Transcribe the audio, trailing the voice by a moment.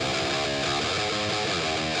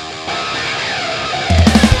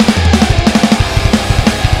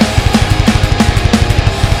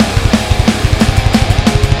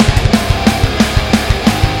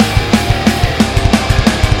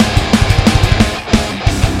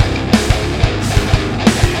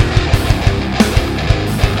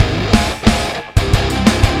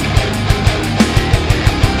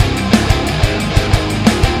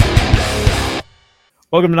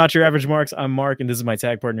Welcome to Not Your Average Marks. I'm Mark, and this is my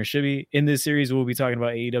tag partner, Shibby. In this series, we'll be talking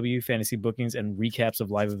about AEW, fantasy bookings, and recaps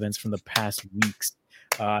of live events from the past weeks.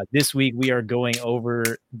 This week, we are going over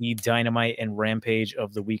the Dynamite and Rampage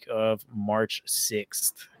of the week of March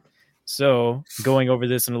 6th. So, going over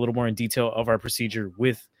this in a little more in detail of our procedure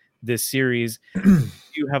with this series,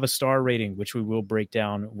 you have a star rating, which we will break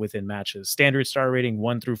down within matches. Standard star rating,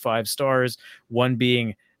 1 through 5 stars, 1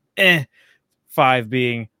 being 5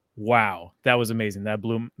 being wow, that was amazing. That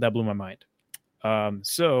blew my mind.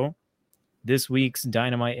 So this week's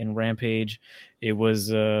Dynamite and Rampage, it was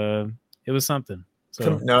something.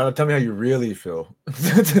 So no, tell me how you really feel.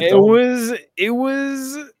 It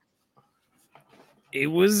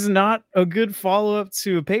was not a good follow-up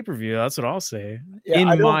to a pay-per-view. That's what I'll say. Yeah,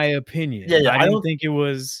 in my opinion. Yeah, I didn't think it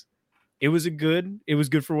was good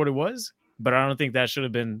for what it was, but I don't think that should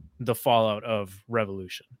have been the fallout of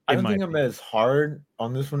Revolution. I don't think I'm as hard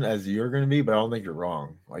on this one as you're going to be, but I don't think you're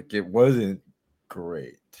wrong. Like, it wasn't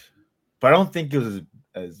great, but I don't think it was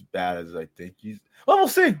as bad as I think you. Well, we'll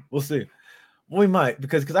see. We might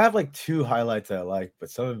because I have like 2 highlights that I like, but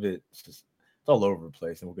some of it's all over the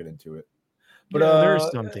place, and we'll get into it. But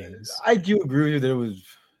there's some things I do agree with you that it was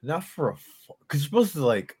not for because you're supposed to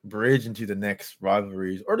like bridge into the next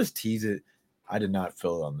rivalries or just tease it. I did not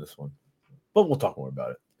feel it on this one, but we'll talk more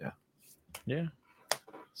about it. Yeah.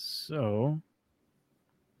 So,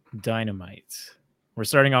 Dynamite. We're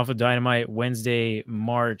starting off with Dynamite Wednesday,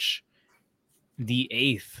 March the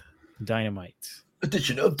 8th. Dynamite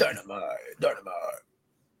edition of Dynamite.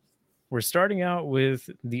 We're starting out with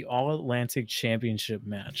the All Atlantic Championship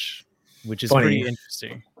match, which is funny. Pretty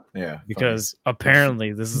interesting. Yeah, because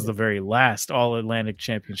apparently this is the very last All Atlantic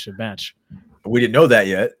Championship match. We didn't know that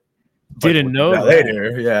yet. Didn't know that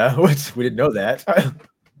later. Yeah, we didn't know that.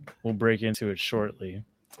 We'll break into it shortly.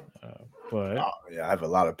 But I have a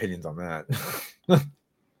lot of opinions on that.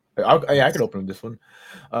 I could open this one.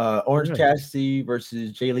 Orange Cassidy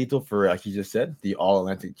versus Jay Lethal for, like you just said, the All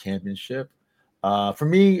Atlantic Championship. For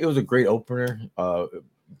me, it was a great opener.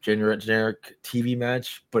 Generic TV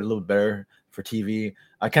match, but a little better for TV.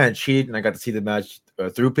 I kind of cheated and I got to see the match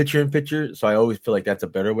through picture-in-picture, so I always feel like that's a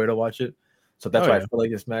better way to watch it. So that's why I feel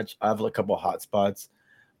like this match. I have like a couple of hot spots.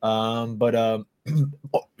 But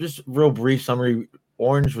just real brief summary.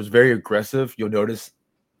 Orange was very aggressive. You'll notice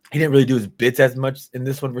he didn't really do his bits as much in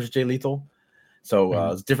this one versus Jay Lethal.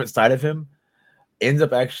 So it's a different side of him. Ends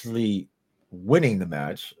up actually winning the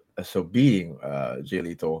match, so beating Jay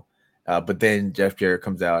Lethal. But then Jeff Jarrett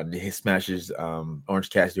comes out and he smashes Orange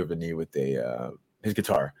Cassidy over the knee with his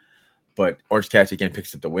guitar. But Orange Cassidy again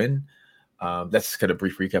picks up the win. That's kind of a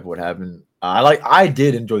brief recap of what happened. I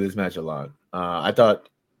did enjoy this match a lot. I thought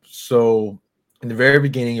so. In the very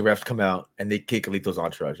beginning, the refs come out and they kick Lethal's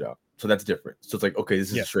entourage out. So that's different. So it's like, okay,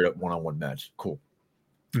 this is a straight up one-on-one match. Cool.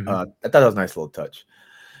 Mm-hmm. I thought that was a nice little touch.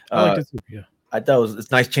 I liked it too, yeah. I thought it's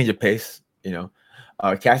a nice change of pace,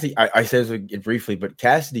 Cassidy, I said this briefly, but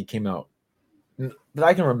Cassidy came out, that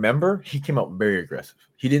I can remember, he came out very aggressive.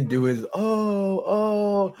 He didn't do his,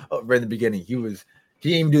 right in the beginning. He didn't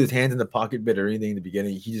even do his hands in the pocket bit or anything in the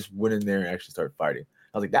beginning. He just went in there and actually started fighting.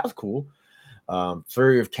 I was like, that was cool.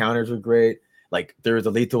 Flurry of counters were great. Like, there was a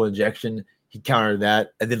lethal injection. He countered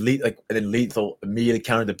that. And then Lethal immediately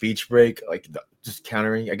countered the beach break, just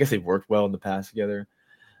countering. I guess they worked well in the past together.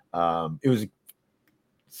 It was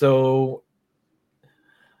so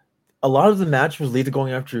a lot of the match was Lethal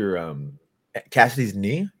going after Cassidy's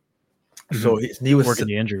knee. Mm-hmm. So his knee was working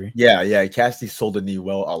the injury. Yeah. Cassidy sold the knee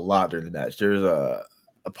well a lot during the match. There's a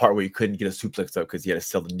part where he couldn't get a suplex up because he had to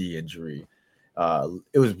sell the knee injury.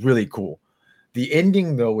 It was really cool. The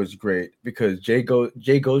ending though was great because Jay goes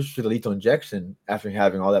for the lethal injection after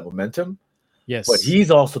having all that momentum. Yes, but he's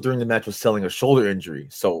also during the match was selling a shoulder injury.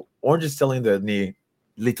 So Orange is selling the knee,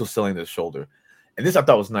 Lethal selling the shoulder. And this I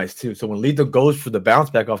thought was nice too. So when Lethal goes for the bounce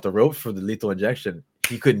back off the ropes for the lethal injection,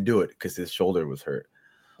 he couldn't do it because his shoulder was hurt.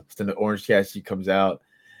 So then the Orange Cassidy comes out,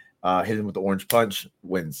 hits him with the orange punch,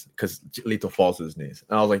 wins because Lethal falls to his knees.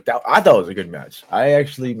 And I was like, I thought it was a good match. My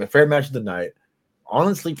favorite match of the night.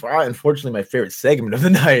 Honestly, unfortunately, my favorite segment of the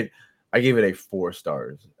night, I gave it a 4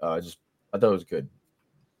 stars. I thought it was good.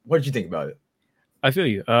 What did you think about it? I feel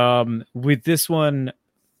you. With this one,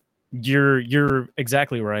 you're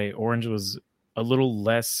exactly right. Orange was a little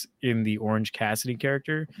less in the Orange Cassidy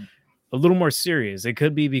character, a little more serious. It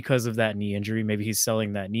could be because of that knee injury. Maybe he's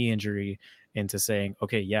selling that knee injury into saying,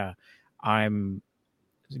 okay, yeah, I'm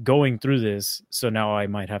going through this, so now I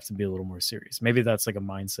might have to be a little more serious. Maybe that's like a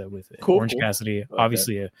mindset with it. Orange Cassidy,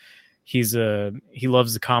 obviously, he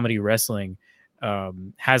loves the comedy wrestling,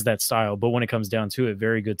 has that style, but when it comes down to it,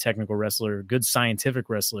 very good technical wrestler, good scientific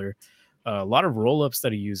wrestler. a lot of roll-ups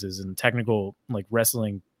that he uses and technical like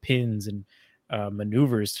wrestling pins and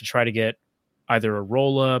maneuvers to try to get either a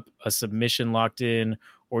roll-up, a submission locked in,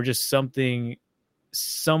 or just something,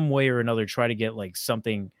 some way or another, try to get like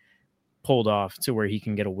something pulled off to where he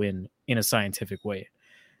can get a win in a scientific way.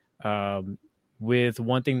 With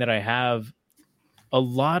one thing that I have, a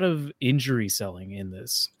lot of injury selling in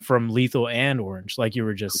this from Lethal and Orange, like you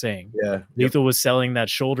were just saying. Yeah. Lethal was selling that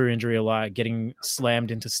shoulder injury a lot, getting slammed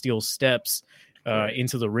into steel steps,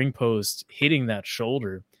 into the ring post, hitting that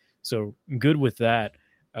shoulder. So good with that.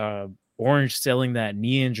 Orange selling that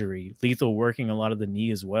knee injury, Lethal working a lot of the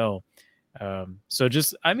knee as well. So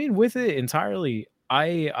just, I mean, with it entirely,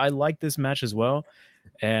 I like this match as well.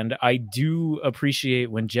 And I do appreciate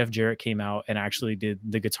when Jeff Jarrett came out and actually did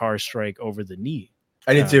the guitar strike over the knee.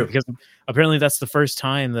 I did too. Because apparently that's the first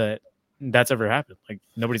time that's ever happened. Like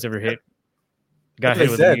nobody's ever got hit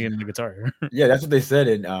with a knee in the guitar. Yeah, that's what they said.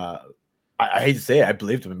 And I hate to say it, I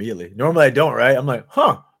believed him immediately. Normally I don't, right? I'm like,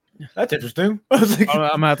 huh, that's interesting. I was like, I'm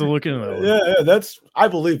gonna have to look into that. Yeah, I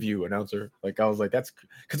believe you, announcer. Like I was like, that's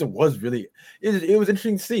because it was really, it was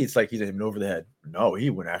interesting to see. It's like he's hit him over the head. No, he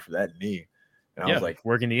went after that knee. And I was like,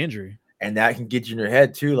 working the injury. And that can get you in your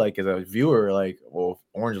head too, like as a viewer, like, well, if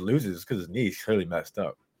Orange loses because his knee's clearly messed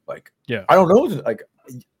up. Like, yeah, I don't know. Like,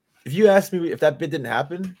 if you asked me if that bit didn't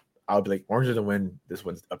happen, I would be like, Orange doesn't win this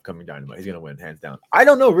one's upcoming Dynamite. He's gonna win hands down. I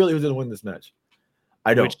don't know really who's gonna win this match.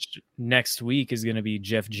 I don't. Which next week is gonna be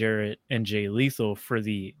Jeff Jarrett and Jay Lethal for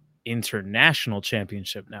the international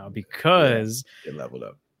championship now because it leveled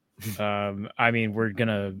up. I mean, we're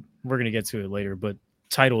gonna get to it later, but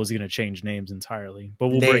title is going to change names entirely, but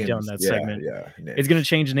we'll break down that segment. It's going to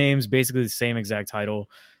change names, basically the same exact title,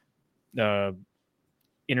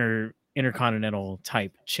 intercontinental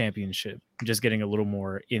type championship, just getting a little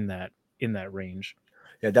more in that range.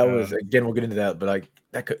 Yeah, that was, again, we'll get into that, but like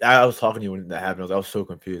I was talking to you when that happened. I was so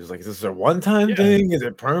confused. Like, is this a one-time thing? Is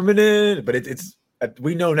it permanent? But it's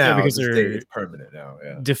we know now because it's permanent now.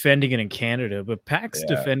 Yeah, defending it in Canada, but Pax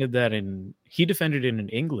defended that he defended it in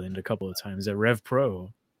England a couple of times at Rev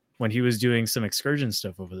Pro when he was doing some excursion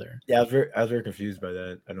stuff over there. Yeah, I was very confused by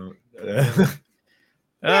that. I don't. Whatever.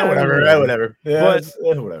 Yeah, whatever.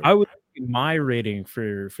 I would my rating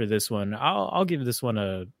for this one. I'll give this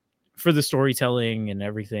one for the storytelling and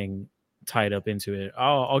everything tied up into it.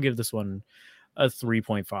 I'll give this one a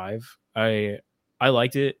 3.5. I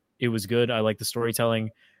liked it. It was good. I like the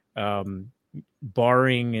storytelling.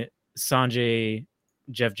 Barring Sanjay,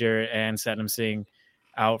 Jeff Jarrett, and Satnam Singh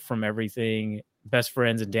out from everything, Best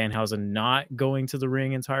Friends and Danhausen not going to the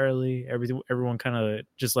ring entirely. Everyone kind of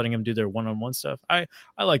just letting them do their one-on-one stuff. I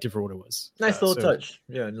liked it for what it was. Nice little touch.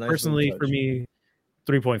 Yeah. Nice personally, touch. For me,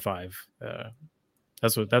 3.5.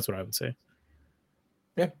 That's what I would say.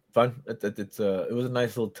 Yeah, fun. It was a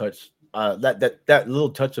nice little touch. That little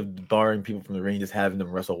touch of barring people from the ring, just having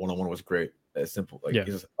them wrestle one-on-one was great. That's simple. Like, they're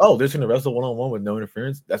just going to wrestle one-on-one with no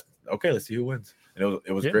interference. That's okay. Let's see who wins. And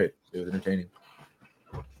it was great. It was entertaining.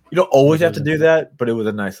 You don't always have to do that, but it was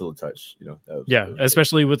a nice little touch. You know.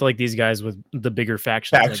 Especially with like these guys with the bigger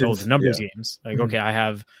factions. Like, the numbers games. Like, okay,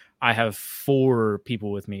 I have 4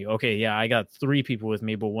 people with me. Okay, I got 3 people with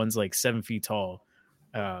me, but one's like 7 feet tall.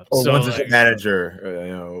 So one's just a manager,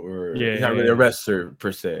 or not really a wrestler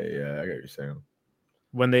per se. Yeah, I get what you're saying.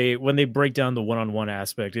 When they break down the one-on-one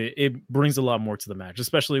aspect, it brings a lot more to the match,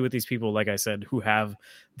 especially with these people, like I said, who have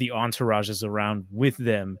the entourages around with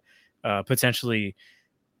them, potentially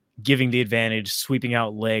giving the advantage, sweeping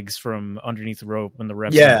out legs from underneath the rope when the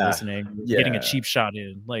refs aren't listening, getting a cheap shot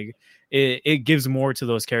in. Like it gives more to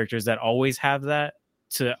those characters that always have that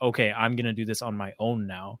to, okay, I'm going to do this on my own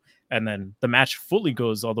now. And then the match fully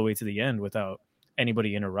goes all the way to the end without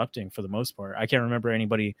anybody interrupting for the most part. I can't remember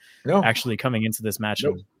anybody actually coming into this match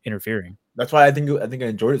and interfering. That's why I think I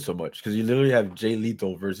enjoyed it so much, because you literally have Jay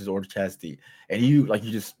Lethal versus Orange Cassidy, and you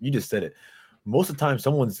just said it. Most of the time,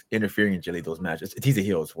 someone's interfering in Jay Lethal's match. He's a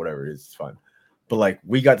heel, it's whatever it is, it's fine. But like,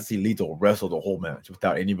 we got to see Lethal wrestle the whole match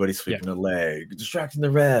without anybody sweeping the leg, distracting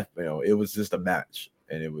the ref. It was just a match,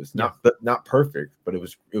 and it was not perfect, but it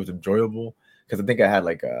was enjoyable. Because I think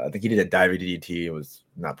I think he did a diving DDT. It was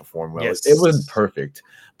not performed well. It wasn't perfect,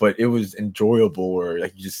 but it was enjoyable. Or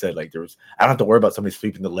like you just said, like I don't have to worry about somebody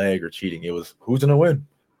sweeping the leg or cheating. It was who's gonna win.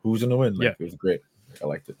 Like, it was great. I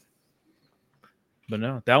liked it. But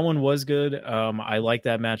no, that one was good. I like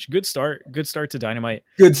that match. Good start to Dynamite.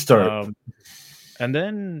 Good start. And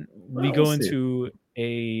then we go into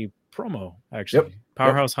a promo. Actually,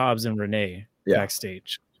 Powerhouse Hobbs and Renee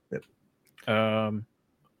backstage.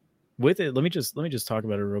 With it, let me just talk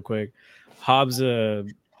about it real quick. Hobbs, the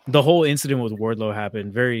whole incident with Wardlow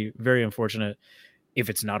happened. Very, very unfortunate. if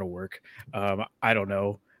it's not a work. I don't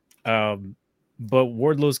know. But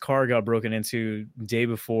Wardlow's car got broken into day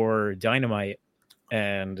before Dynamite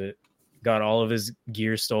and got all of his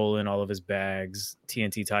gear stolen, all of his bags,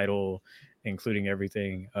 TNT title, including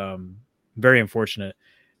everything. Very unfortunate.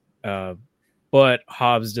 But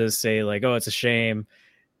Hobbs does say like, "Oh, it's a shame."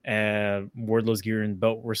 And Wardlow's gear and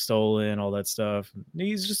belt were stolen, all that stuff.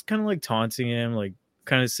 He's just kind of like taunting him, like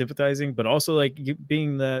kind of sympathizing, but also like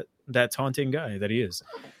being that taunting guy that he is.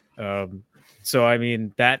 So I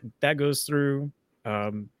mean that goes through.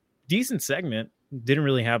 Decent segment. Didn't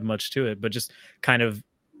really have much to it, but just kind of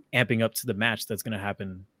amping up to the match that's going to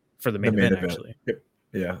happen for the main event. Actually,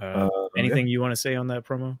 yeah. Anything you want to say on that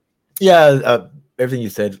promo? Yeah, everything you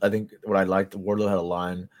said. I think what I liked, Wardlow had a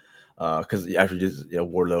line because after just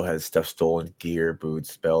Wardlow has stuff stolen, gear,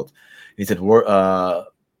 boots, belt. He said,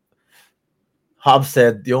 Hobbs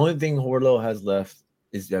said the only thing Wardlow has left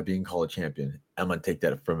is being called a champion. I'm gonna take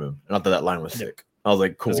that from him. Not that line was sick. I was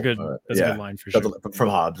like, cool. That's a good. That's a good line for sure. From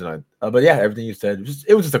Hobbs and I. But yeah, everything you said,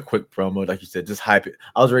 it was just a quick promo, like you said, just hype it.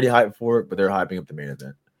 I was already hyped for it, but they're hyping up the main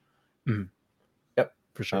event. Mm-hmm. Yep,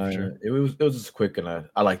 for sure. It was just quick, and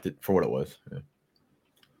I liked it for what it was. Yeah.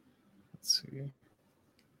 Let's see.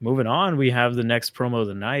 Moving on, we have the next promo of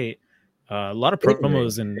the night. A lot of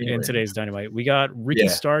promos in today's Dynamite. We got Ricky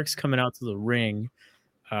Starks coming out to the ring.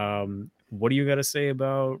 What do you got to say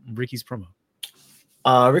about Ricky's promo?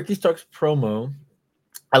 Ricky Starks' promo,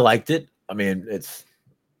 I liked it. I mean,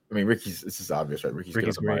 Ricky's. This is obvious, right? Ricky's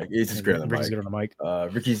good on the mic. He's just great on the mic. Good on the mic.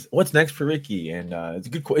 Ricky's. What's next for Ricky? And it's a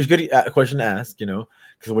good question to ask. Because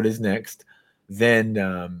what is next?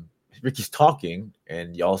 Then Ricky's talking,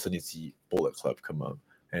 and you also need to see Bullet Club come up.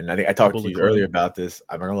 And I think I talked to you earlier about this.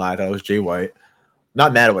 I'm not gonna lie, I thought it was Jay White.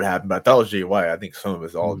 Not mad at what happened, but I thought it was Jay White. I think some of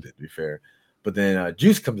us all did, to be fair. But then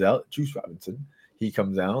Juice comes out, Juice Robinson. He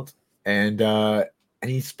comes out and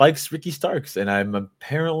he spikes Ricky Starks. And I'm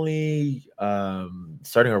apparently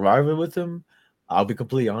starting a rivalry with him. I'll be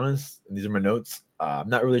completely honest. These are my notes. I'm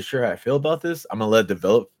not really sure how I feel about this. I'm gonna let it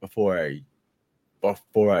develop before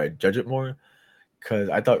I judge it more. Because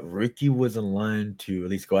I thought Ricky was in line to at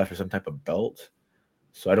least go after some type of belt.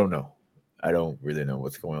 So I don't know. I don't really know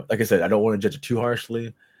what's going on. Like I said, I don't want to judge it too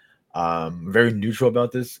harshly. I'm very neutral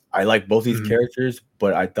about this. I like both these characters,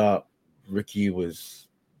 but I thought Ricky was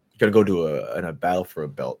going to go to a battle for a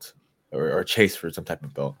belt or a chase for some type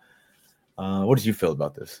of belt. What did you feel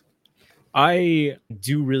about this? I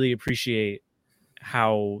do really appreciate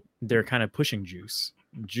how they're kind of pushing Juice.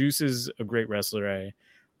 Juice is a great wrestler.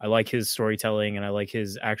 I like his storytelling and I like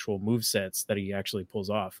his actual movesets that he actually pulls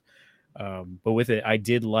off. But with it, I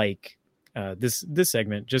did like this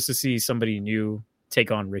segment just to see somebody new take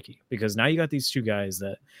on Ricky, because now you got these two guys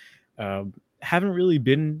that haven't really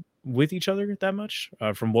been with each other that much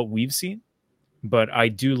from what we've seen. But I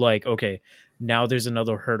do like, okay, now there's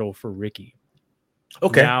another hurdle for Ricky.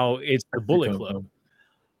 Okay. Now it's the Bullet Club.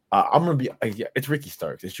 I'm going to be, it's Ricky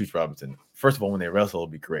Starks. It's Juice Robinson. First of all, when they wrestle, it'll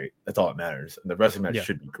be great. That's all that matters. And the wrestling match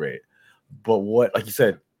should be great. But like you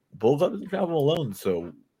said, Bullet Club doesn't travel alone.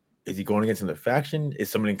 So is he going against another faction? Is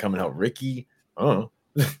somebody coming to help Ricky? I don't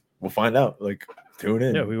know. We'll find out. Like, tune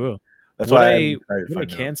in. Yeah, we will. That's what why I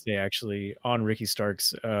can say actually on Ricky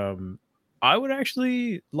Starks. I would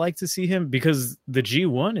actually like to see him because the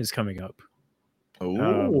G1 is coming up.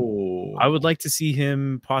 Oh, I would like to see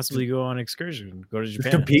him possibly go on excursion, go to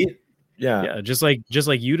Japan, compete. Yeah, just like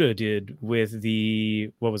Yuta did with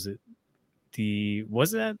the was that the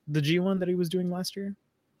G1 that he was doing last year?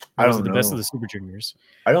 I don't know. The best of the Super Juniors.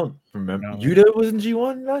 I don't remember. Yuta was in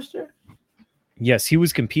G1 last year. Yes, he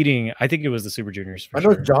was competing. I think it was the Super Juniors. I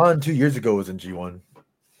know John 2 years ago was in G1.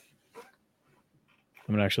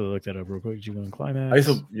 I'm gonna actually look that up real quick. G1 Climax.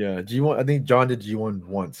 G1. I think John did G1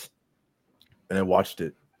 once, and I watched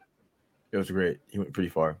it. It was great. He went pretty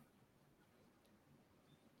far.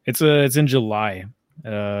 It's in July.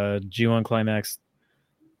 G1 Climax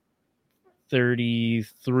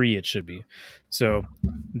 33 it should be. So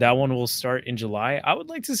that one will start in July. I would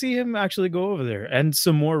like to see him actually go over there and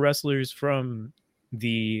some more wrestlers from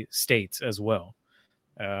the States as well.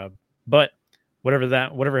 But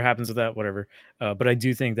whatever happens with that, whatever. But I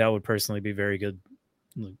do think that would personally be very good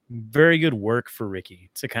work for Ricky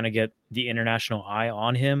to kind of get the international eye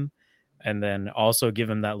on him and then also give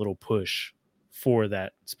him that little push for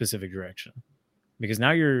that specific direction. Because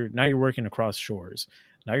now you're working across shores.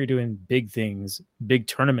 Now you're doing big things, big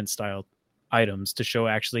tournament style items to show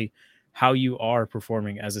actually how you are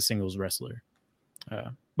performing as a singles wrestler.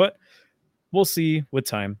 But we'll see with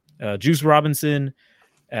time. Juice Robinson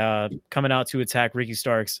coming out to attack Ricky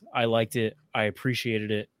Starks. I liked it. I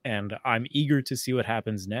appreciated it. And I'm eager to see what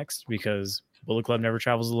happens next because Bullet Club never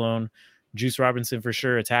travels alone. Juice Robinson for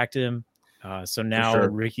sure attacked him. So now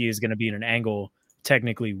Ricky is going to be in an angle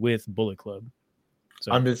technically with Bullet Club.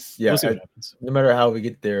 So I'm just we'll see what happens. No matter how we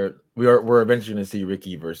get there, we're eventually going to see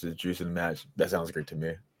Ricky versus Juice in the match. That sounds great to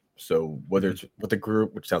me. So whether it's with the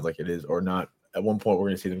group, which sounds like it is, or not, at one point we're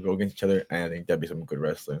going to see them go against each other, and I think that'd be some good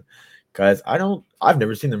wrestling. Guys, I've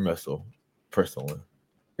never seen them wrestle personally.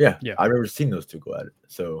 Yeah, I've never seen those two go at it.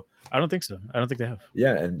 So I don't think so. I don't think they have.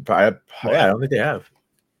 Yeah, and I don't think they have.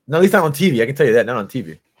 No, at least not on TV. I can tell you that, not on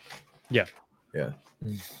TV. Yeah.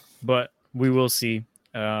 But we will see.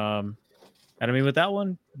 And I mean, with that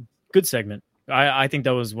one, good segment. I think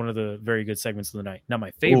that was one of the very good segments of the night. Not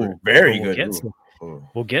my favorite. Ooh, very good.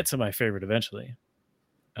 We'll get to my favorite eventually.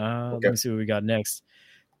 Let me see what we got next.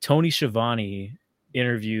 Tony Schiavone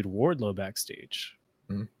interviewed Wardlow backstage.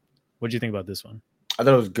 Mm-hmm. What do you think about this one? I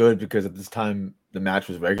thought it was good because at this time the match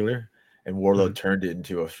was regular and Wardlow turned it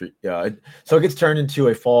into a street. So it gets turned into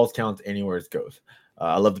a falls count anywhere it goes.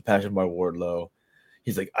 I love the passion by Wardlow.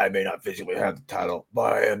 He's like, I may not physically have the title,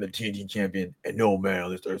 but I am the TNT champion, and no man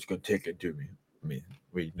on this earth is going to take it to me. I mean,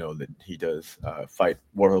 we know that he does fight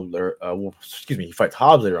Wardlow. He fights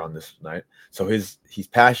Hobbs later on this night. So he's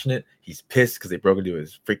passionate. He's pissed because they broke into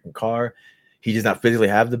his freaking car. He does not physically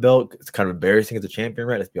have the belt. It's kind of embarrassing as a champion,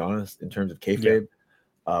 right? Let's be honest, in terms of kayfabe.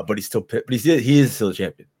 But he's still pissed. But he is still a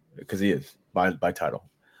champion because he is by title.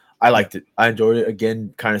 I liked it. I enjoyed it.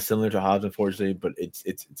 Again, kind of similar to Hobbs, unfortunately, but it's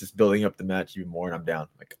just building up the match even more, and I'm down.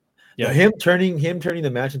 Him turning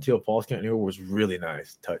the match into a false count anywhere was really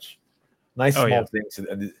nice touch. Nice small things.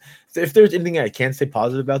 And if there's anything I can say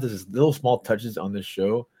positive about this, is little small touches on this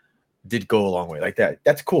show did go a long way. Like that.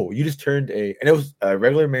 That's cool. You just turned and it was a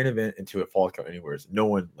regular main event into a false count anywhere. So no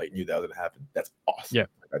one knew that was gonna happen. That's awesome. Yeah,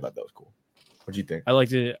 I thought that was cool. What do you think? I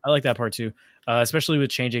liked it. I like that part too, especially with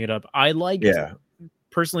changing it up. I liked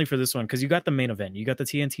personally for this one because you got the main event. You got the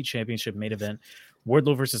TNT Championship main event.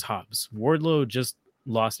 Wardlow versus Hobbs. Wardlow just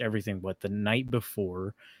lost everything. The night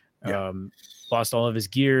before? Lost all of his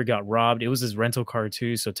gear, got robbed. It was his rental car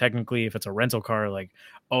too. So technically, if it's a rental car,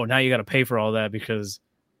 now you got to pay for all that because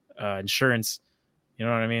insurance. You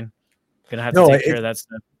know what I mean? Gonna have to take care of that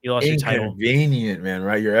stuff. You lost your title. Inconvenient, man.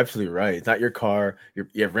 Right? You're absolutely right. It's not your car. You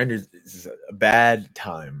have rendered. This is a bad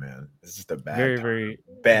time, man. It's just a bad,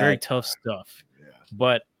 very tough stuff. Yeah.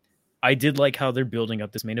 But I did like how they're building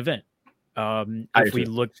up this main event. If we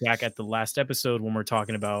look back at the last episode when we're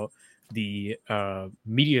talking about the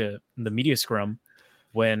media scrum,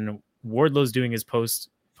 when Wardlow's doing his post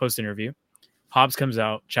interview, Hobbs comes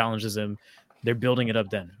out, challenges him. They're building it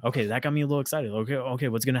up then. Okay, that got me a little excited. Okay,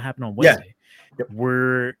 what's going to happen on Wednesday? Yeah.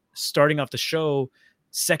 We're starting off the show.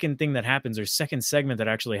 Second thing that happens, or second segment that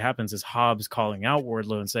actually happens, is Hobbs calling out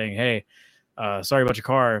Wardlow and saying, hey, sorry about your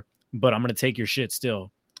car, but I'm going to take your shit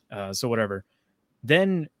still. So whatever.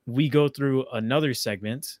 Then we go through another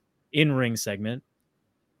segment, in-ring segment,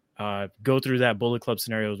 go through that Bullet Club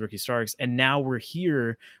scenario with Ricky Starks. And now we're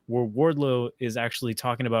here where Wardlow is actually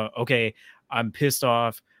talking about, okay, I'm pissed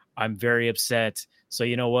off. I'm very upset. So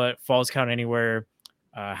you know what? Falls count anywhere.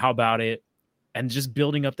 How about it? And just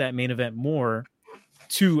building up that main event more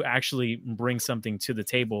to actually bring something to the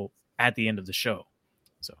table at the end of the show.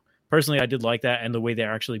 So personally, I did like that and the way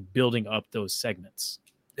they're actually building up those segments.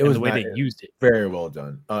 It was the way they used it. Very well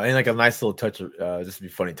done. And a nice little touch, just to be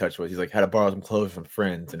funny touch was he's had to borrow some clothes from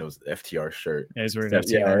friends and it was an FTR shirt. Yeah, it was wearing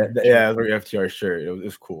FTR. It was wearing FTR shirt. It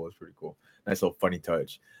was cool. It was pretty cool. Nice little funny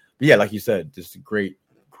touch. But yeah, like you said, just a great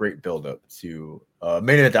build up to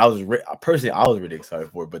main event. I was really excited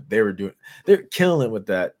for, but they're killing it with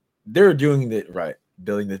that. They're doing it right,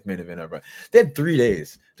 building this main event up right. They had 3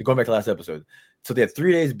 days to go back to last episode, so they had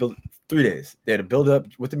 3 days. 3 days. They had to build up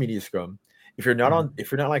with the media scrum. If you're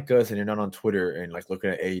not like us and you're not on Twitter and looking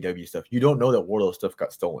at AEW stuff, you don't know that Wardlow stuff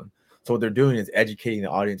got stolen. So what they're doing is educating the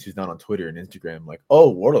audience who's not on Twitter and Instagram,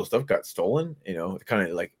 oh, Wardlow stuff got stolen,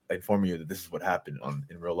 kind of informing you that this is what happened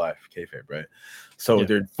in real life, kayfabe, right? So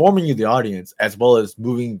they're informing you, the audience, as well as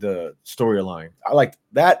moving the storyline.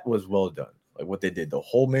 That was well done. What they did, the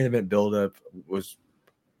whole main event build-up was,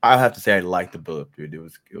 I have to say, I liked the build-up, dude. It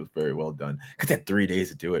was very well done. Because they had 3 days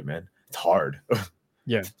to do it, man. It's hard.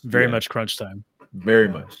 Yeah, very much crunch time. Very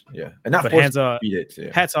much, yeah. And not hats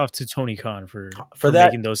off to Tony Khan for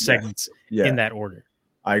making those segments in that order.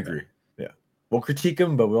 I agree. Yeah, we'll critique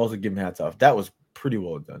him, but we'll also give him hats off. That was pretty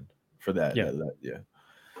well done for that. Yeah.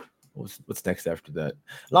 What's next after that?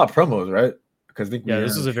 A lot of promos, right? Because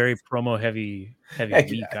this is a very promo heavy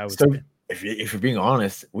week. I would say. If you're being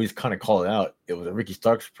honest, we just kind of call it out. It was a Ricky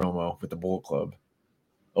Starks promo with the Bullet Club.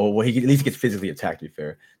 Oh, well, he at least gets physically attacked, to be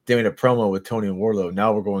fair. Then we had a promo with Tony and Wardlow.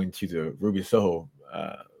 Now we're going to the Ruby Soho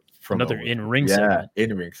promo. Another in-ring segment.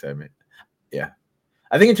 In-ring segment. Yeah.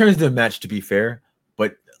 I think it turns into a match, to be fair,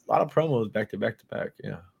 but a lot of promos back to back to back.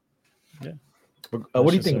 Yeah. Yeah. What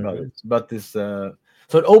do you think about this? So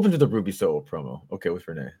it opens with a Ruby Soho promo. Okay, with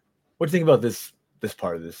Renee. What do you think about this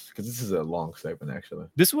part of this? Because this is a long segment, actually.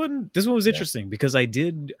 This one was interesting because I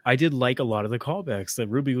did like a lot of the callbacks that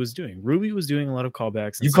Ruby was doing. Ruby was doing a lot of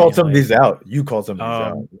callbacks. You called some of these out.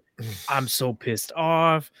 Out. I'm so pissed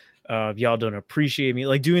off. Y'all don't appreciate me.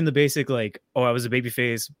 Like doing the basic, like, oh, I was a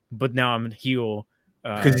babyface, but now I'm a heel.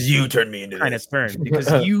 Because you turned me into kind of turn.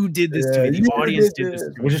 Because you did this to me. The audience did this to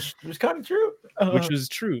me. Which was kind of true. Which was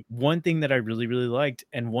true. One thing that I really, really liked,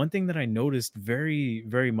 and one thing that I noticed very,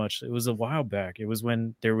 very much, it was a while back. It was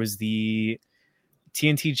when there was the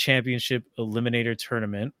TNT Championship Eliminator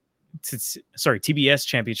Tournament. TBS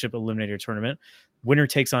Championship Eliminator Tournament. Winner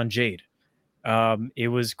takes on Jade. It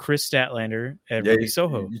was Chris Statlander and Ruby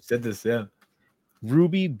Soho. You said this, yeah.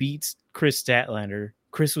 Ruby beats Chris Statlander.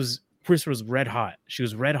 Chris was red hot. She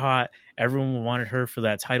was red hot. Everyone wanted her for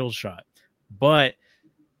that title shot. But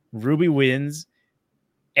Ruby wins.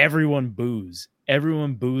 Everyone boos.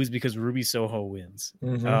 Everyone boos because Ruby Soho wins.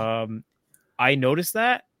 Mm-hmm. I noticed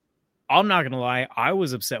that. I'm not going to lie. I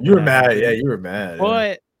was upset. You were mad. Yeah, you were mad.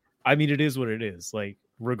 But, I mean, it is what it is. Like,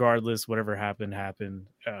 regardless, whatever happened.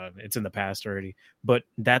 It's in the past already. But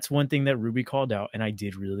that's one thing that Ruby called out, and I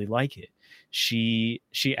did really like it. She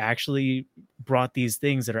actually brought these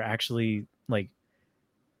things that are actually, like,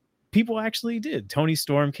 people actually did. Toni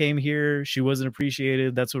Storm came here. She wasn't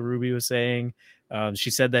appreciated. That's what Ruby was saying.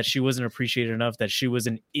 She said that she wasn't appreciated enough, that she was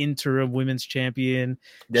an interim women's champion.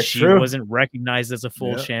 She wasn't recognized as a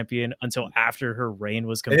full champion until after her reign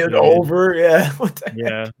was completed. Over, yeah.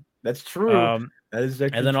 Yeah. That's true. That is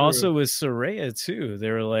and then also with Saraya too.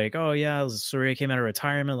 They were like, oh yeah, Saraya came out of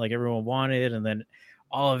retirement like everyone wanted, and then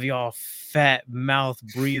all of y'all fat mouth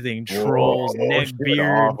breathing trolls,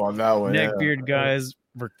 neckbeard guys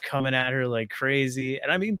were coming at her like crazy.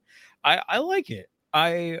 And I mean, I like it.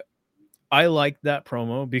 I like that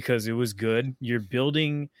promo because it was good. You're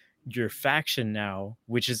building your faction now,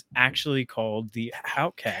 which is actually called the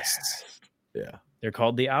Outcasts. Yeah. They're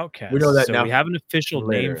called the Outcasts. We know that now. We have an official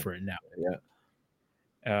name for it now.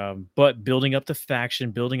 Yeah. But building up the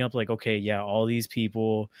faction, building up like, okay, yeah, all these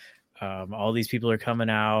people are coming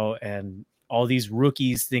out, and all these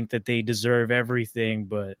rookies think that they deserve everything,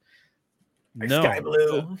 but no, Sky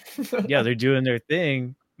Blue. Yeah, they're doing their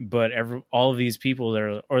thing. But all of these people that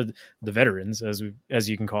are, or the veterans, as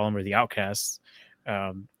you can call them, or the outcasts,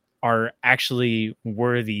 are actually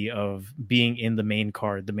worthy of being in the main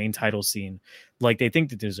card, the main title scene, like they think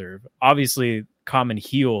they deserve. Obviously, common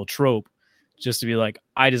heel trope, just to be like,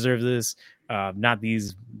 I deserve this, not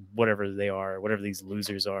these whatever they are, whatever these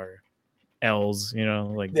losers are, L's,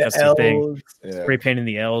 like that's the thing. Spray painting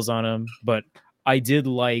the L's on them. But I did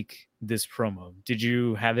like this promo. Did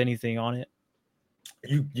you have anything on it?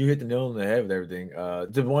 You hit the nail on the head with everything.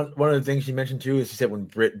 One of the things she mentioned too is she said when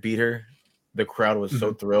Britt beat her, the crowd was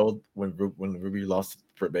so thrilled. When Ruby lost to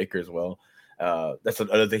Britt Baker as well, that's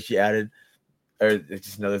another thing she added. It's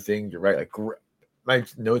just another thing. You're right. Like my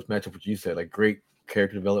notes match up what you said. Like great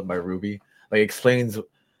character development by Ruby. Like explains.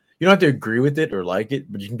 You don't have to agree with it or like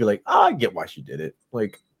it, but you can be like, I get why she did it.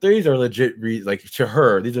 Like these are legit. Like to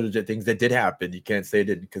her, these are legit things that did happen. You can't say it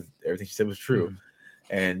didn't because everything she said was true.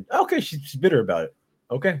 And okay, she's bitter about it.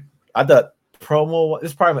 Okay, I thought promo.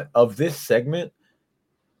 This part of this segment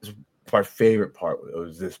is my favorite part.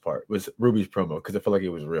 Was Ruby's promo because I felt like it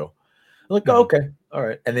was real. I'm like, oh, okay, all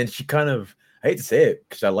right. And then she kind of, I hate to say it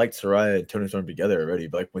because I liked Saraya and Toni Storm together already,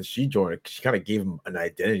 but like when she joined, she kind of gave them an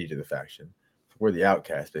identity to the faction. We're the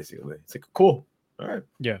outcast, basically. It's like cool, all right.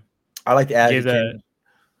 Yeah, I like to add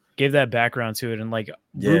gave that background to it, and like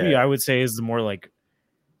Ruby, I would say is the more like.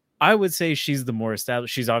 I would say she's the more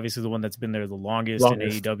established. She's obviously the one that's been there the longest. In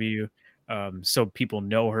AEW. So people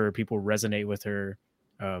know her, people resonate with her.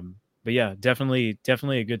 But yeah, definitely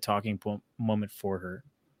a good talking moment for her.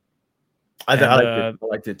 I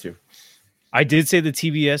liked it too. I did say the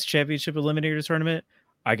TBS Championship Eliminator Tournament.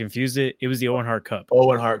 I confused it. It was the Owen Hart Cup.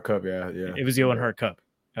 Owen Hart Cup, yeah. It was the Owen Hart Cup.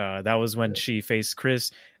 That was when she faced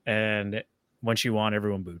Chris, and when she won,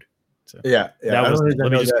 everyone booed. So yeah. Let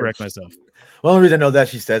me just correct myself. Well, the only reason I know that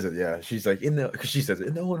she says it, yeah. She's like because she says it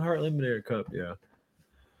in the Owen Hart Eliminator Cup, yeah.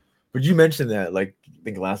 But you mentioned that, like, I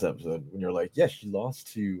think last episode when you're like, yeah, she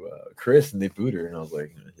lost to Chris and they booed her, and I was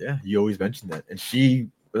like, yeah, you always mention that, and she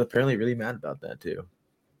was apparently really mad about that too.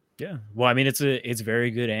 Yeah, well, I mean, it's a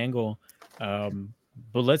very good angle, but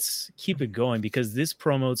let's keep it going because this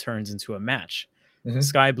promo turns into a match.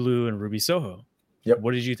 Sky Blue and Ruby Soho. Yep.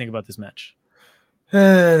 What did you think about this match?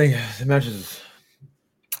 I think the match is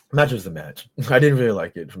Match was the match. I didn't really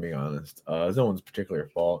like it, for being honest. It's no one's particular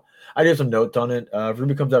fault. I did some notes on it.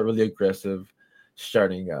 Ruby comes out really aggressive,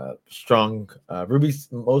 starting strong. Ruby's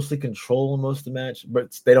mostly control most of the match,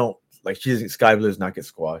 but they don't like Sky Blue does not get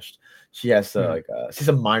squashed. She has she's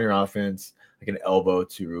a minor offense, like an elbow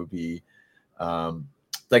to Ruby.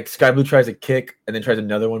 Like Sky Blue tries a kick and then tries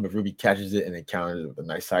another one, but Ruby catches it and then counters it with a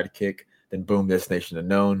nice side kick. Then boom, destination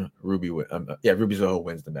unknown. Ruby Soho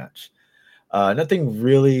wins the match. Nothing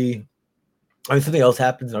really. I mean, something else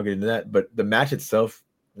happens, and I'll get into that. But the match itself,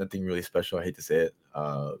 nothing really special. I hate to say it.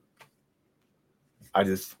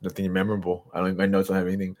 Nothing memorable. I don't. My notes don't have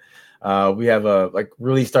anything. We have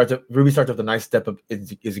Ruby starts up with a nice step up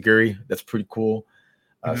Izaguri. That's pretty cool.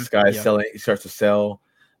 Sky selling. He starts to sell.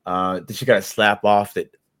 Then she got a slap off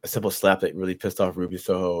a simple slap that really pissed off Ruby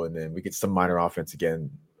Soho, and then we get some minor offense again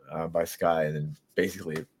by Sky, and then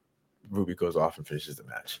basically Ruby goes off and finishes the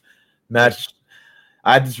match.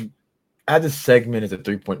 I had this segment as a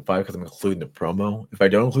 3.5 because I'm including the promo. If I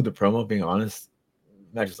don't include the promo, being honest,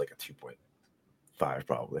 match is like a 2.5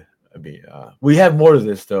 probably. I mean, we have more to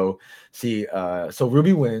this though. See, so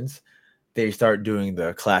Ruby wins. They start doing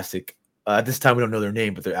the classic. At this time, we don't know their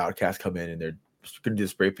name, but their outcasts come in and they're going to do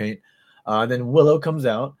spray paint. Then Willow comes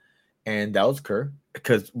out, and that was Kerr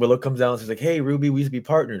because Willow comes out and says like, "Hey, Ruby, we used to be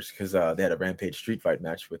partners," because they had a Rampage street fight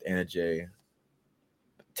match with Anna Jay,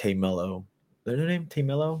 Tay Mello. Is their name Tay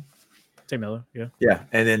Mello? Tay Mello, yeah. Yeah,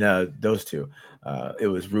 and then those two. It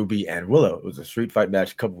was Ruby and Willow. It was a street fight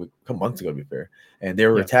match a couple months ago, to be fair. And they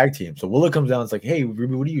were a tag team. So Willow comes down and it's like, "Hey,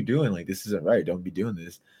 Ruby, what are you doing? Like, this isn't right. Don't be doing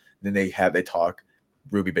this." And then they talk.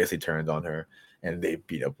 Ruby basically turns on her, and they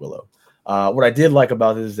beat up Willow. What I did like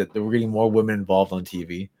about this is that they were getting more women involved on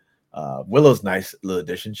TV. Willow's nice little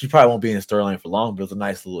addition. She probably won't be in the storyline for long, but it's a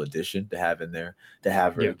nice little addition to have in there, to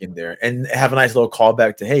have her in there, and have a nice little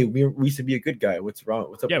callback to, "Hey, we used to be a good guy. What's wrong?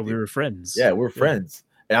 What's up?" Yeah, we were friends. Yeah, we're friends,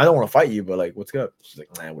 and I don't want to fight you, but like, what's up? She's like,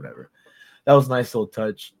 "Nah, whatever." That was a nice little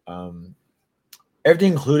touch.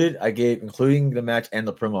 Everything included, I gave, including the match and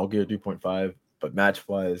the promo, I'll give it 3.5. But match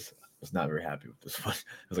wise, I was not very happy with this one.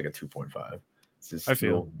 It was like a 2.5. It's just I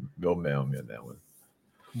feel real mail me on that one.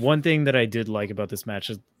 One thing that I did like about this match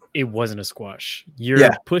is it wasn't a squash. You're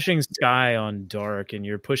pushing Sky on Dark, and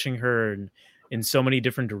you're pushing her in so many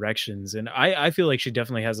different directions. And I feel like she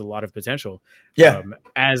definitely has a lot of potential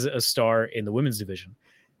as a star in the women's division.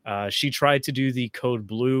 She tried to do the Code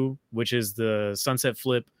Blue, which is the sunset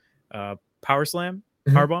flip power slam,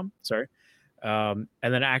 power bomb, sorry. And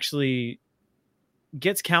then actually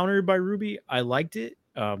gets countered by Ruby. I liked it.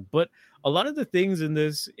 But a lot of the things in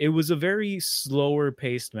this, it was a very slower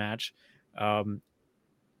paced match.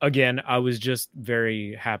 Again, I was just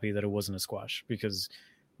very happy that it wasn't a squash, because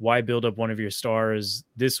why build up one of your stars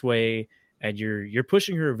this way? And you're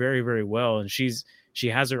pushing her very, very well. And she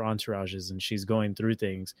has her entourages and she's going through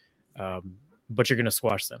things. But you're going to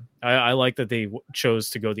squash them. I like that they chose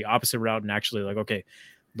to go the opposite route and actually like, okay,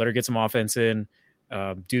 let her get some offense in,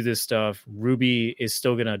 do this stuff. Ruby is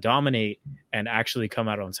still going to dominate and actually come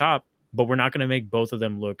out on top, but we're not going to make both of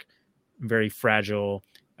them look very fragile,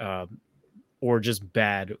 or just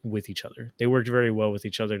bad with each other. They worked very well with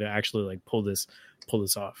each other to actually like pull this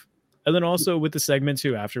off. And then also with the segment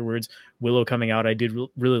too afterwards, Willow coming out, I did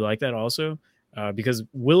really like that also, because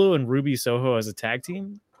Willow and Ruby Soho as a tag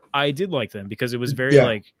team, I did like them because it was very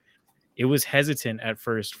like, it was hesitant at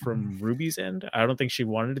first from Ruby's end. I don't think she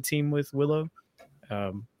wanted to team with Willow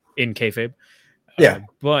in kayfabe.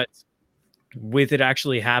 But with it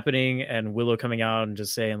actually happening and Willow coming out and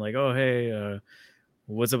just saying like, "Oh, hey,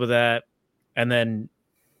 what's up with that?" And then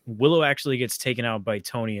Willow actually gets taken out by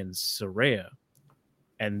Tony and Saraya.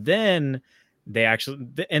 And then they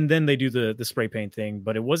do the spray paint thing,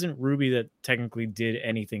 but it wasn't Ruby that technically did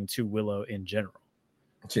anything to Willow in general.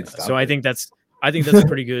 So I think that's a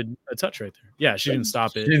pretty good touch right there. Yeah, she didn't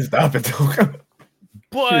stop it. She didn't stop it though.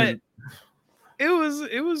 But it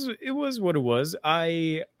was what it was.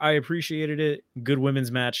 I appreciated it. Good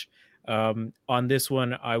women's match. On this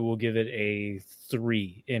one, I will give it a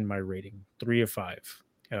 3 in my rating, 3 of 5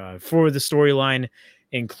 for the storyline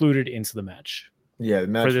included into the match. Yeah, the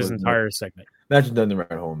match for this entire segment. Match is done to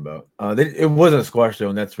write home about. It wasn't a squash though,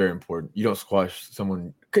 and that's very important. You don't squash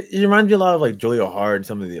someone. It reminds me a lot of like Julia Hart,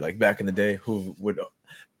 some of the like back in the day who would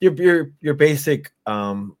your basic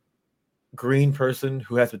green person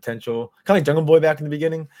who has potential, kind of like Jungle Boy back in the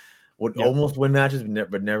beginning, would almost win matches,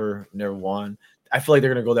 but never won. I feel like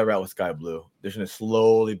they're gonna go that route with Sky Blue. They're gonna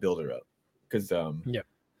slowly build her up because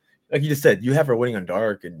like you just said, you have her winning on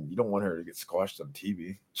Dark, and you don't want her to get squashed on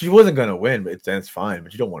TV. She wasn't gonna win, but that's fine.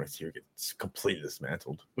 But you don't want to see her get completely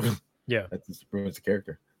dismantled. Yeah, that just ruins the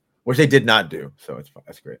character. which they did not do. So it's fine.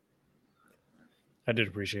 That's great. I did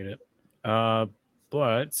appreciate it. But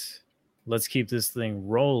let's keep this thing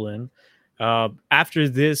rolling. After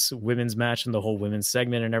this women's match and the whole women's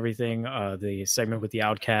segment and everything, the segment with the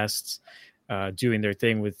Outcasts doing their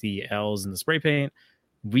thing with the L's and the spray paint,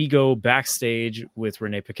 we go backstage with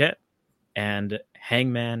Renee Paquette and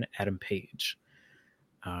Hangman Adam Page.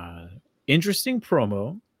 Interesting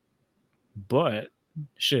promo, but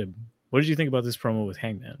Shib, what did you think about this promo with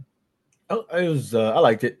Hangman? Oh, it was. I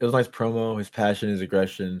liked it. It was a nice promo. His passion, his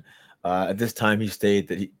aggression. At this time, he stated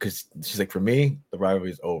that because she's like, for me, the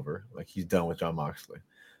rivalry is over. Like he's done with John Moxley.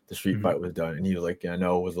 The street fight was done, and he was like, "Yeah, I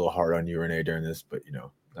know it was a little hard on you, Renee, during this, but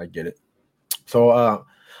I get it." So,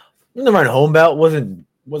 the run home bout wasn't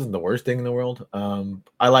the worst thing in the world.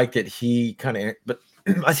 I liked it. He kind of, but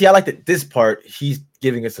I liked it. This part, he's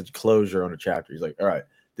giving us such closure on a chapter. He's like, "All right,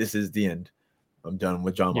 this is the end. I'm done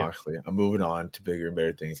with John Moxley. I'm moving on to bigger and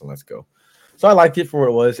better things, and let's go." So I liked it for what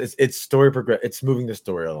it was. It's story progress. It's moving the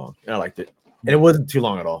story along, and I liked it. And it wasn't too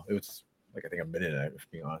long at all. It was like I think a minute. If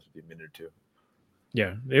being honest with you, a minute or two.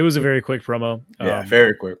 Yeah, it was a very quick promo. Yeah,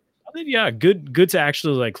 very quick. I think, yeah, good to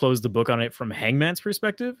actually like close the book on it from Hangman's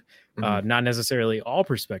perspective. Not necessarily all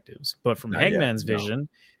perspectives, but from Hangman's vision,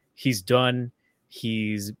 he's done.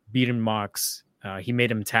 He's beaten Mox. He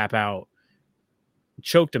made him tap out,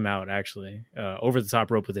 choked him out actually over the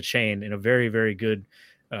top rope with a chain in a very, very good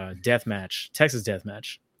death match, Texas death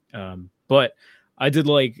match. But I did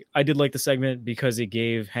like the segment because it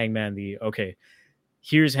gave Hangman the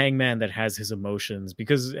here's Hangman that has his emotions,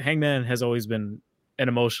 because Hangman has always been an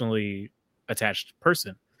emotionally attached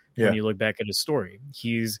person. When you look back at his story,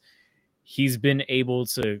 he's been able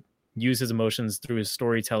to use his emotions through his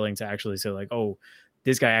storytelling to actually say like, oh,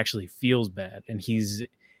 this guy actually feels bad, and he's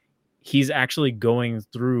actually going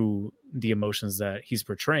through the emotions that he's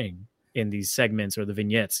portraying in these segments or the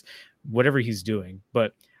vignettes, whatever he's doing.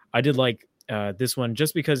 But I did like this one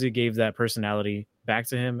just because it gave that personality back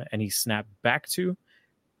to him, and he snapped back to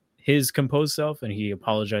his composed self, and he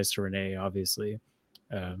apologized to Renee, obviously,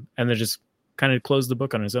 and then just kind of closed the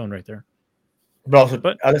book on his own right there.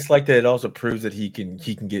 But I just like that it also proves that he can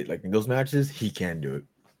get, like, in those matches, he can do it.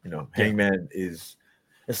 Hangman is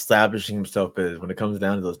establishing himself as, when it comes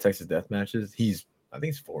down to those Texas death matches, I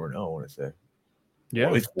think he's 4-0, I want to say.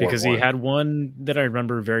 Yeah, because he had one that I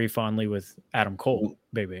remember very fondly with Adam Cole,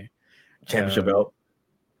 baby. Championship belt.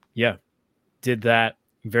 Yeah, did that.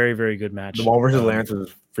 Very, very good match. The one versus Lance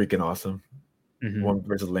was freaking awesome. One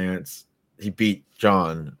versus Lance. He beat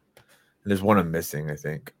John. And there's one I'm missing, I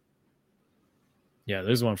think. Yeah,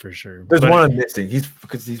 there's one for sure. There's one I'm missing.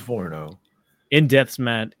 Because he's 4-0. In death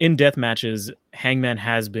matches, Hangman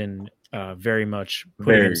has been very much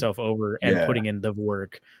putting himself over and putting in the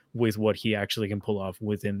work with what he actually can pull off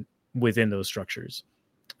within those structures.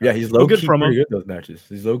 Yeah, he's low key pretty good at those matches.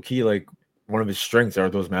 He's low key, like, one of his strengths are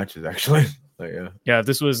those matches, actually. Like, yeah, if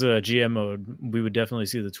this was GM mode, we would definitely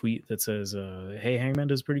see the tweet that says, hey, Hangman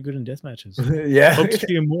does pretty good in death matches. Yeah. Hope to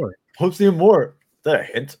see him more. Is that a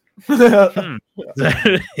hint? Is that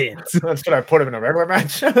a hint? That's what I put him in a regular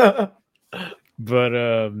match. But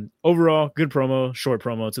overall, good promo, short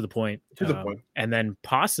promo, to the point. To the point. And then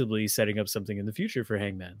possibly setting up something in the future for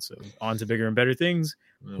Hangman. So on to bigger and better things.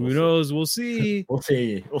 Who knows? We'll see. We'll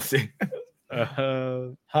see. Let's see.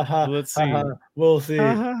 We'll see.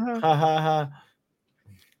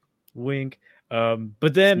 Wink.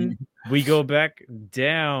 But then we go back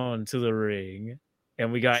down to the ring,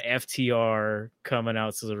 and we got FTR coming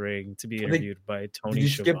out to the ring to be interviewed by Tony. Did you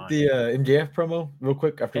skip the MJF promo real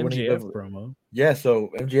quick after MJF promo? Yeah, so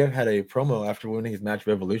MJF had a promo after winning his match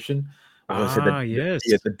Revolution. Yes.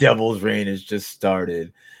 The Devil's Reign has just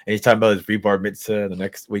started, and he's talking about his rebar mitzvah in the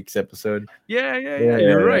next week's episode. Yeah,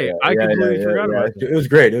 you're right. I completely forgot about it. It was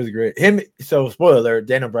great. So, spoiler alert: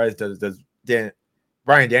 Daniel Bryan does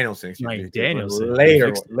Bryan Danielson.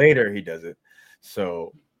 Later he does it.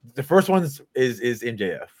 So the first one is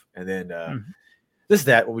MJF, and then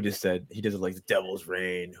what we just said. He does it like the Devil's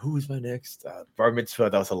Reign. Who's my next bar mitzvah?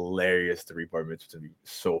 That was hilarious. The rebar mitzvah to be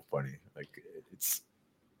so funny. Like it's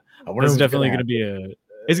definitely going to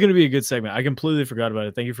be a good segment. I completely forgot about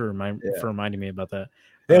it. Thank you for reminding me about that.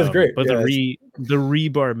 That was great. But the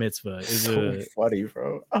rebar mitzvah is so funny,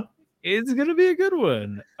 bro. It's gonna be a good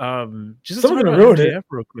one. Just someone gonna ruin it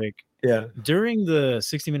real quick. Yeah. During the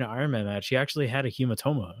 60-minute Iron Man match, he actually had a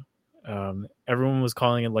hematoma. Everyone was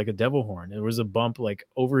calling it like a devil horn. There was a bump like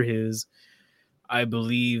over his, I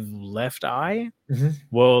believe, left eye.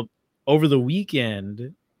 Well, over the week,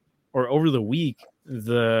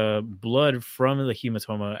 the blood from the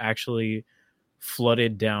hematoma actually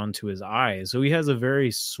flooded down to his eyes. So he has a very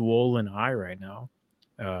swollen eye right now.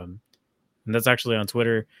 And that's actually on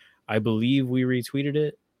Twitter. I believe we retweeted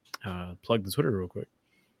it. Plug the Twitter real quick.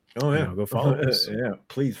 Oh yeah, go follow us. Yeah,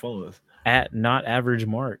 please follow us at Not Average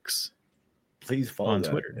Marks. Please follow on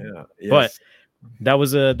that. Twitter. Yeah, yes. But that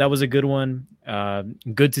was a good one.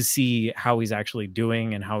 Good to see how he's actually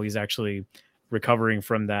doing and how he's actually recovering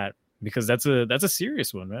from that, because that's a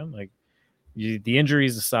serious one, man. Like the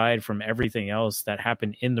injuries aside from everything else that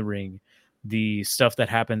happened in the ring, the stuff that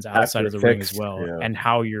happens outside of the ring as well, and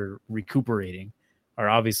how you're recuperating are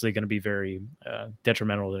obviously going to be very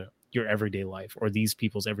detrimental to your everyday life or these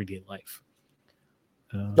people's everyday life.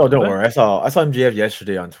 No, don't worry. I saw MJF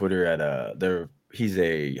yesterday on Twitter at he's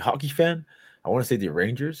a hockey fan. I want to say the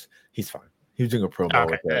Rangers. He's fine. He was doing a promo.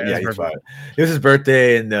 Okay. Yeah, he's fine. It was his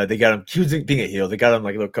birthday, and they got him. He was being a heel. They got him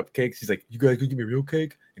like little cupcakes. He's like, "You guys could give me a real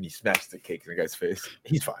cake," and he smashed the cake in the guy's face.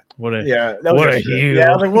 He's fine. What a heel! Yeah, I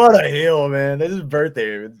was like, what a heel, man. That's his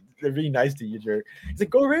birthday. They're being nice to you, jerk. He's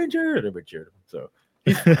like, "Go Ranger!" And everybody cheered him. So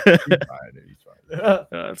he's fine. He's fine.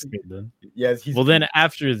 That's good then. Yes. Then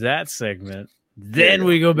after that segment, then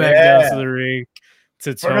we go back down to the ring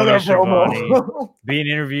to Tony Schiavone being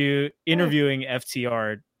interviewing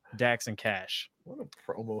FTR, Dax, and Cash. What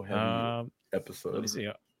a promo heavy episode. Let me see.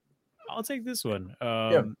 I'll take this one.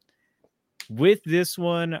 With this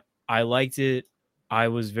one, I liked it. I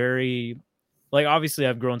was very obviously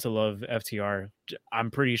I've grown to love FTR. I'm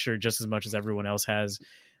pretty sure just as much as everyone else has.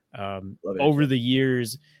 Over the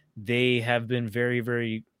years, they have been very,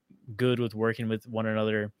 very good with working with one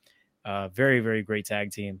another. Very, very great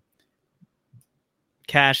tag team.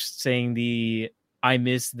 Cash saying I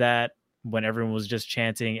missed that when everyone was just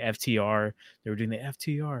chanting FTR. They were doing the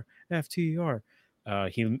FTR, FTR.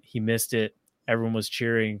 He missed it. Everyone was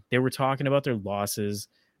cheering. They were talking about their losses,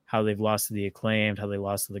 how they've lost to the Acclaimed, how they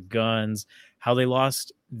lost to the Guns, how they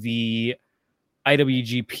lost the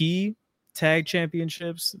IWGP Tag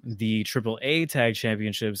Championships, the AAA Tag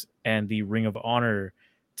Championships, and the Ring of Honor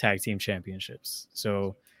Tag Team Championships.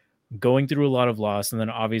 So going through a lot of loss. And then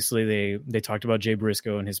obviously they talked about Jay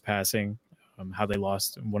Briscoe and his passing, how they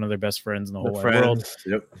lost one of their best friends in the whole wide world.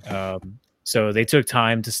 Yep. So they took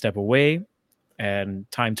time to step away and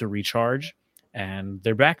time to recharge, and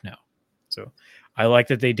they're back now. So I like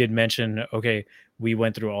that they did mention, okay, we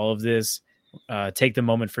went through all of this. Take the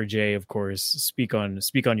moment for Jay, of course. Speak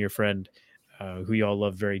on your friend, who y'all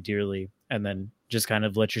love very dearly, and then just kind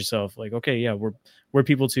of let yourself okay, yeah, we're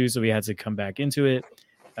people too, so we had to come back into it.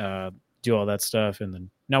 Do all that stuff, and then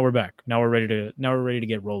now we're back. Now we're ready to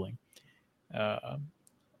get rolling.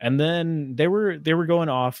 And then they were going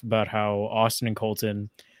off about how Austin and Colton,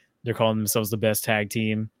 they're calling themselves the best tag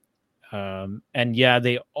team. And yeah,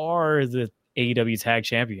 they are the AEW tag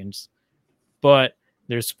champions, but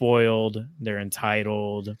they're spoiled, they're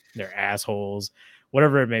entitled, they're assholes,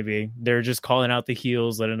 whatever it may be. They're just calling out the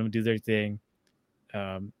heels, letting them do their thing.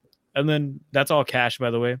 And then that's all Cash,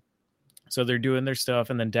 by the way. So they're doing their stuff,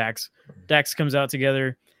 and then Dax comes out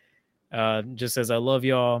together, just says, "I love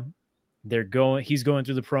y'all." He's going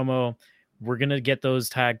through the promo. We're gonna get those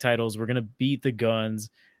tag titles. We're gonna beat the Guns,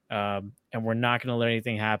 and we're not gonna let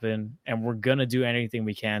anything happen. And we're gonna do anything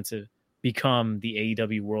we can to become the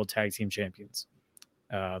AEW World Tag Team Champions.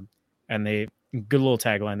 And good little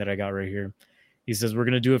tagline that I got right here. He says, "We're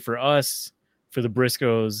gonna do it for us, for the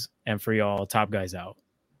Briscoes, and for y'all. Top guys out."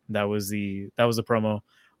 That was the promo.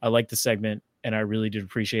 I liked the segment, and I really did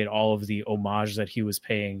appreciate all of the homage that he was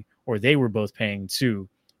paying, or they were both paying, to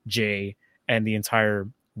Jay and the entire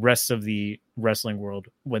rest of the wrestling world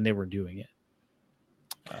when they were doing it.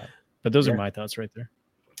 But those are my thoughts right there.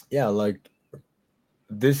 Yeah,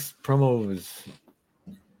 this promo was,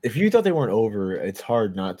 if you thought they weren't over, it's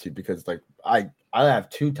hard not to, because I have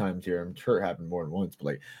 2 times here. I'm sure it happened more than once,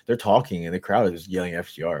 but they're talking and the crowd is just yelling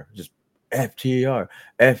FTR, just FTR,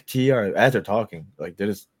 FTR as they're talking.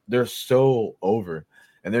 They're so over,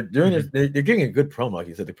 and they're doing this. They're getting a good promo, like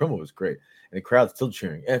you said. The promo was great, and the crowd's still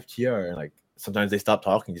cheering FTR. And sometimes they stop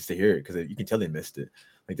talking just to hear it, because you can tell they missed it.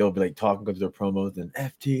 They'll be talking, go to their promos, and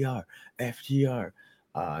FTR, FTR.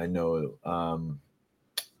 I know.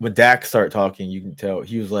 When Dax started talking, you can tell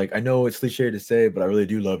he was like, "I know it's cliche to say, but I really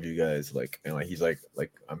do love you guys." He's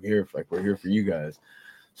like I'm here, we're here for you guys.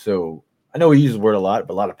 So I know he uses the word a lot,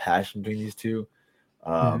 but a lot of passion between these two.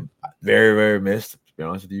 Very, very missed, to be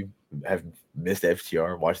honest with you. I've missed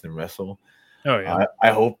FTR, watching them wrestle. Oh yeah. I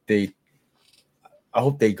hope they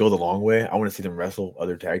go the long way. I want to see them wrestle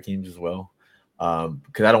other tag teams as well.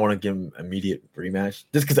 Because I don't want to give them immediate rematch.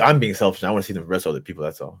 Just because I'm being selfish, I want to see them wrestle other people.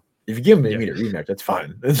 That's all. If you give them an immediate rematch, that's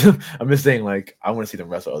fine. I'm just saying, I want to see them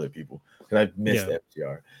wrestle other people, because I've missed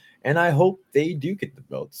FTR, and I hope they do get the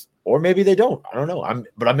belts, or maybe they don't. I don't know. I'm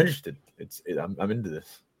interested. I'm into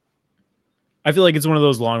this. I feel like it's one of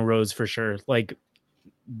those long roads for sure. Like,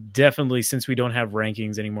 definitely, since we don't have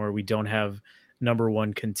rankings anymore, we don't have number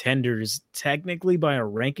one contenders technically by a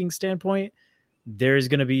ranking standpoint. There has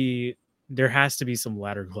to be some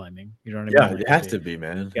ladder climbing. You know what I mean? Yeah, Like, it has to be,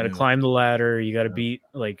 man. You got to climb the ladder. You got to beat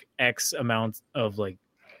like X amount of like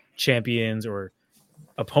champions or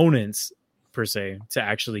opponents per se to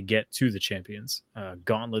actually get to the champions.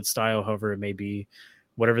 Gauntlet style, however it may be,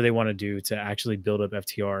 whatever they want to do to actually build up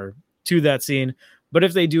FTR to that scene. But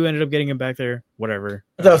if they do end up getting him back there, whatever.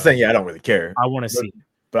 As I was saying, I don't really care. I want to see.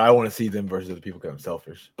 But I want to see them versus other people because I'm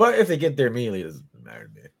selfish. But if they get there immediately, it doesn't matter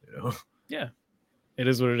to me. Yeah. It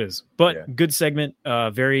is what it is. But good segment.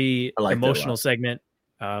 Very emotional segment.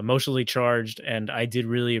 Emotionally charged. And I did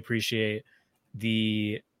really appreciate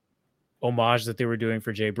the homage that they were doing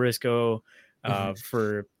for Jay Briscoe,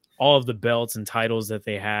 for all of the belts and titles that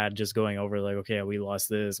they had, just going over like, okay, we lost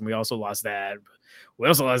this and we also lost that. We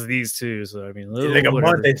also lost these two. So I mean, like a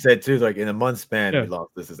month they said too, like in a month span, we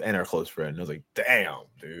lost this and our close friend. And I was like, damn,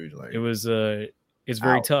 dude. Like, it was it's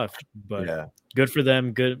very tough, but good for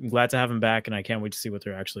them. Good. I'm glad to have them back, and I can't wait to see what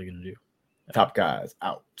they're actually gonna do. Top guys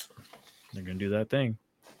out. They're gonna do that thing.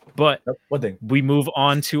 But what thing? We move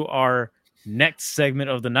on to our next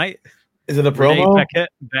segment of the night. Is it a promo? Paquette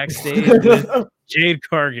backstage with Jade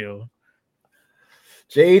Cargill.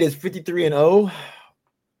 Jade is 53-0.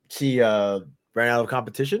 She ran out of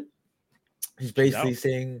competition. She's basically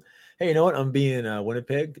saying, hey, you know what? I'm being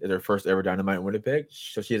Winnipeg. It's her first ever Dynamite in Winnipeg.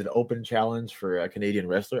 So she has an open challenge for a Canadian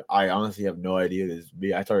wrestler. I honestly have no idea who this would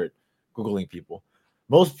be. I started Googling people.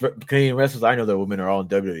 Most Canadian wrestlers I know that women are all in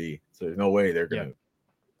WWE. So there's no way they're going to.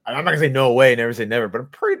 I'm not going to say no way, never say never, but I'm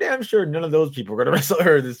pretty damn sure none of those people are going to wrestle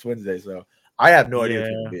her this Wednesday. So I have no idea who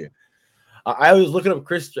it's going to be. I was looking up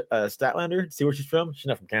Chris Statlander to see where she's from. She's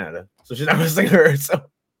not from Canada, so she's not wrestling her. So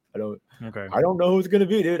I don't know who it's going to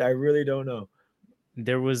be, dude. I really don't know.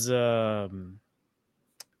 There was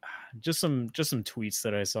just some tweets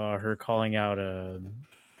that I saw her calling out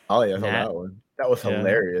oh yeah, I saw that one. That was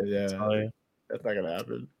hilarious. Yeah. That's not gonna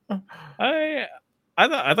happen. I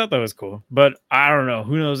thought that was cool, but I don't know.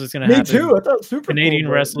 Who knows what's gonna happen? Me too. I thought super Canadian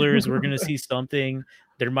cool, wrestlers. We're gonna see something.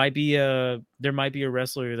 There might be a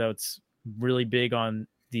wrestler that's really big on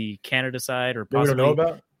the Canada side, or possibly we don't know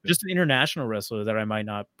about just an international wrestler that I might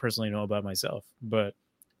not personally know about myself. But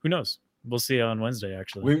who knows? We'll see on Wednesday.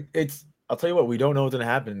 Actually, I'll tell you what. We don't know what's gonna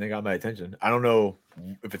happen. They got my attention. I don't know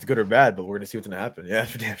if it's good or bad, but we're gonna see what's gonna happen. Yeah,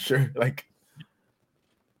 for damn sure. Like.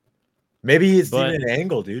 Maybe it's even an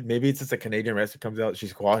angle, dude. Maybe it's just a Canadian wrestler comes out, she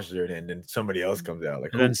squashes her, and then somebody else comes out.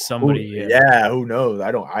 Like, then somebody, who knows?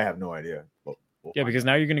 I have no idea. We'll because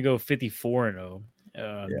now you're gonna go 54-0.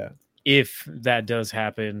 If that does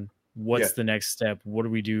happen, what's the next step? What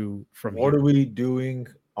do we do from here? What are we doing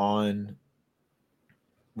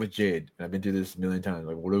with Jade? And I've been through this a million times.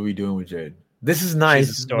 Like, what are we doing with Jade? This is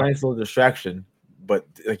nice, nice little distraction. But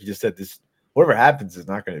like you just said, this whatever happens is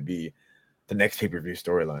not going to be the next pay-per-view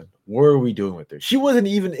storyline. What are we doing with her? She wasn't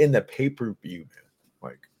even in the pay-per-view, man.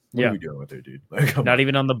 Like, what are we doing with her, dude? Like, not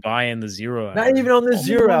even on the buy and the 0 hour. Not even on the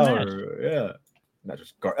 0 hour. Yeah. Not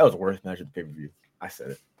just that was the worst match of the pay-per-view. I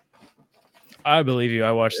said it. I believe you.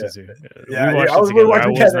 I watched it too. Yeah, we watched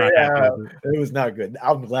it together. It was not good.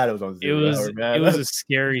 I'm glad it was on 0 hour, man. It was a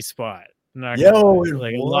scary spot. A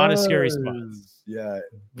lot of scary spots. Yeah.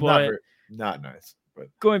 But not nice. But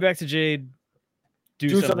going back to Jade,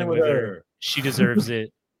 do something with her. She deserves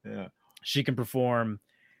it. Yeah. She can perform.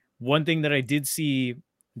 One thing that I did see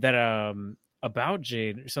that about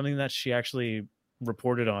Jade, something that she actually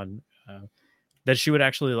reported on, that she would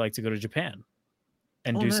actually like to go to Japan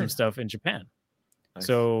and do some stuff in Japan. Nice.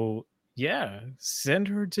 So send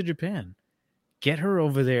her to Japan. Get her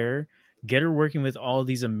over there. Get her working with all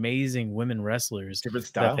these amazing women wrestlers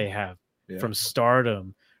that they have from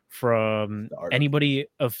Stardom, from anybody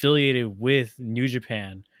affiliated with New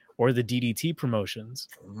Japan or the DDT promotions.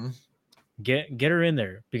 Mm-hmm. Get her in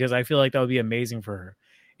there, because I feel like that would be amazing for her.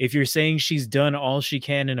 If you're saying she's done all she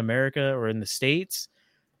can in America or in the States,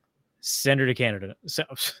 send her to Canada. Send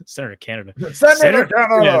her to Canada. Send her to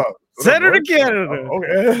Canada. Send her to Canada.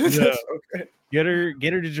 Okay. Okay. Get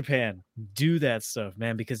her to Japan. Do that stuff,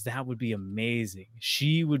 man, because that would be amazing.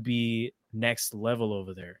 She would be next level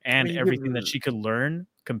over there, and everything that she could learn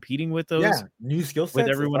competing with those new skill sets with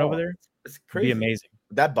everyone over there. It's crazy. Be amazing.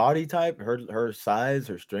 That body type, her size,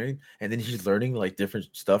 her strength, and then she's learning like different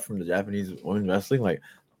stuff from the Japanese women wrestling. Like,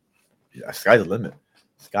 sky's the limit.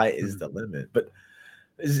 Sky is the limit. But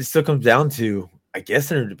it still comes down to, I guess,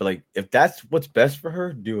 but like, if that's what's best for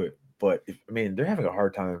her, do it. But they're having a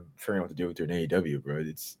hard time figuring out what to do with her in AEW, bro.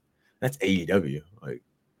 That's AEW. Like,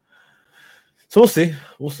 So we'll see.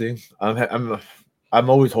 We'll see. I'm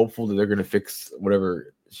always hopeful that they're gonna fix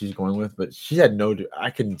whatever she's going with, but she had no. I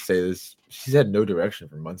can say this. She's had no direction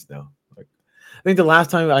for months now. Like, I think the last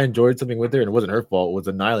time I enjoyed something with her and it wasn't her fault was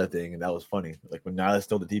the Nyla thing, and that was funny. Like when Nyla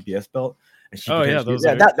stole the DPS belt, and she that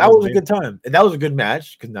was a good time, and that was a good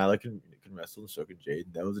match because Nyla can wrestle and so can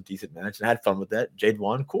Jade. That was a decent match, and I had fun with that. Jade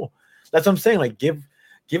won, cool. That's what I'm saying. Like give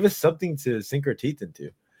us something to sink our teeth into.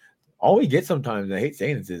 All we get sometimes, and I hate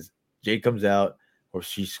saying this, is Jade comes out or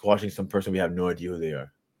she's squashing some person we have no idea who they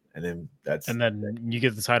are, and then you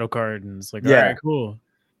get the title card, and it's like, all right, cool.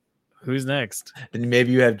 Who's next? And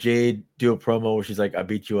maybe you have Jade do a promo where she's like, "I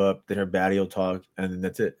beat you up." Then her baddie will talk, and then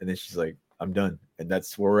that's it. And then she's like, "I'm done," and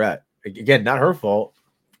that's where we're at. Again, not her fault.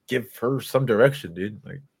 Give her some direction, dude.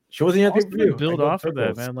 Like she wasn't happy for you. Build off of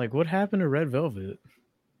that, man. Like what happened to Red Velvet?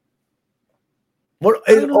 What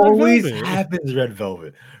it always happens, Red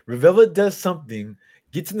Velvet. Red Velvet does something,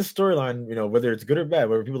 gets in the storyline, you know, whether it's good or bad,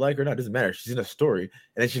 whether people like her or not, doesn't matter. She's in a story,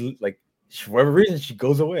 and then for whatever reason, she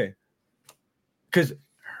goes away. Because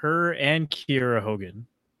her and Kiera Hogan,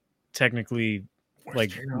 technically,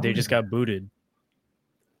 they just got booted.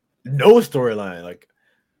 No storyline,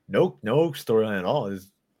 no storyline at all.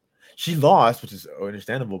 She lost, which is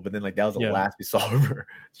understandable, but then that was the last we saw of her.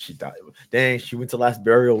 She died. Dang, she went to last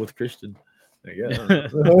burial with Christian. I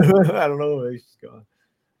don't know where she's gone.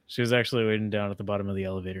 She was actually waiting down at the bottom of the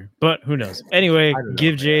elevator, but who knows? Anyway,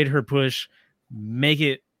 give Jade her push, make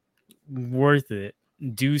it worth it,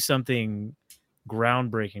 do something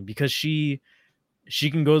groundbreaking because she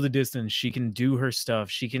can go the distance. She can do her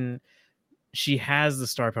stuff. She has the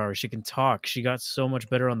star power. She can talk. She got so much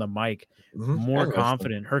better on the mic, more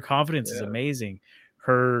confident. Her confidence is amazing.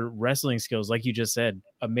 Her wrestling skills, like you just said,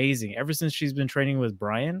 amazing. Ever since she's been training with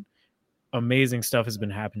Brian, amazing stuff has been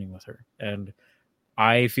happening with her. And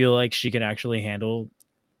I feel like she can actually handle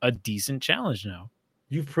a decent challenge now.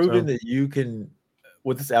 You've proven that you can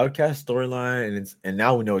with this Outcast storyline, and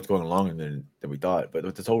now we know it's going longer than we thought. But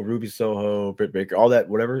with this whole Ruby Soho, Britt Baker, all that,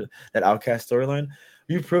 whatever, that Outcast storyline,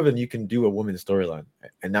 you've proven you can do a women's storyline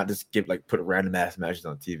and not just put random ass matches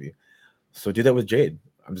on TV. So do that with Jade.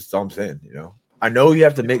 That's all I'm saying. You know, I know you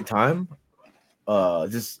have to make time.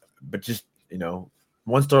 Just you know,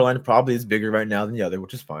 one storyline probably is bigger right now than the other,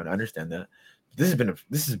 which is fine. I understand that. This has been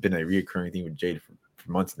a reoccurring thing with Jade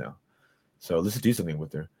for months now. So let's do something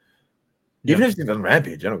with her. Even if it's on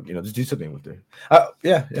Rampage, just do something with her.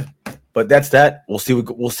 Yeah. But that's that. We'll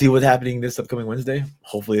see what's happening this upcoming Wednesday.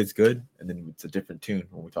 Hopefully it's good, and then it's a different tune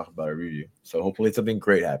when we talk about our review. So hopefully something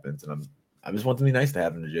great happens, and I just want something nice to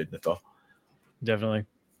happen to Jade. That's all. Definitely.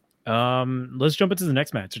 Let's jump into the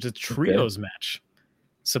next match. It's a trios match.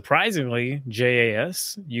 Surprisingly,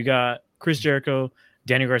 JAS, you got Chris Jericho,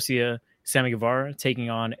 Danny Garcia, Sammy Guevara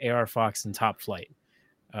taking on AR Fox and Top Flight.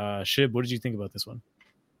 Shib, what did you think about this one?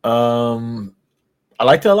 I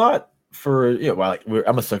liked it a lot.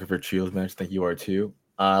 I'm a sucker for trios match. I think you are too.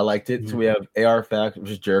 I liked it. So we have AR Fox,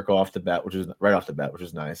 which is Jericho off the bat, which is right off the bat, which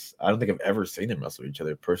is nice. I don't think I've ever seen them wrestle each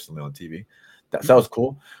other personally on TV. That was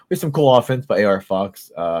cool. We have some cool offense by AR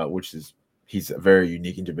Fox, he's a very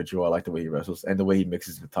unique individual. I like the way he wrestles and the way he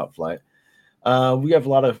mixes with Top Flight. We have a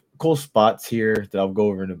lot of cool spots here that I'll go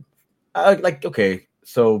over in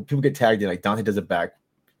so people get tagged in. Like Dante does he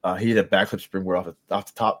did a backflip springboard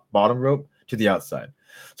off the bottom rope to the outside.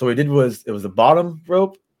 So what he did was it was the bottom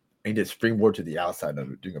rope, and he did springboard to the outside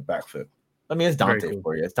of it, doing a backflip. I mean, it's Dante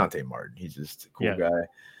for you. It's Dante Martin. He's just a cool guy.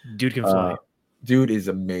 Dude can fly. Dude is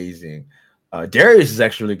amazing. Darius is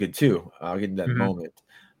actually really good too. I'll get into that moment.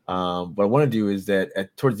 What I want to do is that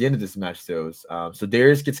towards the end of this match, so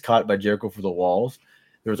Darius gets caught by Jericho for the walls.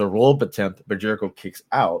 There's a roll-up attempt, but Jericho kicks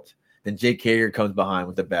out. Then Jake Hager comes behind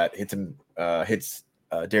with the bat, hits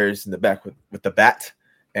Darius in the back with the bat,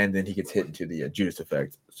 and then he gets hit into the Judas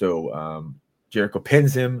effect. So Jericho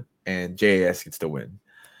pins him, and JAS gets the win.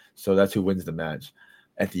 So that's who wins the match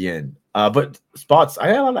at the end. But spots, I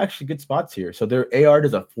had a lot of actually good spots here. So their AR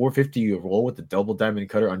does a 450 roll with the double diamond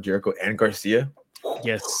cutter on Jericho and Garcia.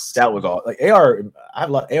 Yes, that was all.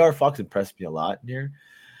 AR Fox impressed me a lot here.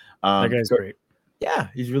 That guy's great. Yeah,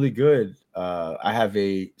 he's really good.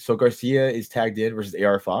 So Garcia is tagged in versus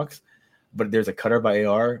AR Fox, but there's a cutter by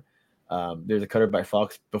AR. There's a cutter by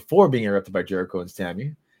Fox before being interrupted by Jericho and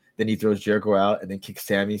Sammy. Then he throws Jericho out and then kicks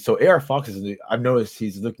Sammy. So AR Fox I've noticed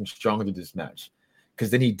he's looking stronger through this match,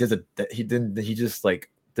 because then he does that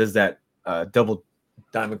double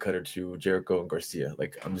diamond cutter to Jericho and Garcia.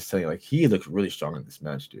 I'm just telling you, he looks really strong in this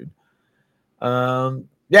match, dude. And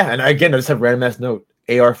again, I just have a random ass note.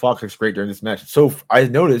 AR Fox looks great during this match. So I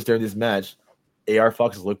noticed during this match, AR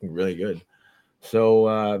Fox is looking really good.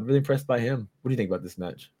 So really impressed by him. What do you think about this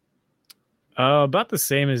match? About the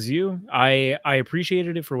same as you. I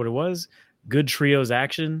appreciated it for what it was. Good trios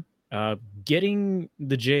action. Getting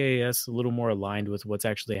the JAS a little more aligned with what's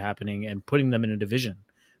actually happening and putting them in a division,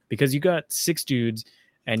 because you got 6 dudes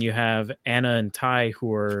and you have Anna and Ty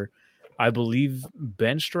who are, I believe,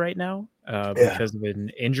 benched right now because of an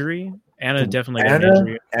injury. Anna definitely got an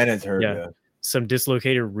injury. Anna's hurt. Yeah, some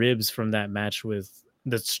dislocated ribs from that match with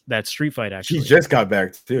that street fight. Actually, she just got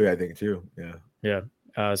back too. I think too. Yeah.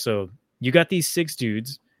 So you got these 6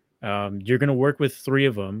 dudes. You're gonna work with 3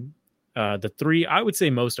 of them. The 3 I would say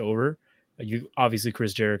most over. You obviously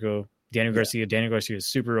Chris Jericho, Daniel Garcia. Daniel Garcia is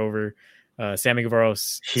super over. Sammy Guevara.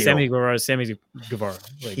 Sammy Guevara.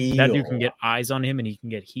 Like, that dude can get eyes on him and he can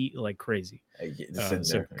get heat like crazy.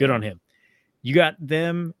 So good on him. You got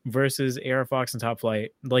them versus AR Fox and Top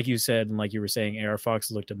Flight. Like you said, and like you were saying, AR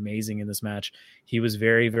Fox looked amazing in this match. He was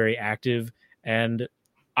very, very active. And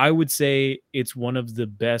I would say it's one of the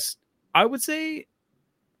best. I would say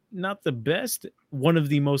not the best, one of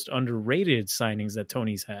the most underrated signings that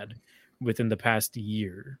Tony's had within the past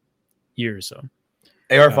year or so.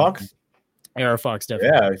 AR Fox? AR Fox,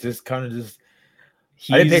 definitely. Yeah, it's just kind of just.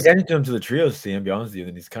 I didn't pay attention to him to the trios scene, to be honest with you,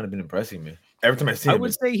 and he's kind of been impressing me. Every time I see him, I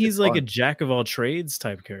would say he's like a jack of all trades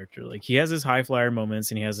type character. Like, he has his high flyer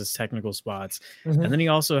moments and he has his technical spots. Mm-hmm. And then he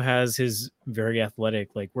also has his very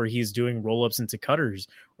athletic, like where he's doing roll-ups into cutters,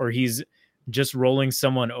 or he's just rolling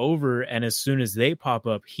someone over, and as soon as they pop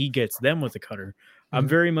up, he gets them with a cutter. Mm-hmm. I'm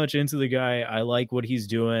very much into the guy. I like what he's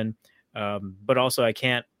doing. But also I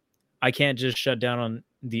can't just shut down on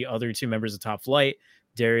the other 2 members of Top Flight,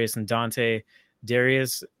 Darius and Dante.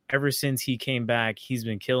 Darius, ever since he came back, he's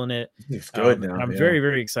been killing it. He's good now. I'm very,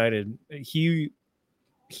 very excited. He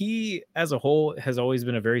as a whole has always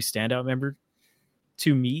been a very standout member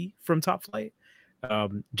to me from Top Flight,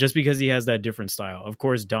 just because he has that different style. Of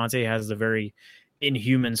course, Dante has the very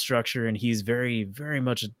inhuman structure, and he's very, very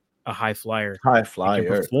much a high flyer. High flyer. He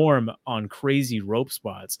can perform on crazy rope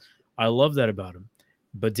spots. I love that about him.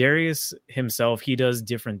 But Darius himself, he does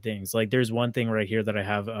different things. Like, there's one thing right here that I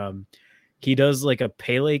have. He does like a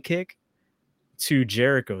Pele kick to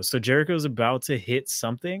Jericho. So Jericho's about to hit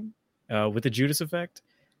something with the Judas effect,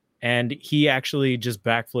 and he actually just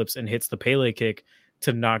backflips and hits the Pele kick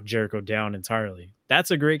to knock Jericho down entirely. That's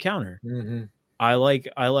a great counter. Mm-hmm. I like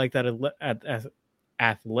that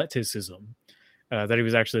athleticism that he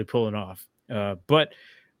was actually pulling off. But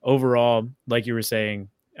overall, like you were saying,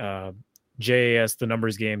 JAS, the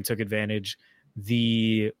numbers game, took advantage.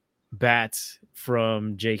 The bat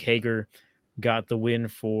from Jake Hager got the win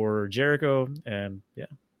for Jericho, and yeah,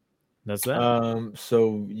 that's that.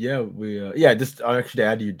 So yeah, just actually to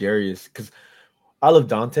add to your Darius, because I love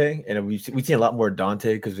Dante, and we've seen a lot more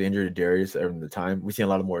Dante because we injured Darius over the time. We've seen a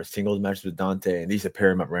lot of more singles matches with Dante, and these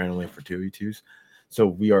pair him up randomly for 2v2s. So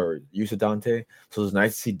we are used to Dante. So it's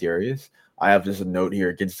nice to see Darius. I have just a note here,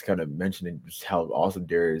 again, just kind of mentioning just how awesome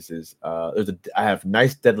Darius is. I have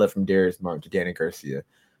nice deadlift from Darius Martin to Danny Garcia.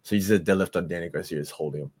 So he said deadlift on Danny Garcia is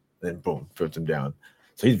holding him, then boom, throws him down.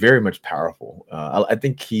 So he's very much powerful. I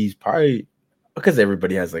think he's probably, because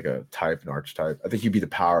everybody has like a type, an archetype, I think he'd be the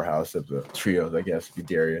powerhouse of the trios, I guess, be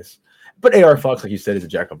Darius. But AR Fox, like you said, is a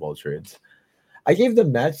jack of all trades. I gave the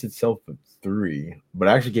match itself a 3, but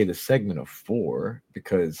I actually gave the segment a 4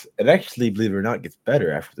 because it actually, believe it or not, gets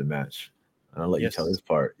better after the match. I'll let you tell this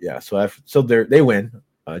part. Yeah, so they win.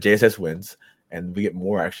 JSS wins, and we get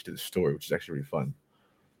more actually to the story, which is actually really fun.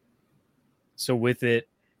 So with it,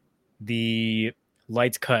 the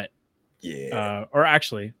lights cut. Yeah. Or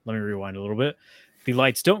actually, let me rewind a little bit. The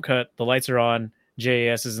lights don't cut. The lights are on.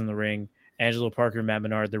 JAS is in the ring. Angelo Parker, Matt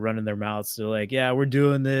Menard, they're running their mouths. They're like, yeah, we're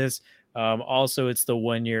doing this. Also, it's the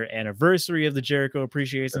 1-year anniversary of the Jericho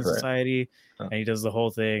Appreciation Society. And he does the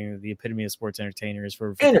whole thing, the epitome of sports entertainers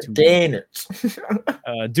for entertainers.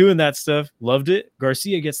 Doing that stuff. Loved it.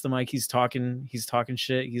 Garcia gets the mic. He's talking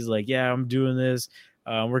shit. He's like, yeah, I'm doing this.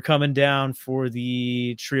 We're coming down for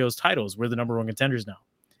the trios titles. We're the number 1 contenders now.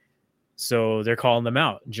 So they're calling them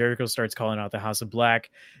out. Jericho starts calling out the House of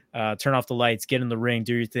Black. Turn off the lights, get in the ring,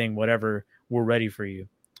 do your thing, whatever. We're ready for you.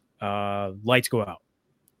 Lights go out.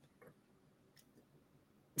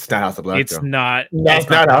 It's not House of Black. It's not. It's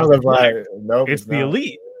not House of Black. Nope. It's the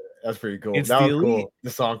Elite. That's pretty cool. It's that the was Elite. Cool. The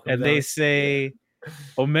song. And they say,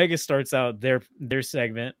 Omega starts out their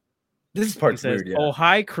segment. This is part weird. Yeah. Oh,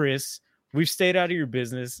 hi, Chris. We've stayed out of your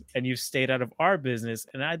business, and you've stayed out of our business,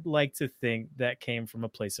 and I'd like to think that came from a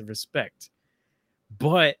place of respect.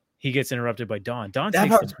 But he gets interrupted by Don. Don That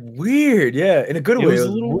takes part's weird, yeah, in a good way. was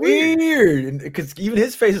a little weird. Because even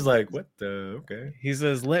his face is like, "What the? Okay." He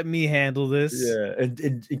says, "Let me handle this." Yeah, and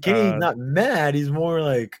Kenny's not mad. He's more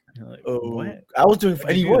like, "Oh, what? I was doing."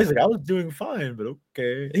 And he was do? like, "I was doing fine, but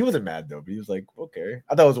okay." He wasn't mad though. But he was like, "Okay."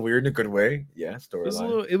 I thought it was weird in a good way. Yeah,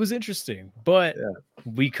 storyline. It was interesting, but Yeah.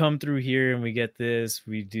 we come through here and we get this.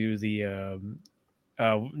 We do the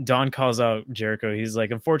Don calls out Jericho. He's like,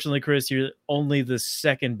 unfortunately, Chris, you're only the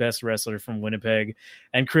second best wrestler from Winnipeg.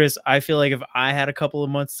 And Chris, I feel like if I had a couple of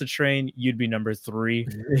months to train, you'd be number 3.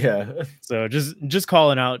 Yeah. So just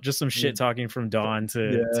calling out, just some shit talking from Don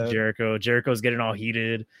to Jericho. Jericho's getting all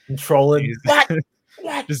heated. Trolling.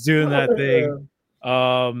 What? Just doing that thing.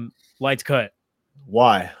 Lights cut.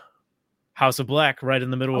 Why? House of Black right in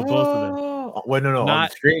the middle of both of them. Wait, no, on the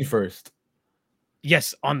screen first.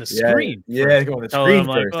 Yes, on the screen. Yeah, go on the screen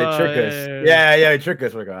first. They trick us. Yeah, they trick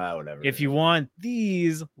us. We're like, whatever. If you want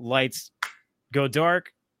these lights go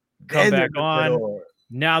dark, come back on.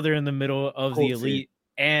 Now they're in the middle of the Elite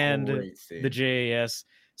and the JAS.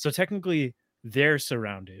 So technically, they're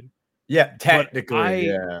surrounded. Yeah,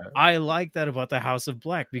 technically. I like that about the House of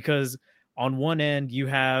Black because on one end you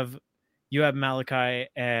have Malachi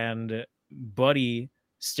and Buddy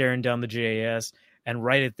staring down the JAS, and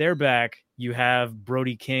right at their back you have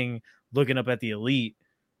Brody King looking up at the Elite,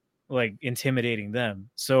 like intimidating them.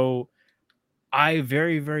 So I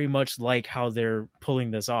very, very much like how they're pulling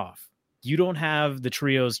this off. You don't have the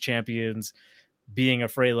trios champions being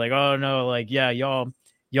afraid, like, oh no, like, yeah,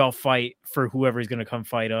 y'all fight for whoever's going to come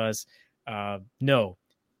fight us. No,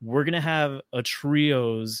 we're going to have a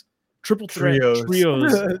triple threat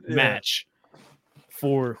trios match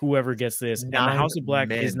for whoever gets this. And the House of Black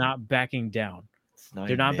is not backing down.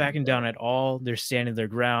 They're not backing down at all. They're standing their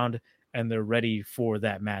ground and they're ready for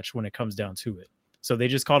that match when it comes down to it. So they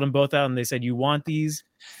just called them both out and they said, you want these?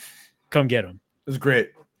 Come get them. It was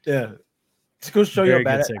great. Yeah. Just go show you how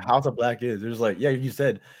bad House of Black is. There's like, yeah, you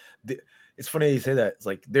said, it's funny you say that. It's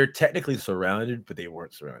like they're technically surrounded, but they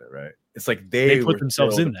weren't surrounded, right? It's like they put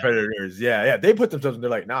themselves in there. Predators. Yeah. They put themselves in. They're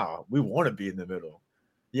like, nah, we want to be in the middle.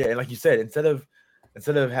 Yeah. And like you said, instead of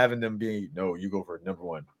having them be, no, you go for number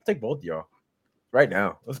 1. I'll take both of y'all right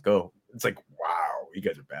now. Let's go. It's like, wow, you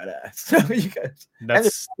guys are badass. You guys,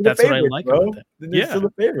 that's what I like about that. They're still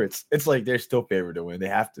the favorites. It's like they're still favored to win. They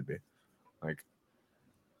have to be. Like,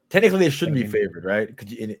 technically, they shouldn't be favored, right?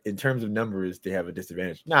 Because in terms of numbers, they have a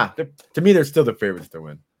disadvantage. Nah, to me, they're still the favorites to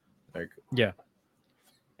win. Like, yeah.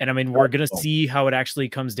 And I mean, we're gonna see how it actually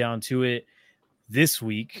comes down to it this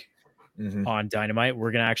week on Dynamite.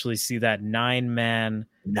 We're gonna actually see that 9 men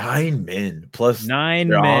plus 9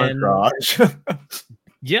 men.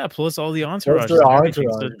 Yeah, plus all the entourage. So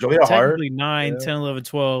technically 9, 10, 11,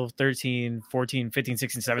 12, 13, 14, 15,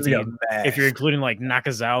 16, 17. If you're including like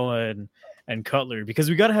Nakazawa and Cutler,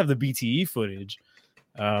 because we got to have the BTE footage.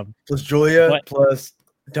 Plus Julia, plus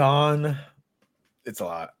Don. It's a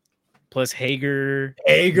lot. Plus Hager,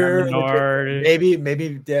 Menard.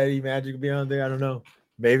 Maybe Daddy Magic will be on there. I don't know.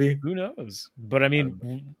 Maybe. Who knows? But I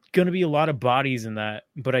mean, going to be a lot of bodies in that.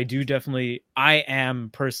 But I am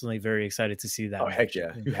personally very excited to see that. Oh, heck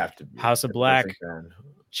yeah. You have to be. House of Black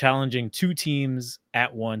challenging 2 teams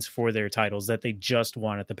at once for their titles that they just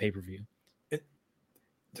won at the pay-per-view.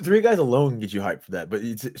 3 guys alone get you hyped for that. But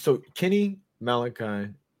so Kenny,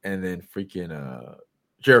 Malachi, and then freaking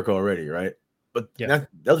Jericho already, right? But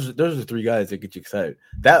those are the 3 guys that get you excited.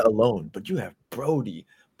 That alone. But you have Brody,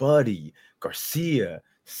 Buddy, Garcia,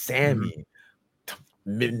 Sammy,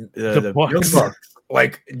 the Bucks.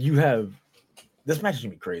 Like, you have this match is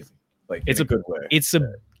gonna be crazy. Like, it's a good way. It's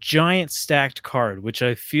a giant stacked card, which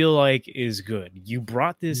I feel like is good. You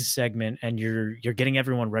brought this segment and you're getting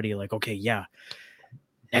everyone ready. Like, okay, yeah,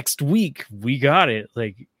 next week we got it.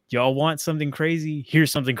 Like, y'all want something crazy?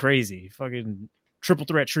 Here's something crazy. Fucking triple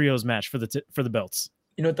threat trios match for the belts.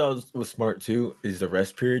 You know what that was smart too is the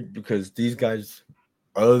rest period, because these guys,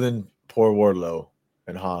 other than poor Wardlow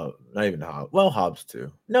and Hobbs, not even Hobbs. Well, Hobbs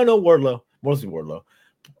too. No, Wardlow. Mostly Wardlow.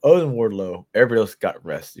 Other than Wardlow, everybody else got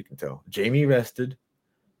rest. You can tell. Jamie rested.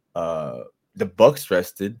 The Bucks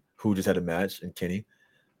rested, who just had a match, and Kenny.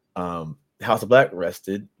 House of Black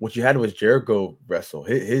rested. What you had was Jericho wrestle.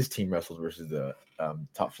 His team wrestles versus the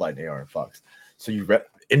Top Flight and AR and Fox. So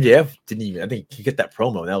MJF didn't even. I think he get that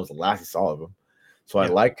promo, and that was the last he saw of him. So I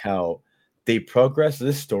like how they progress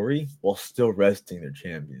this story while still resting their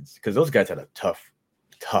champions, because those guys had a tough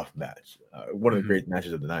match, one of the great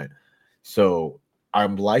matches of the night. So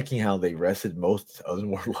I'm liking how they rested most, other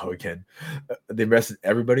than Wardlow again. They rested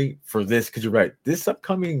everybody for this, because you're right. This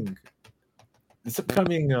upcoming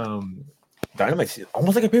Dynamite,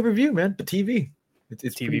 almost like a pay-per-view, man. The TV,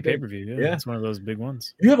 It's TV pretty big. pay-per-view. Yeah, it's one of those big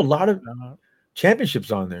ones. You have a lot of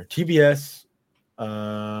championships on there. TBS,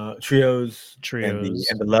 trios, and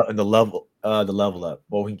the level up.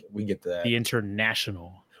 Well, we can get to that. The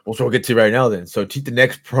international. Well, so we'll get to right now then. So the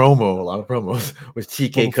next promo, a lot of promos, was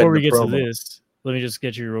TK well, before we get to this, let me just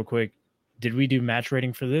get you real quick. Did we do match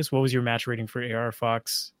rating for this? What was your match rating for AR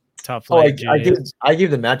Fox? Top Flight. I gave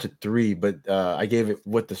the match a 3, but I gave it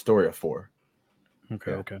with the story a 4.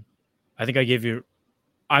 Okay. I think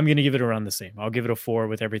I'm gonna give it around the same. I'll give it a 4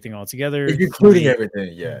 with everything all together, including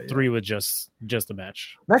everything. 3 with just the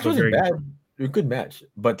match. Match wasn't bad. It was a good match,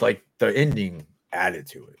 but like the ending added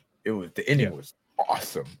to it. The ending was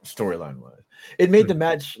awesome storyline wise. It made the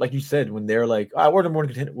match, like you said, when they're like, we're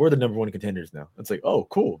the number one contenders now. It's like, oh,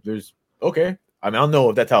 cool. Okay. I mean, I don't know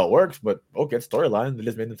if that's how it works, but okay, it's storyline. They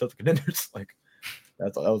just made themselves contenders. Like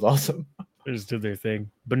that was awesome. They just did their thing.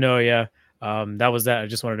 But no, yeah. That was that. I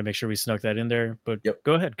just wanted to make sure we snuck that in there. But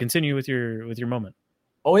go ahead, continue with your moment.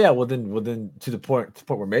 Oh yeah, well then to the point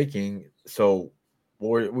we're making. So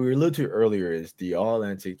what we alluded to earlier is the All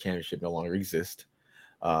Atlantic Championship no longer exists.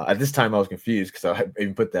 At this time, I was confused because I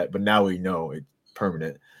even put that, but now we know it's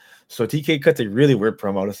permanent. So TK cuts a really weird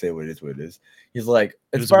promo to say what it is. He's like,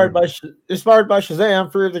 inspired by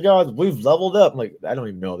Shazam, Fear of the Gods, we've leveled up. I'm like, I don't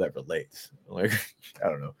even know if that relates. Like, I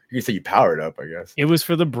don't know. You can say you powered up, I guess. It was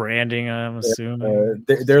for the branding, I'm assuming.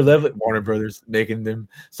 They're leveling, Warner Brothers making them.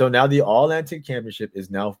 So now the All Atlantic Championship is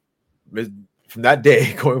now, from that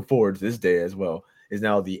day going forward to this day as well, is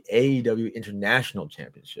now the AEW International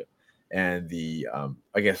Championship. And the,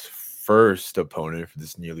 I guess, first opponent for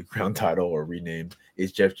this newly crowned title or renamed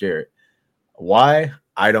is Jeff Jarrett. Why?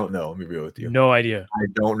 I don't know. Let me be real with you. No idea. I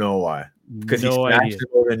don't know why. Because he smashed him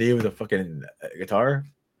over the knee with a fucking guitar.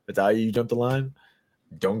 That's how you jump the line.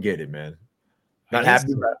 Don't get it, man. Not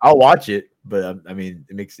happy. I'll watch it, but I mean,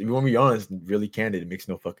 it makes. If you want to be honest, really candid, it makes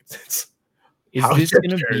no fucking sense. Is this going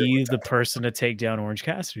to be the person to take down Orange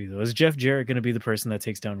Cassidy, though? Is Jeff Jarrett going to be the person that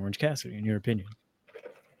takes down Orange Cassidy, in your opinion?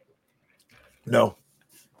 No.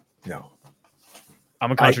 I'm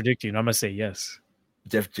going to contradict you, and I'm going to say yes.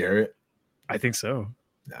 Jeff Jarrett? I think so.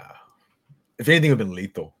 Nah. If anything, it would have been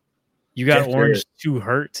lethal. You got Jeff Orange too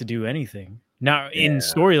hurt to do anything. Now, in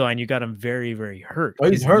storyline, you got him very, very hurt.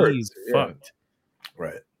 Oh, he's hurt. He's fucked.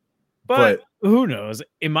 Right. But who knows?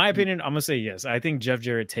 In my opinion, I'm going to say yes. I think Jeff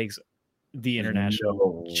Jarrett takes the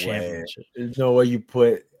international championship. There's no way you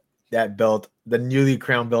put that belt, the newly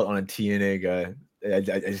crowned belt, on a TNA guy. I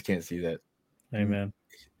just can't see that. Hey, man.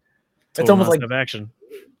 It's almost like action.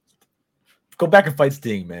 Go back and fight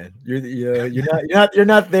Sting, man. You're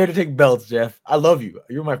not there to take belts, Jeff. I love you.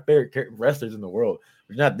 You're my favorite wrestlers in the world.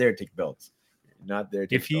 You're not there to take belts. You're not there.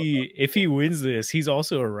 If he wins this, he's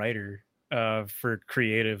also a writer for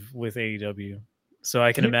creative with AEW. So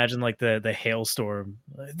I can imagine like the hailstorm.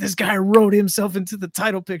 This guy wrote himself into the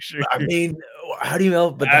title picture. I mean, how do you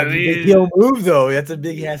know? But that's a big heel move, though. That's a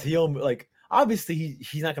big ass heel move. Like, obviously,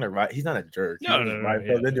 he's not gonna write. He's not a jerk.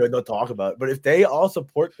 They'll talk about it. But if they all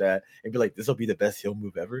support that and be like, "This will be the best heel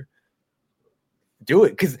move ever," do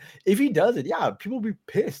it. Because if he does it, people will be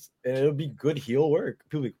pissed, and it'll be good heel work.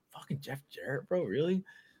 People will be fucking Jeff Jarrett, bro. Really?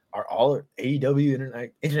 Are all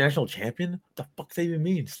AEW international champion? What the fuck does that even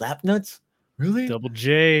mean? Slap nuts? Really? Double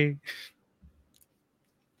J.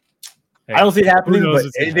 Hey, I don't see it happening, but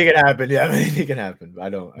anything can happen. Yeah, anything can happen.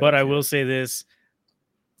 I will say this.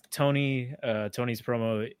 Tony's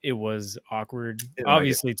promo, it was awkward.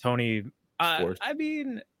 Obviously, Tony. I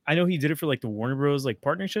mean, I know he did it for like the Warner Bros. Like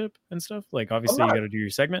partnership and stuff. Like, obviously, you got to do your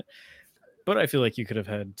segment. But I feel like you could have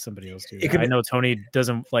had somebody else do it. I know Tony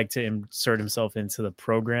doesn't like to insert himself into the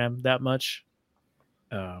program that much.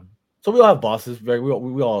 So we all have bosses. We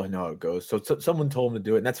all know how it goes. So someone told him to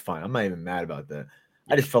do it, and that's fine. I'm not even mad about that.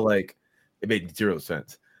 I just felt like it made 0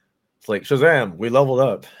 sense. It's like Shazam, we leveled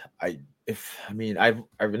up. I know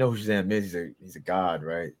who Shazam is. He's a god,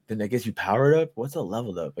 right? Then I guess you powered up. What's a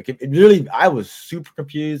leveled up? Like it really, I was super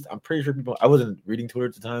confused. I'm pretty sure I wasn't reading Twitter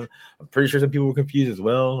at the time. I'm pretty sure some people were confused as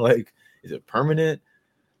well. Like, is it permanent?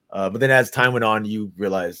 But then as time went on, you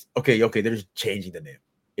realize, okay, they're just changing the name.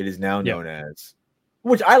 It is now known as,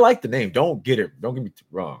 which I like the name. Don't get me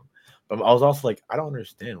wrong. But I was also like, I don't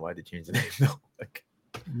understand why they changed the name though. Like,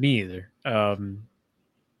 me either.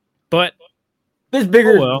 But there's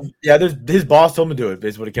bigger. There's his boss told him to do it.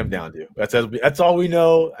 Is what it came down to. That's all we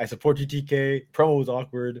know. I support you, TK. Promo was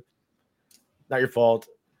awkward. Not your fault.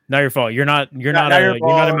 Not your fault. You're not a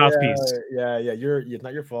mouthpiece. Yeah. It's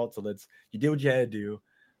not your fault. So you did what you had to do.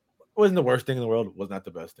 It wasn't the worst thing in the world. It was not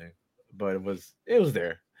the best thing, but it was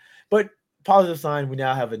there. But positive sign. We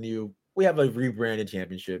now have a rebranded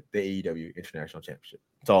championship, the AEW International Championship.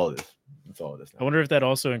 That's all it is. That's all it is. I wonder if that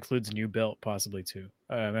also includes new belt, possibly too.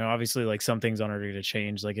 I mean, obviously, like some things on it are going to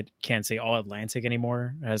change. Like it can't say All Atlantic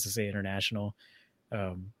anymore; it has to say International.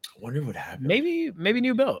 I wonder what happened. Maybe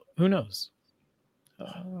new belt. Who knows?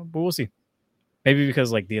 But we'll see. Maybe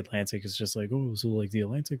because like the Atlantic is just like, oh, so like the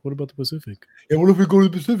Atlantic. What about the Pacific? Yeah, what if we go to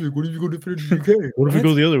the Pacific? What if you go to the UK? What if we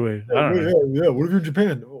go the other way? I don't know. Yeah. What if you're in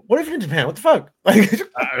Japan? What if you're in Japan? What the fuck? Like,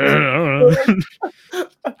 I don't know.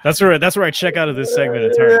 That's where I check out of this segment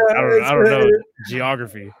entirely. I don't know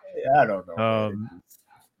geography. Yeah, I don't know.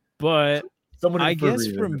 But I guess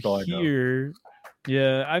from here,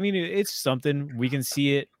 yeah, I mean it's something. We can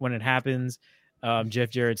see it when it happens. Jeff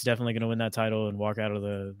Jarrett's definitely going to win that title and walk out of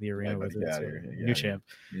the arena with it. So, new champ.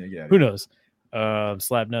 Who knows?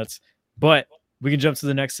 Slap nuts. But we can jump to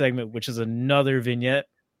the next segment, which is another vignette.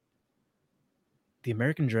 The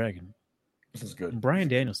American Dragon. This is good. Bryan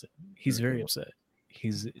Danielson. He's very upset.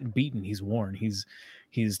 He's beaten. He's worn. He's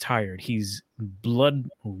tired. He's blood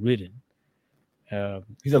ridden.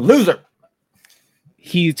 He's a loser.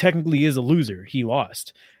 He technically is a loser. He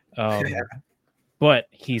lost. But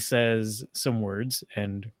he says some words,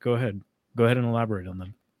 and go ahead and elaborate on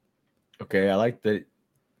them. Okay, I like that.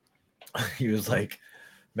 He was like,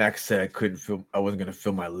 Max said I wasn't gonna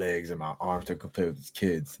feel my legs and my arms to play with his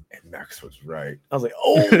kids, and Max was right. I was like,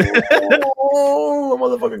 oh,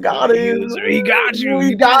 motherfucker got him. He got you.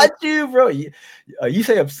 He got you, bro. You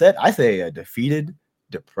say upset, I say defeated,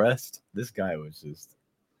 depressed. This guy was just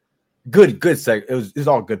good. It was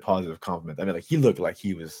all good, positive compliments. I mean, like he looked like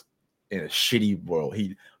he was in a shitty world.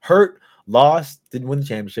 He hurt, lost, didn't win the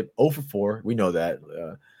championship, 0 for 4. We know that.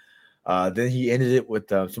 Then he ended it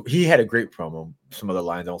with he had a great promo. Some other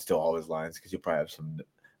lines, I don't steal all his lines because you'll probably have some.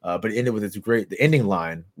 But it ended with the ending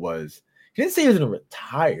line was, he didn't say he was going to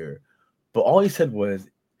retire, but all he said was,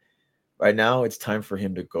 right now it's time for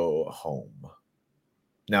him to go home.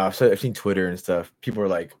 Now, I've seen Twitter and stuff. People are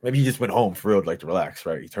like, maybe he just went home for real, like to relax,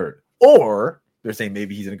 right? He's hurt. Or they're saying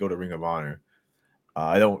maybe he's going to go to Ring of Honor. So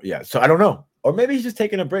I don't know. Or maybe he's just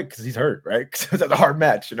taking a break because he's hurt, right? Because it's a hard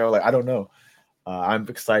match, like, I don't know. I'm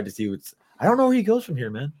excited to see I don't know where he goes from here,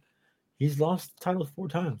 man. He's lost titles 4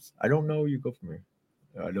 times. I don't know where you go from here.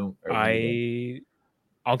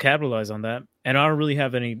 I'll capitalize on that. And I don't really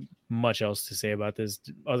have much else to say about this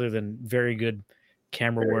other than very good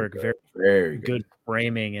camera work, very good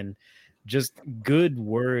framing, and just good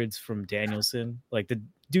words from Danielson. Like, the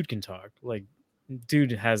dude can talk. Like,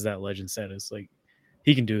 dude has that legend status. Like,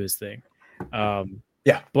 he can do his thing.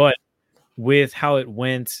 But with how it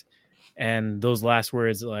went and those last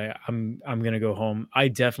words, like, I'm gonna go home, I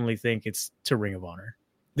definitely think it's to Ring of Honor.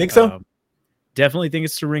 Think so? Definitely think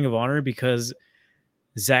it's to Ring of Honor because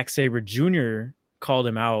Zack Sabre Jr. called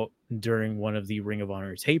him out during one of the Ring of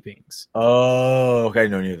Honor tapings. Oh, okay. I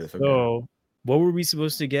know any of this. Okay. So what were we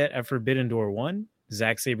supposed to get at Forbidden Door 1?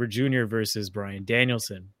 Zack Sabre Jr. versus Bryan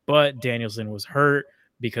Danielson. But Danielson was hurt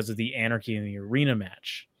because of the Anarchy in the Arena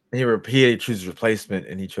match. He had to choose his replacement,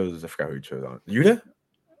 and he chose, I forgot who he chose on. Yuta?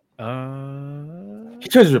 He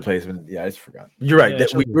chose his replacement. Yeah, I just forgot. You're right. Yeah,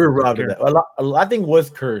 we were robbed of that. A lot of things was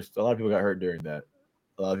cursed. A lot of people got hurt during that.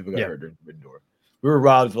 A lot of people got hurt during Forbidden Door. We were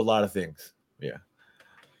robbed of a lot of things. Yeah.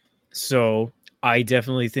 So I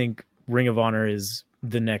definitely think Ring of Honor is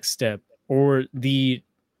the next step, or kind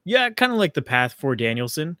of like the path for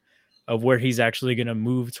Danielson of where he's actually going to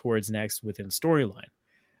move towards next within storyline.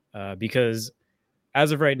 Because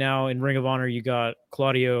as of right now in Ring of Honor, you got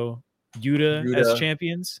Claudio, Yuta as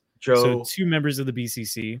champions. Joe. So 2 members of the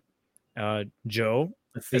BCC. Joe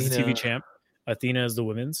Athena, as the TV champ. Athena as the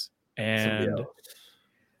women's. And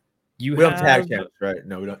we don't tag champs, right?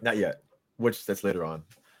 No, we don't. Not yet. That's later on.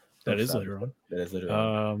 That is later on. That is later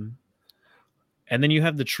on. And then you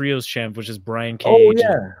have the trios champ, which is Brian Cage. Oh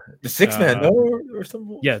yeah, the 6-man, or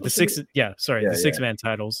something. Yeah, the 6-man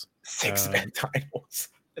titles. 6-man titles.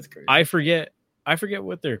 That's crazy. I forget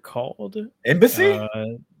what they're called. Embassy.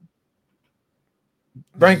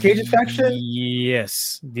 Brian Cage's faction.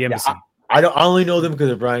 Yes, the Embassy. I only know them because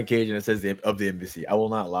of Brian Cage, and it says of the Embassy. I will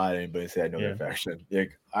not lie to anybody and say I know their faction.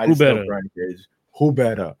 Like, I just know Brian Cage. Who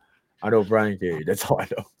better? I know Brian Cage. That's all I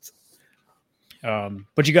know.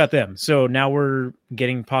 But you got them. So now we're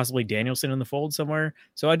getting possibly Danielson in the fold somewhere.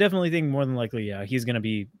 So I definitely think more than likely, he's going to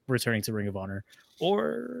be returning to Ring of Honor.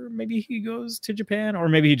 Or maybe he goes to Japan, or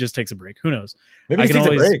maybe he just takes a break. Who knows? Maybe he takes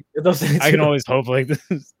a break. I can always hope like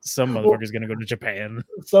some motherfucker's going to go to Japan.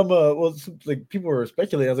 Like people were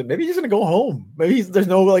speculating. I was like, maybe he's going to go home. Maybe there's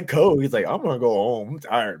no like code. He's like, I'm going to go home. I'm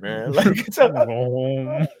tired, man. Like, I'm going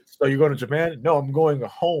home. So you're going to Japan? No, I'm going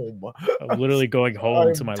home. I'm literally going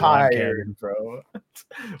home to my tired, bro.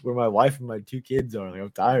 Where my wife and my 2 kids are. Like,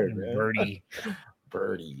 I'm tired, man. Birdie.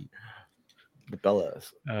 Birdie. The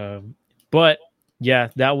Bellas. But yeah,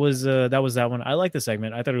 that was that one. I like the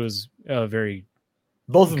segment. I thought it was a very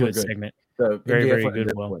both of them good were good. segment. The Very, MJF very one and good.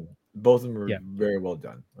 this Well, one. Both of them were yeah. very well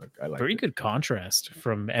done. Like, I like very good contrast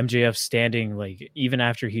from MJF standing, like, even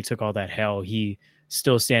after he took all that hell, he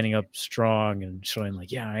still standing up strong and showing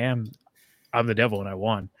like, yeah, I'm the devil and I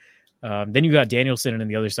won. Then you got Danielson on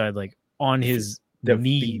the other side, like on his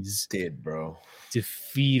knees, bro,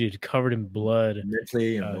 defeated, covered in blood,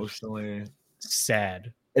 mentally, emotionally,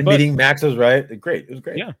 sad. And meeting Max was right. Great, it was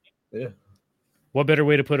great. Yeah. What better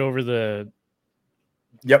way to put over the?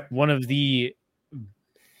 Yep. One of the,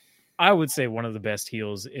 I would say, one of the best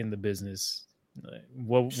heels in the business.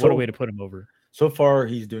 What a way to put him over. So far,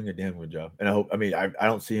 he's doing a damn good job, and I hope. I mean, I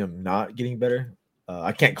don't see him not getting better.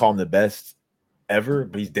 I can't call him the best ever,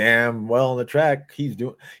 but he's damn well on the track. He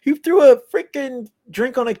threw a freaking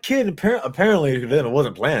drink on a kid. Apparently, then it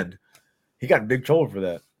wasn't planned. He got in big trouble for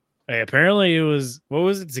that. Hey, apparently it was, what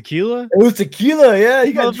was it, tequila? It was tequila, yeah.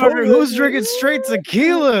 He got who's drinking straight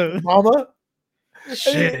tequila? Mama.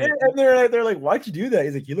 Shit. And they're like, why'd you do that?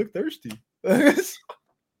 He's like, you look thirsty. You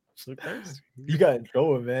got in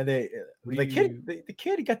trouble, man. The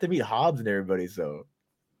kid got to meet Hobbs and everybody. So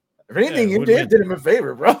if anything, MJF did him a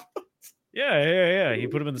favor, bro. Yeah. He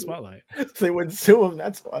put him in the spotlight. So they wouldn't sue him.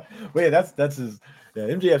 That's why. Wait, that's his. Yeah,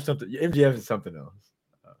 MJF is something else.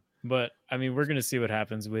 But I mean, we're gonna see what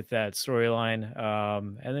happens with that storyline,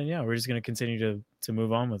 and then we're just gonna continue to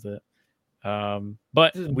move on with it.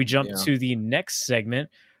 But we jump to the next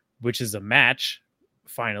segment, which is a match.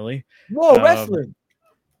 Finally, whoa, wrestling!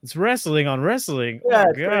 It's wrestling on wrestling. Yeah,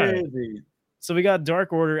 oh, God. crazy. So we got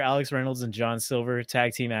Dark Order, Alex Reynolds and John Silver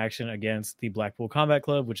tag team action against the Blackpool Combat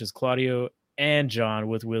Club, which is Claudio and John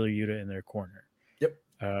with Wheeler Yuta in their corner. Yep.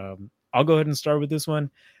 I'll go ahead and start with this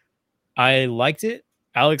one. I liked it.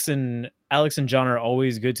 Alex and John are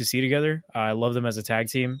always good to see together. I love them as a tag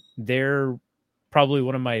team. They're probably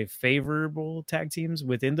one of my favorable tag teams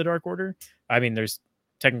within the Dark Order. I mean, there's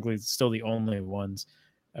technically still the only ones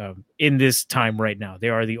in this time right now. They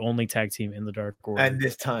are the only tag team in the Dark Order. And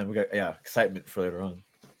this time we got excitement for later on.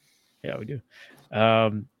 Yeah, we do.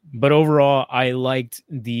 But overall, I liked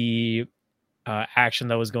the action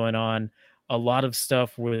that was going on. A lot of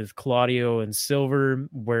stuff with Claudio and Silver,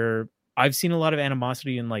 where I've seen a lot of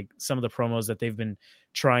animosity in like some of the promos that they've been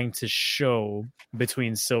trying to show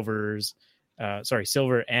between Silver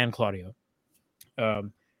and Claudio.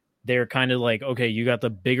 They're kind of like, okay, you got the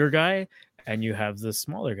bigger guy and you have the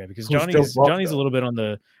smaller guy, because Johnny's a little bit on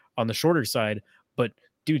the shorter side, but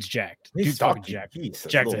dude's jacked. Dude's fucking jacked.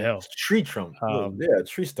 Jacked to hell. Tree trunk.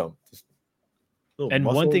 Tree stump. And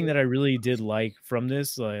one thing that I really did like from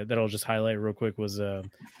this that I'll just highlight real quick was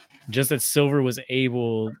just that Silver was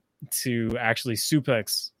able to actually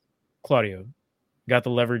suplex Claudio. Got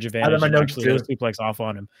the leverage advantage and actually got a suplex off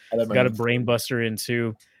on him. Got a brain buster in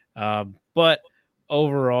too. But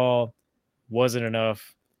overall, wasn't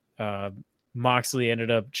enough. Moxley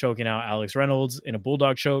ended up choking out Alex Reynolds in a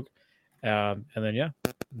bulldog choke. And then,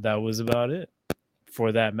 that was about it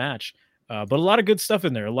for that match. But a lot of good stuff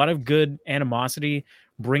in there. A lot of good animosity,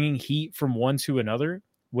 bringing heat from one to another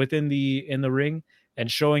in the ring,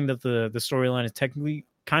 and showing that the storyline is technically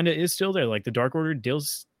kind of is still there. Like the Dark Order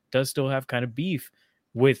does still have kind of beef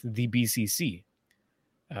with the BCC.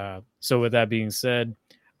 So with that being said,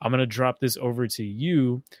 I'm going to drop this over to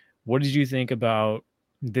you. What did you think about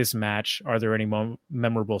this match? Are there any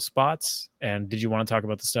memorable spots? And did you want to talk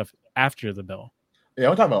about the stuff after the bell? Yeah,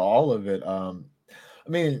 I'm talking about all of it. I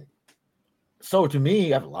mean, so to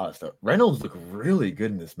me, I have a lot of stuff. Reynolds looked really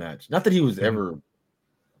good in this match. Not that he was ever.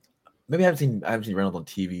 Maybe I haven't seen Reynolds on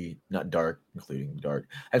TV, not Dark, including Dark.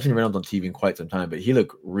 I haven't seen Reynolds on TV in quite some time, but he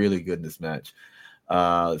looked really good in this match.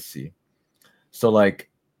 Let's see. So like,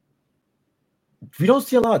 we don't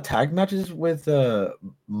see a lot of tag matches with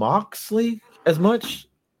Moxley as much.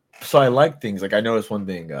 So I like things. Like I noticed one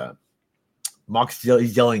thing. Mox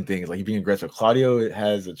he's yelling things like he's being aggressive. Claudio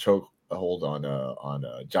has a choke hold on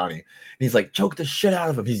Johnny, and he's like, choke the shit out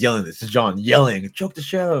of him. He's yelling. This is John yelling, choke the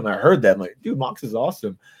shit out of him. I heard that. I'm like, dude, Mox is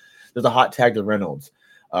awesome. There's a hot tag to Reynolds.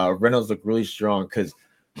 Reynolds looked really strong because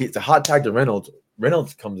it's a hot tag to Reynolds.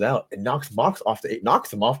 Reynolds comes out and knocks him off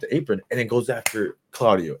the apron, and then goes after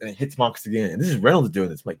Claudio and it hits Mox again. And this is Reynolds doing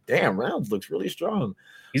this. I'm like, damn, Reynolds looks really strong.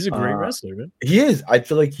 He's a great wrestler, man. He is. I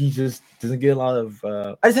feel like he just doesn't get a lot of.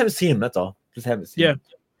 I just haven't seen him. That's all. Just haven't seen him.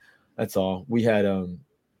 That's all. We had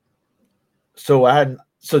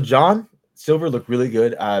So John Silver looked really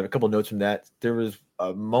good. I have a couple notes from that. There was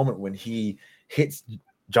a moment when he hits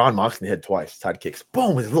John Mox in the head twice, side kicks,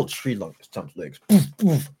 boom, with a little tree stump legs. Poof,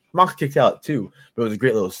 poof. Mox kicked out too, but it was a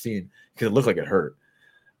great little scene because it looked like it hurt.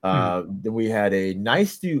 Then we had a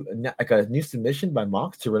new submission by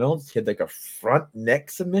Mox to Reynolds. He had like a front neck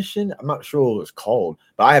submission. I'm not sure what it was called,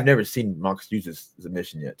 but I have never seen Mox use this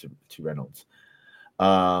submission yet to Reynolds.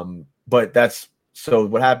 But that's so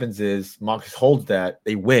what happens is Mox holds that,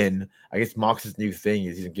 they win. I guess Mox's new thing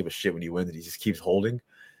is he doesn't give a shit when he wins, and he just keeps holding.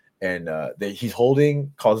 And he's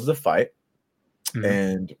holding causes a fight.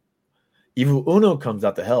 And Evil Uno comes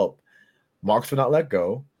out to help. Mox will not let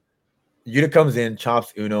go. Yuta comes in,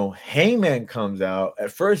 chops Uno. Hangman comes out.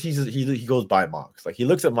 At first, he goes by Mox. Like, he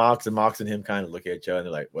looks at Mox, and Mox and him kind of look at each other, and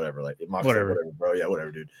they're like, whatever. Like, Mox whatever. Like, whatever, bro. Yeah,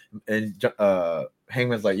 whatever, dude. And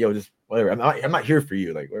Hangman's like, yo, just whatever. I'm not here for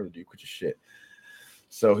you. Like, whatever, dude. Quit your shit.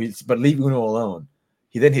 So but leave Uno alone.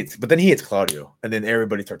 He hits Claudio, and then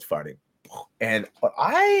everybody starts fighting. And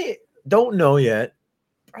I don't know yet.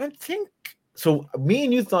 I think so. Me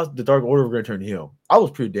and you thought the Dark Order were going to turn heel. I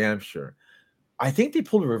was pretty damn sure. I think they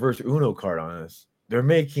pulled a reverse Uno card on us. They're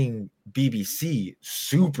making BBC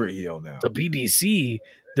super heel now. The BBC,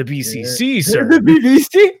 sir. The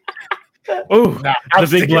BBC. Oh, the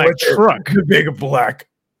big black truck. The big black.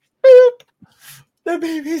 Boop. The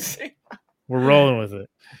BBC. We're rolling with it.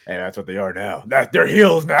 And that's what they are now. They're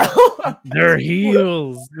heels now. They're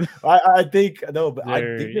heels. I think they're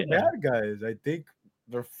bad guys. I think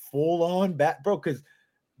they're full on bad, bro. Because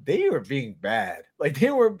they were being bad. Like,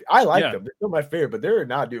 they were. I like them. They're still my favorite, but they're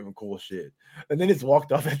not doing cool shit. And then it's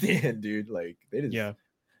walked off at the end, dude. Like, they just. Yeah.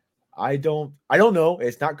 I don't know.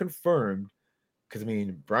 It's not confirmed. Because I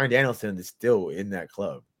mean, Bryan Danielson is still in that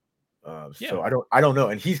club. So I don't know.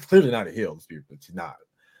 And he's clearly not a heel. He's not.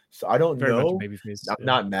 So I don't know. I'm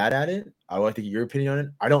not mad at it. I would like to get your opinion on it.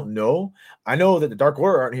 I don't know. I know that the Dark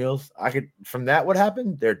Order aren't heels. From that, what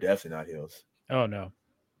happened? They're definitely not heels. Oh no.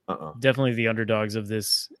 Definitely the underdogs of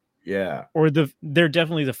this. Yeah. Or they're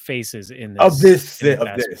definitely the faces in this. Of this.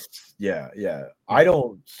 Yeah. I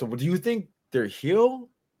don't. So do you think they're heel,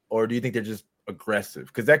 or do you think they're just aggressive?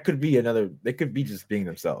 Because that could be they could be just being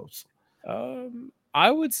themselves.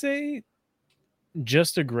 I would say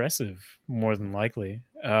just aggressive, more than likely.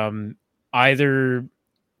 Either,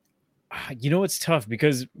 it's tough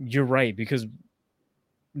because you're right, because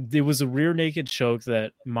there was a rear naked choke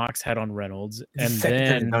that Mox had on Reynolds, and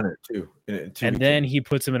then he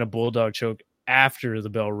puts him in a bulldog choke after the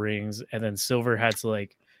bell rings, and then Silver had to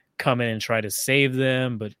like come in and try to save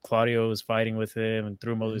them, but Claudio was fighting with him and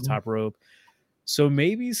threw him over the top rope. So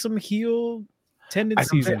maybe some heel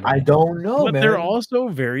tendencies. I don't know, but man. They're also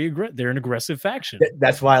very they're an aggressive faction.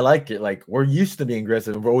 That's why I like it. Like, we're used to being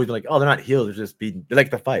aggressive, and we're always like, oh, they're not heels, they're just beating. They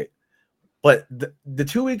like to fight. But the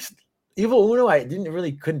 2 weeks, Evil Uno, I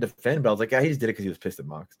couldn't defend, but I was like, he just did it because he was pissed at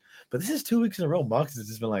Mox. But this is 2 weeks in a row. Mox has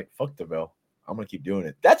just been like, fuck the bell. I'm gonna keep doing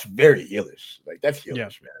it. That's very heelish. Like, that's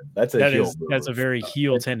heelish, man. That's a very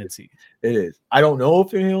heel tendency. It is. I don't know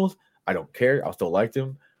if they're heels. I don't care. I'll still like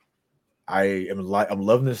them. I'm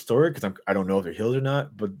loving this story because I don't know if they're heels or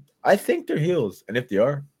not, but I think they're heels, and if they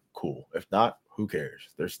are, cool. If not, who cares?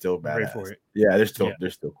 They're still badass. For it. Yeah, they're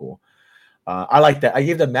still cool. I like that. I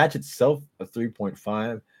gave the match itself a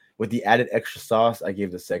 3.5. With the added extra sauce, I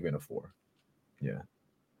gave the segment a 4. Yeah.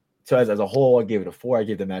 So as a whole, I gave it a 4. I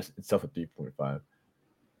gave the match itself a 3.5.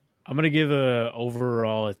 I'm gonna give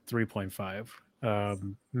overall a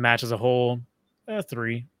 3.5. Match as a whole,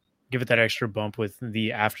 3. Give it that extra bump with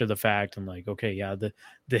the after the fact, and like, okay, yeah,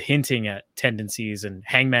 the hinting at tendencies, and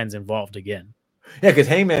Hangman's involved again. Yeah, because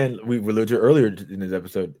Hangman, we alluded to earlier in this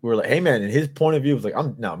episode, we were like, Hangman, and his point of view was like,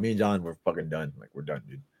 me and John were fucking done. Like, we're done,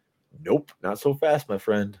 dude. Nope, not so fast, my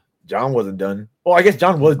friend. John wasn't done. Well, I guess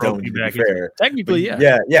John was done, to be fair. Technically,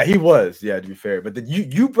 Yeah, he was. Yeah, to be fair. But then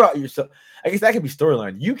you brought yourself, I guess that could be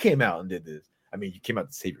storyline. You came out and did this. I mean, you came out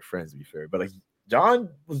to save your friends, to be fair. But like, John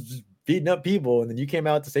was just beating up people, and then you came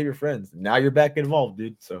out to save your friends. Now you're back involved,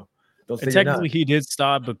 dude. So don't say technically he did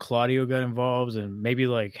stop, but Claudio got involved, and maybe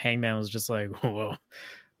like Hangman was just like, well,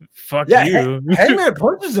 fuck you. Hangman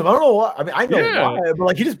punches him. I don't know why. I mean, I know why, but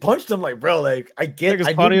like, he just punched him. Like, bro, like, I get.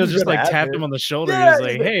 Because Claudio just like tapped him on the shoulder. He was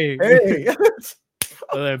like, hey.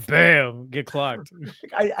 And then bam, get clocked.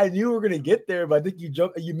 I knew we were gonna get there, but I think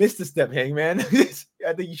you missed a step, Hangman. I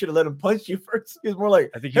think you should have let him punch you first. He was more like,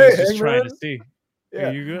 I think he was just trying to see.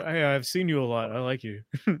 Yeah, you good? Hey, I've seen you a lot. I like you.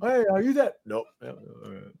 Hey, are you that? Nope.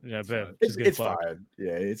 Yeah, bam. It's fine.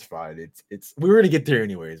 Yeah, it's fine. It's we were gonna get there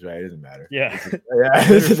anyways, right? It doesn't matter. Yeah,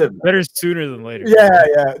 better sooner than later.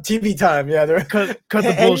 Yeah. TV time. Yeah, they're cut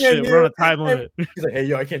the bullshit. We're on a time limit. He's like, hey,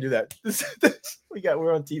 yo, I can't do that.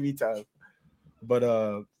 We're on TV time. But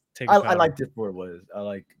I liked it for what it was. I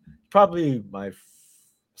like probably my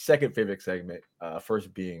second favorite segment.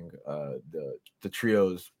 First being the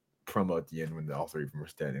trios promo at the end when all three of them were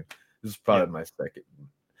standing. This is probably my second.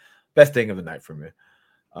 best thing of the night for me.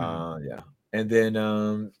 Yeah. And then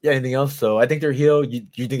anything else? So I think they're heel. You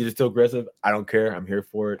think they're still aggressive? I don't care. I'm here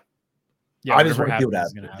for it. Yeah, I just want to see what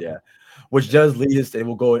happens. Yeah. Which does lead us, and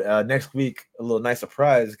we'll go next week. A little nice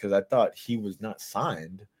surprise because I thought he was not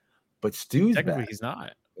signed, but Stu's technically back. he's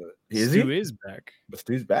not. Stu is back, but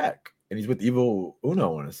Stu's back, and he's with Evil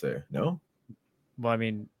Uno. I want to say no. Well, I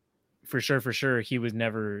mean, for sure, he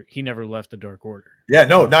never left the Dark Order. Yeah,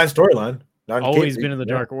 no, not in storyline. Always been in the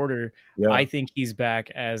Dark Order. Yeah. I think he's back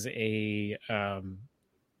as a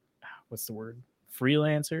what's the word?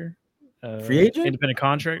 Freelancer. Free agent, independent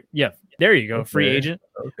contract. Yeah, there you go. Okay. Free agent.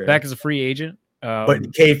 Okay. Back as a free agent. But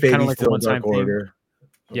kayfabe kind of like still a one-time Dark Order.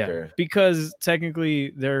 Okay. Yeah, because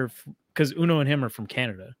technically because Uno and him are from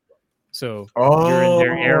Canada, so you're in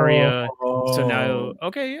their area. So now,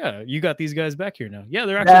 okay, yeah, you got these guys back here now. Yeah,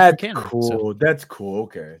 they're actually from Canada. Cool. So. That's cool.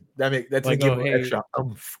 Okay, that's like give him extra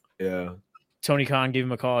oomph. Yeah. Tony Khan gave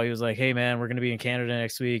him a call. He was like, "Hey, man, we're going to be in Canada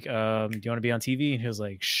next week. Do you want to be on TV?" And he was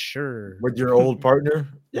like, "Sure." With your old partner?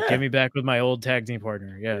 Yeah. Get me back with my old tag team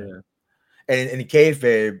partner. Yeah. And in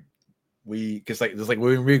kayfabe, because just like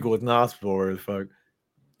William Regal with Knoxville, where the fuck,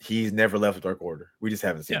 he's never left the Dark Order. We just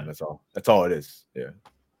haven't seen him. That's all. That's all it is. Yeah.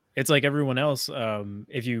 It's like everyone else.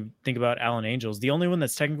 If you think about Alan Angels, the only one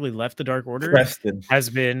that's technically left the Dark Order has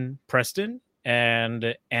been Preston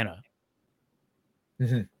and Anna.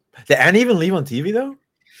 Mm-hmm. Did Anna even leave on TV though?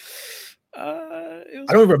 I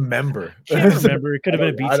don't remember. Can't remember. It could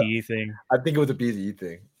have been a BTE thing. I think it was a BTE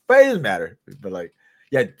thing, but it doesn't matter. But like,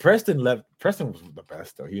 yeah, Preston left. Preston was the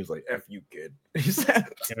best though. He was like, "F you, kid." He said,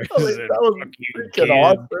 "That was freaking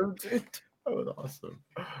awesome, dude. That was awesome."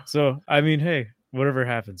 So I mean, hey, whatever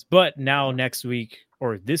happens. But now next week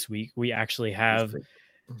or this week, we actually have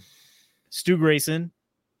Stu Grayson,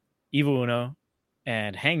 Evil Uno,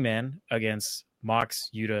 and Hangman against Mox,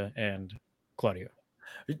 Yuta, and Claudio.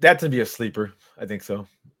 That's gonna be a sleeper. I think so.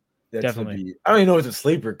 That's definitely. I don't even know if it's a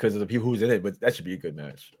sleeper because of the people who's in it, but that should be a good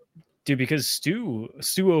match. Dude, because Stu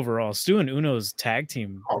overall, Stu and Uno's tag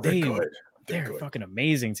team, they're fucking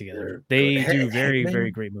amazing together. They do very, very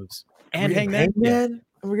great moves. And Hangman.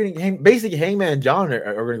 We're getting basically Hangman and John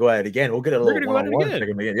are going to go at it again. We'll get a little one-on-one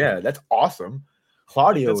segment again. Yeah, that's awesome.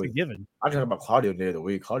 Claudio, that's a given. I'm talking about Claudio day of the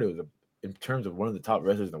week. Claudio is in terms of one of the top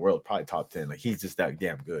wrestlers in the world, probably top 10. Like he's just that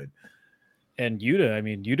damn good. And Yuta, I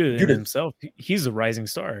mean, Yuta himself, he's a rising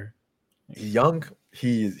star. He's young.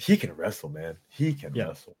 He can wrestle, man. He can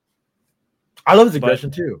wrestle. I love his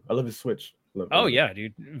aggression too. I love his switch. Yeah,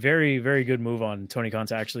 dude. Very, very good move on Tony Khan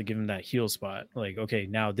to actually give him that heel spot. Like, okay,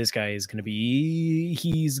 now this guy is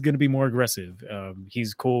he's gonna be more aggressive.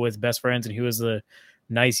 He's cool with best friends, and he was the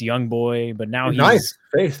nice young boy, but now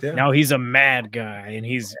now he's a mad guy, and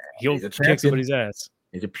he'll kick somebody's ass.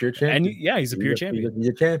 He's a pure champion. And he's a pure champion. He's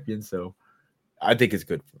a champion, so I think it's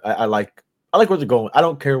good. I like where they're going. I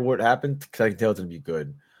don't care what happens because I can tell it's gonna be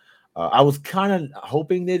good. I was kind of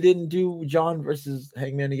hoping they didn't do John versus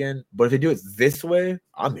Hangman again, but if they do it this way,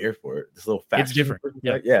 I'm here for it. This little faction. It's different.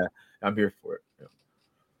 Yeah, I'm here for it. Yeah.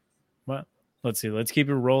 Well, let's see. Let's keep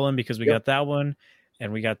it rolling because we got that one,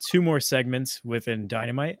 and we got two more segments within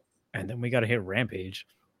Dynamite, and then we got to hit Rampage.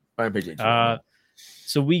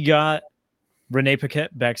 So we got Renee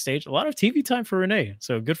Paquette backstage. A lot of TV time for Renee,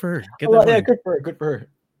 so good for her. Good for her.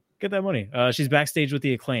 Get that money. She's backstage with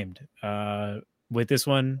the Acclaimed. With this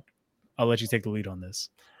one, I'll let you take the lead on this.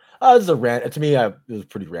 This is to me, it was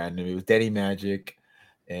pretty random. It was Danny Magic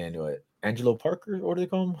and Angelo Parker. What do they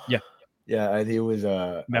call him? Yeah. I think it was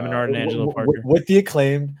Menard and Angelo Parker with the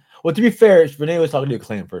Acclaimed. Well, to be fair, Renee was talking to the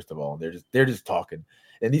Acclaimed first of all. They're just talking,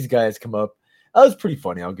 and these guys come up. That was pretty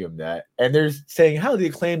funny. I'll give them that. And they're saying how the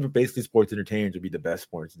Acclaimed are basically sports entertainers would be the best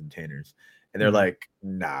sports entertainers, and they're like,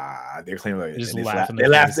 nah. They're claiming like just they laugh.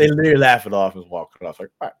 They literally laugh it off and walk it off.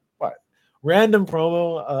 Like what? Random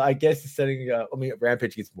promo. I guess it's setting.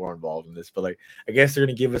 Rampage gets more involved in this, but like, I guess they're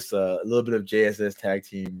gonna give us a little bit of JSS tag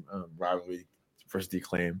team rivalry versus the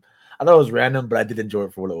Acclaim. I thought it was random, but I did enjoy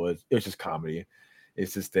it for what it was. It was just comedy.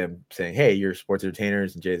 It's just them saying, "Hey, you're sports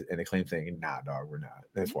entertainers," and Acclaim saying, "Nah, dog, we're not."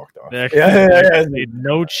 They just walked off.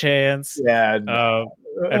 No chance. Yeah.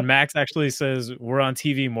 And Max actually says, "We're on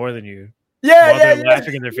TV more than you." They're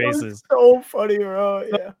laughing in their faces. So funny, bro.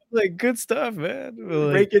 Yeah, like good stuff, man.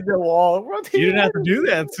 Breaking the wall. You didn't have to do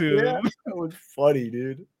that too. Yeah, that was funny,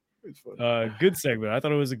 dude. It was funny. Good segment. I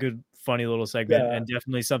thought it was a good, funny little segment, and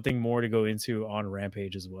definitely something more to go into on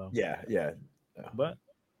Rampage as well. Yeah. But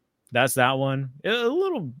that's that one. A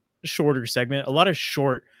little shorter segment. A lot of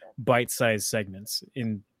short, bite-sized segments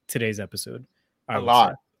in today's episode. A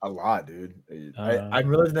lot, dude. I'm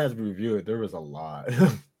realizing as we review it, there was a lot.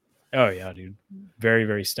 Oh yeah, dude. Very,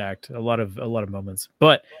 very stacked. A lot of moments.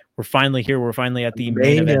 But we're finally here. We're finally at the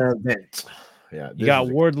main event. Yeah, you got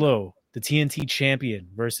Wardlow, the TNT champion,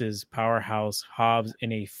 versus Powerhouse Hobbs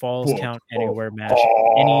in a Falls Count Anywhere match.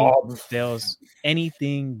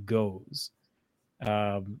 Anything goes.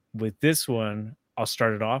 With this one, I'll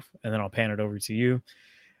start it off and then I'll pan it over to you.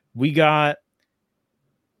 We got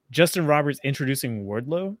Justin Roberts introducing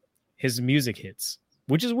Wardlow. His music hits,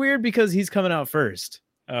 which is weird because he's coming out first.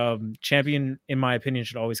 Champion, in my opinion,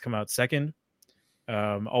 should always come out second.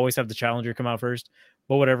 Always have the challenger come out first,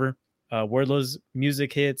 but whatever. Wardlow's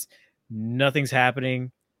music hits, nothing's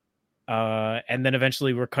happening. And then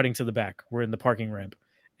eventually we're cutting to the back. We're in the parking ramp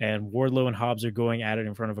and Wardlow and Hobbs are going at it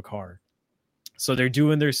in front of a car. So they're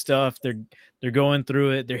doing their stuff. They're going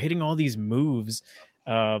through it. They're hitting all these moves.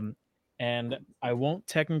 And I won't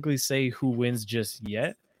technically say who wins just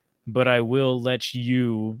yet, but I will let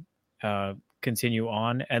you continue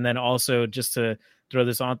on. And then also just to throw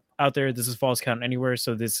this out there, this is Falls Count Anywhere.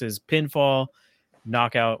 So this is pinfall,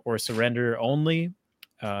 knockout, or surrender only.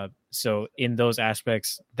 So in those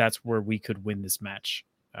aspects, that's where we could win this match.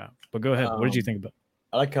 But go ahead. What did you think about?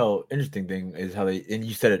 I like how interesting thing is how they, and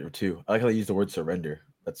you said it too. I like how they use the word surrender.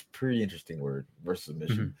 That's a pretty interesting word versus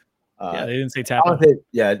submission. Yeah, they didn't say tap out.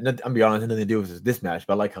 I'm be honest, nothing to do with this match,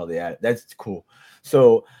 but I like how they add it. That's cool.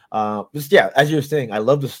 So, as you were saying, I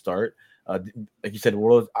love the start. Like you said,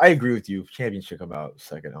 World. I agree with you. Champion should come out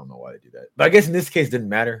second. I don't know why they do that, but I guess in this case, it didn't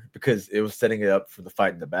matter because it was setting it up for the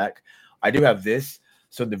fight in the back. I do have this.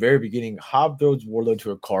 So in the very beginning, Hobb throws Wardlow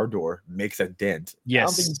to a car door, makes a dent. Yes, I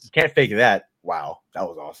don't think you can't fake that. Wow, that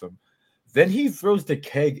was awesome. Then he throws the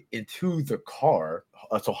keg into the car.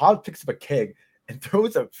 So Hobb picks up a keg and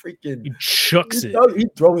throws a freaking. He chucks it. He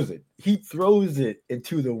throws it. He throws it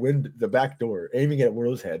into the back door, aiming at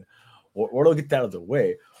Wardlow's head. Wardlow gets out of the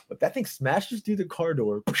way, but that thing smashes through the car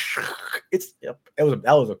door.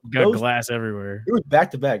 Glass everywhere. It was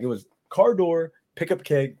back to back. It was car door, pick up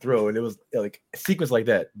keg, throw, and it was like a sequence like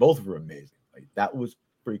that. Both of them were amazing. Like that was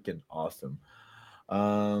freaking awesome.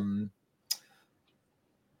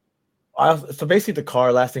 So basically, the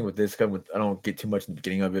car. Last thing with this, I don't get too much in the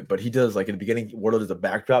beginning of it, but he does like in the beginning. Wardlow does a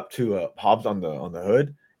backdrop to Hobbs on the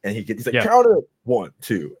hood, and he's like count it 1,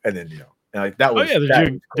 2, and then and like that was. Oh yeah,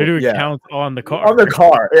 they're doing counts on the car. On the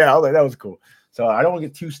car, yeah. I was like, that was cool. So I don't want to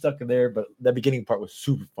get too stuck in there, but that beginning part was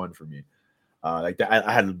super fun for me. Like that,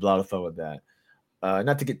 I had a lot of fun with that.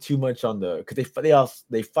 Not to get too much on because they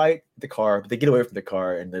fight the car, but they get away from the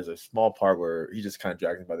car, and there's a small part where he just kind of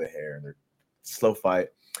drags him by the hair, and they're slow fight.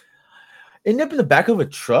 End up in the back of a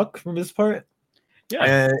truck. From this part? Yeah,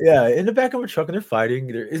 and in the back of a truck, and they're fighting.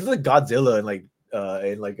 It's like Godzilla and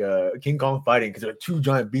King Kong fighting because there are two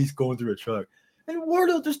giant beasts going through a truck. And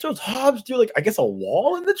Wardlow just throws Hobbs through I guess a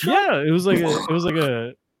wall in the truck. Yeah, it was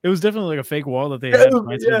definitely like a fake wall that they had in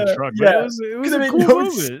the truck. But it was a cool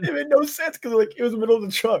moment. It made no sense because it was in the middle of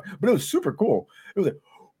the truck, but it was super cool. It was like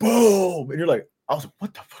boom, and you're like, I was like,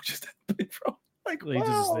 what the fuck just happened, bro? Like, he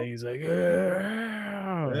does his thing. He's like,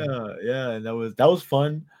 and that was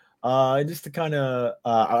fun. Just to kind of,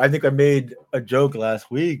 I think I made a joke last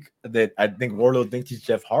week that I think Wardlow thinks he's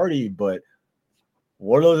Jeff Hardy, but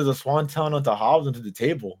Wardlow does a swanton onto Hobbs onto the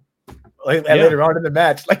table, later on in the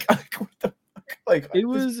match. Like what the fuck? Like it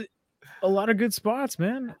was a lot of good spots,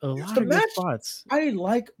 man. A lot of good spots. I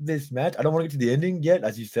like this match. I don't want to get to the ending yet,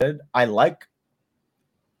 as you said. I like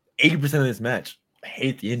 80% of this match. I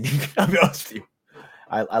hate the ending. I'll be honest with you.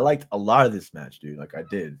 I liked a lot of this match, dude. Like I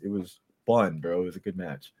did. It was fun, bro. It was a good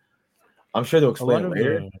match. I'm sure they'll explain it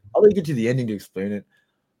later. I'll let you get to the ending to explain it.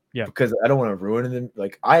 Yeah. Because I don't want to ruin it.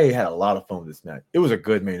 Like I had a lot of fun with this match. It was a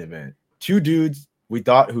good main event. Two dudes we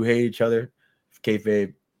thought who hate each other,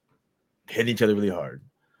 kayfabe, hitting each other really hard.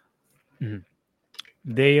 Mm-hmm.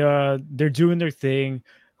 They're doing their thing.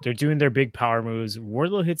 They're doing their big power moves.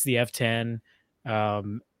 Wardlow hits the F10.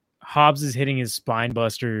 Hobbs is hitting his spine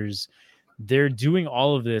busters. They're doing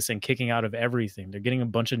all of this and kicking out of everything. They're getting a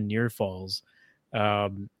bunch of near falls. What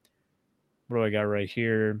do I got right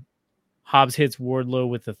here? Hobbs hits Wardlow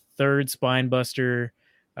with a third spine buster.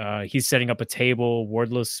 He's setting up a table.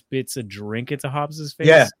 Wardlow spits a drink into Hobbs's face.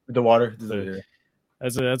 Yeah, the water.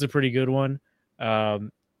 That's a pretty good one.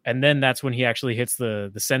 And then that's when he actually hits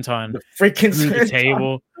the senton through the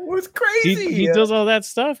table. It was crazy. He does all that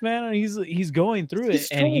stuff, man. And he's going through it,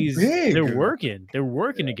 and big. They're working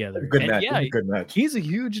together. Good match. Yeah, good match. He's a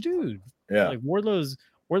huge dude. Yeah, like Wardlow's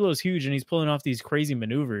huge, and he's pulling off these crazy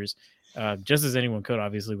maneuvers, just as anyone could,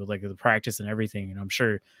 obviously, with like the practice and everything. And I'm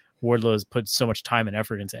sure Wardlow's put so much time and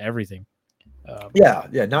effort into everything.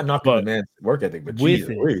 Not knocking the man's work ethic, but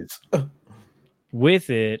with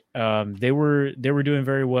it, they were doing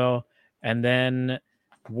very well. and then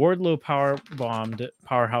Wardlow power bombed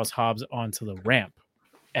Powerhouse Hobbs onto the ramp,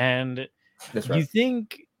 and That's right.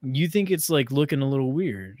 you think it's like looking a little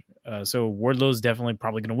weird. So Wardlow's definitely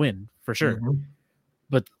probably going to win for sure. Mm-hmm.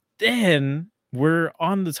 But then we're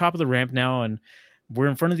on the top of the ramp now, and we're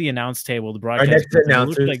in front of the announce table. The broadcast.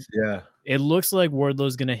 It looks like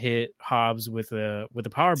Wardlow's going to hit Hobbs with a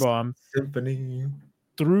power bomb. Symphony.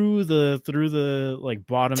 Through the like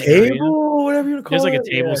bottom table, area. Whatever you call There's like it.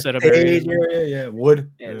 a table set up area. Yeah.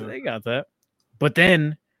 Wood. Yeah, they got that. But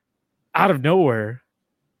then, out of nowhere,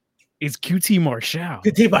 it's QT Marshall.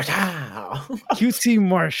 QT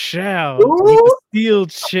Marshall with the steel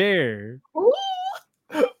chair.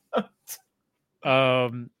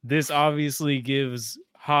 This obviously gives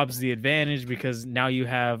Hobbs the advantage because now you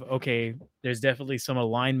have there's definitely some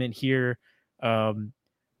alignment here.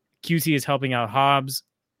 QT is helping out Hobbs.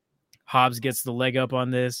 Hobbs gets the leg up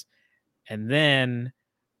on this. And then,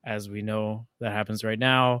 as we know, that happens right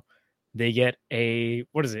now. They get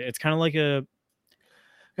what is it? It's kind of like a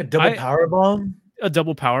double power bomb. A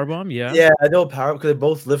double power bomb, yeah. Yeah, a double power because they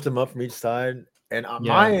both lift him up from each side. And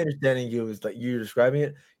my understanding, was like you're describing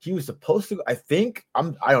it. He was supposed to. I think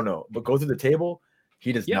I don't know, but go through the table.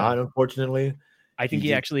 He does not, unfortunately. I think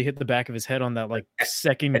he actually hit the back of his head on that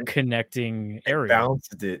second connecting area.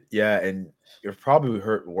 Bounced it, yeah, and it probably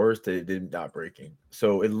hurt worse that it did not breaking.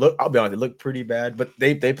 So I'll be honest, it looked pretty bad, but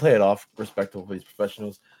they play it off respectfully as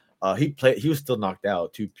professionals. He was still knocked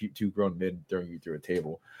out, two grown men through a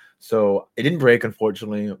table. So it didn't break,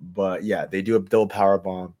 unfortunately, but yeah, they do a double power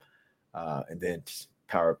bomb, and then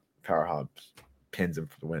power Hobbs pins him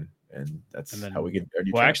for the win. And that's how we get.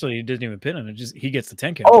 Actually, he didn't even pin him. He gets the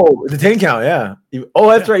 10 count. Oh, the 10 count, yeah.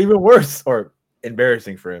 That's right. Even worse or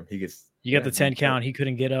embarrassing for him. You got the 10 count. He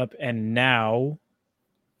couldn't get up, and now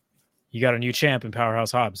you got a new champ in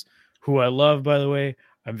Powerhouse Hobbs, who I love, by the way.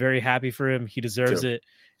 I'm very happy for him. He deserves it.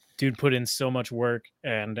 Dude put in so much work,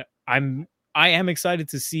 and I am excited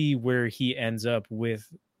to see where he ends up with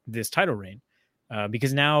this title reign,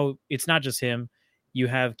 because now it's not just him. You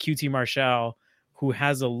have QT Marshall, who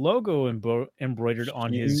has a logo embroidered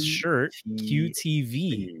on his shirt,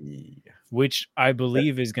 QTV, which I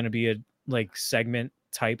believe is going to be a segment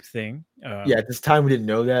type thing. At this time we didn't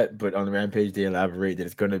know that, but on the Rampage they elaborate that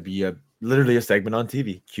it's going to be literally a segment on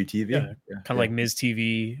TV, QTV, kind of like Ms.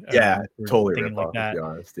 TV. Totally like that.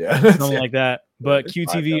 To be honest, something like that. But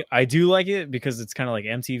QTV, I do like it because it's kind of like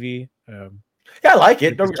MTV. I like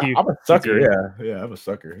it. I'm a sucker. QTV. I'm a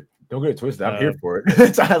sucker. Don't get it twisted. I'm here for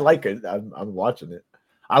it. I like it. I'm watching it.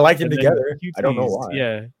 I like them together. I don't know why.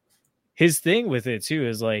 Yeah. His thing with it too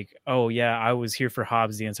is like, oh yeah, I was here for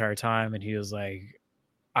Hobbs the entire time, and he was like,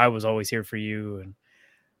 I was always here for you, and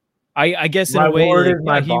I guess in a way,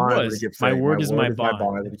 my word is my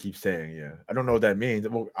bond. That he keeps saying, I don't know what that means.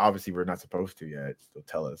 Well, obviously we're not supposed to yet. They'll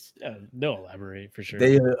tell us. Yeah, they'll elaborate for sure.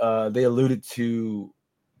 They alluded to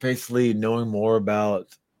basically knowing more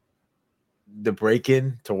about the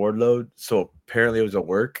break-in to Wardlow, so apparently it was a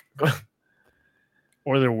work.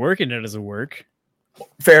 Or they're working it as a work.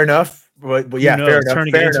 Fair enough, but fair enough.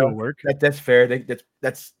 Turning it into a work. That's fair.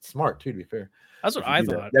 That's smart too. To be fair, that's what I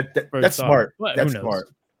thought. That's smart. That's smart.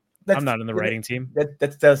 I'm not in the writing team.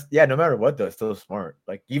 That's no matter what though, it's still smart.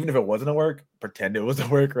 Like even if it wasn't a work, pretend it was a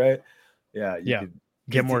work, right? Could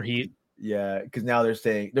get more heat. Yeah, because now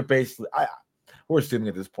they're basically. We're assuming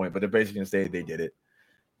at this point, but they're basically gonna say they did it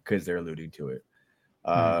because they're alluding to it.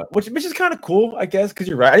 Which is kind of cool, I guess, because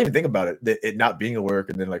you're right. I didn't even think about it not being a work,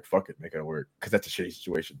 and then fuck it, make it a work, because that's a shitty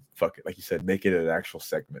situation. Fuck it, like you said, make it an actual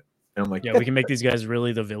segment. And I'm like, we can make these guys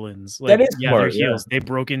really the villains. That is smart. They're heels. They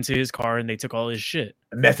broke into his car and they took all his shit,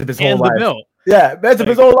 messed up his whole life. The belt. Yeah, messed up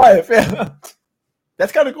his whole life. Yeah,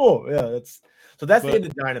 that's kind of cool. Yeah, that's the end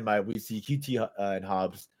of Dynamite. We see QT and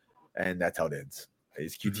Hobbs, and that's how it ends.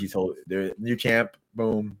 It's QT's whole. They're new champ.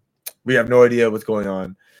 Boom. We have no idea what's going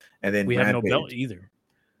on. And then we have no belt either.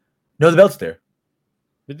 No, the belt's there.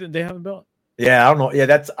 They have a belt. Yeah, I don't know. Yeah,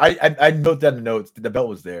 that's I note that in the notes. The belt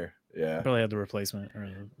was there. Yeah, probably had the replacement.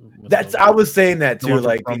 I was saying that too.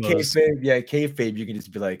 Like kayfabe, you can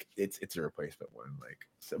just be like, it's a replacement one.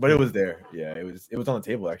 But it was there. Yeah, it was on the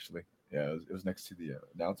table actually. Yeah, it was next to the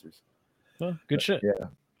announcers. Well, good shit.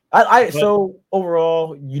 Yeah, so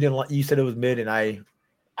overall, you said it was mid, and I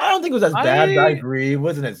don't think it was as bad. I agree, it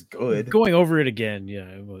wasn't as good. Going over it again,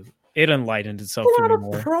 it was. It enlightened itself for me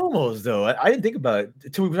more. Promos though, I didn't think about it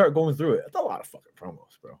until we started going through it. It's a lot of fucking promos,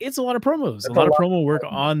 bro. It's a lot of promos. A lot of promo work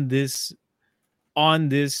on this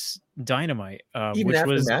Dynamite. Even which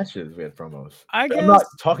after was matches, we had promos. I guess I'm not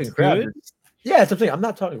talking crap. Yeah, it's something. I'm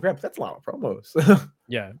not talking crap. That's a lot of promos.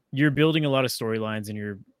 Yeah, you're building a lot of storylines, and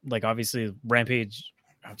you're obviously Rampage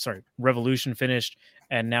Revolution finished,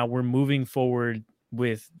 and now we're moving forward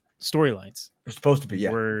with storylines. We're supposed to be,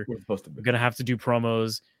 yeah. We're supposed to be. Gonna have to do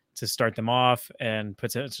promos to start them off and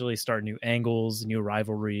potentially start new angles, new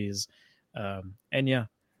rivalries, and yeah,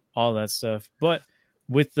 all that stuff. But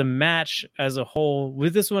with the match as a whole,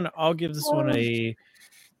 with this one, I'll give this one a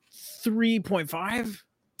 3.5.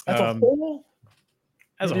 As a whole?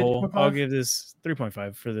 As a whole, I'll give this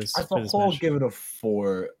 3.5 for this. As a whole, give it a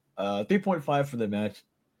 4. 3.5 for the match.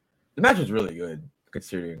 The match was really good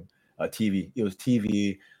considering TV. It was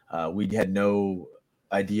TV. We had no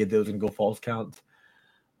idea that it was going to go false count.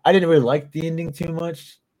 I didn't really like the ending too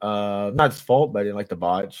much. Not his fault, but I didn't like the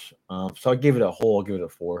botch. So I give it a whole. I'll give it a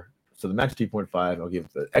 4. So the match 3.5. I'll give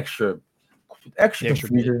it the extra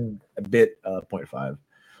confusion bit 0.5.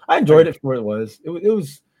 I enjoyed it for what it was. It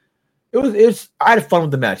was. I had fun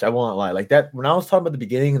with the match. I won't lie. Like that when I was talking about the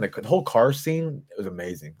beginning and the whole car scene, it was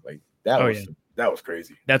amazing. Like that was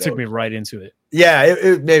crazy. That took me right into it. Yeah,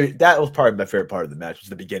 it maybe that was probably my favorite part of the match. Was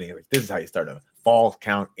the beginning. Like this is how you start a fall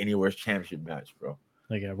count anywhere championship match, bro.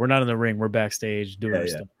 Like we're not in the ring. We're backstage doing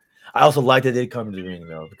stuff. I also like that they come to the ring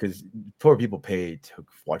though, because poor people pay to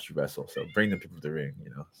watch you wrestle. So bring them people to the ring,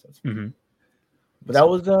 So But that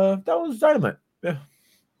was Dynamite. Yeah.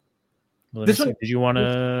 Well, did you want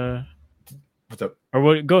to? What's up? Or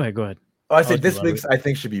what? Go ahead. Oh, I said this week's I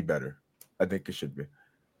think should be better. I think it should be.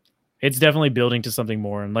 It's definitely building to something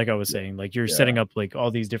more, and like I was saying, like you're setting up like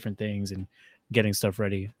all these different things and getting stuff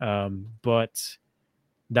ready. But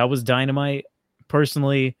that was Dynamite.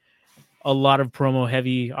 Personally, a lot of promo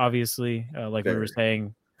heavy. Obviously, like we were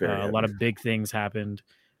saying, a lot of big things happened.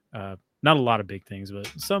 Not a lot of big things, but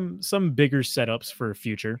some bigger setups for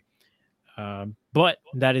future. But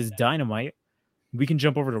that is Dynamite. We can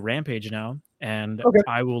jump over to Rampage now, and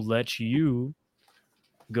I will let you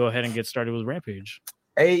go ahead and get started with Rampage.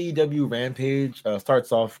 AEW Rampage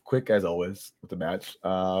starts off quick as always with the match.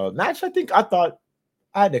 I thought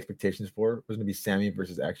I had expectations for. It was going to be Sammy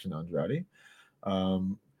versus Action Andrade.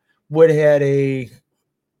 It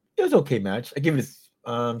was okay match. I give it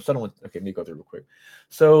let me go through real quick.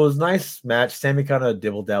 So it was a nice match. Sammy kind of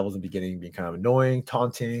dibble dabbles in the beginning, being kind of annoying,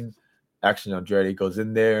 taunting. Action Andrade goes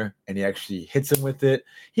in there and he actually hits him with it.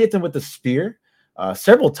 He hits him with the spear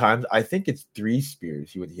several times. I think it's 3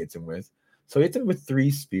 spears he hits him with. So he hits him with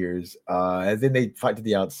 3 spears. And then they fight to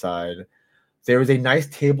the outside. There was a nice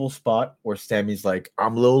table spot where Sammy's like,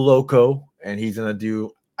 I'm a little loco. And I think he's going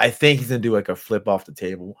to do like a flip off the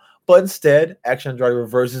table. But instead, Action Andrade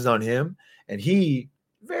reverses on him. And he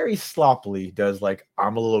very sloppily does like,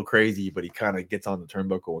 I'm a little crazy. But he kind of gets on the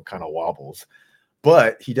turnbuckle and kind of wobbles.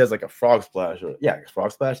 But he does like a frog splash.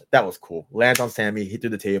 Frog splash. That was cool. Lands on Sammy, hit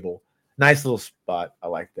through the table. Nice little spot. I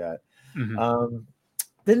like that. Mm-hmm.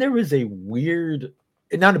 Then there was a weird,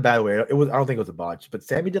 not in a bad way. I don't think it was a botch, but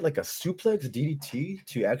Sammy did like a suplex DDT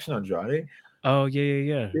to Action Andrade. Oh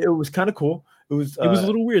yeah. It was kind of cool. It was a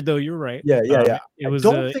little weird though. You're right. Yeah. It was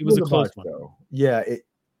a close one though. Yeah.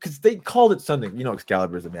 Because they called it something.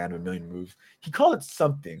 Excalibur is a man of a million moves. He called it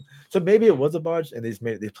something. So maybe it was a botch and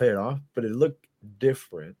they played it off, but it looked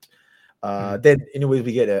different. Then anyways,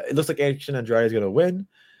 we get it looks like Action Andrade is gonna win.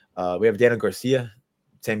 We have Daniel Garcia,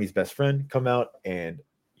 Sammy's best friend, come out and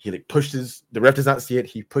he like pushes the ref does not see it.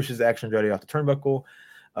 He pushes Action Andrade off the turnbuckle.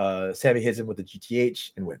 Sammy hits him with the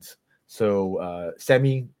GTH and wins. So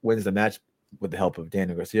Sammy wins the match with the help of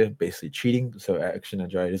Daniel Garcia, basically cheating. So Action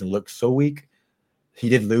Andrade doesn't look so weak. He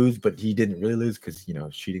did lose, but he didn't really lose because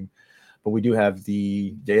it's cheating. But we do have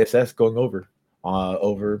the JSS going over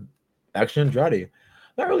Action Andrade.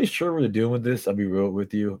 Not really sure what they're doing with this. I'll be real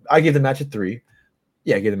with you. I give the match a 3.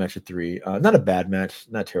 Yeah, I give the match a 3. Not a bad match,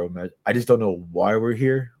 not a terrible match. I just don't know why we're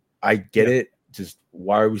here. I get it. Just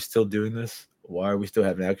why are we still doing this? Why are we still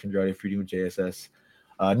having Action Andrade feuding with JSS?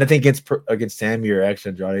 Nothing against Sammy or Action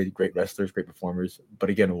Andrade. Great wrestlers, great performers. But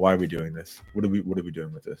again, why are we doing this? What are we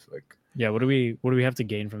doing with this? What do we have to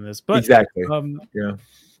gain from this? But exactly.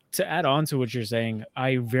 To add on to what you're saying,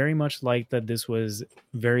 I very much like that this was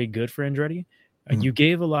very good for Andretti. You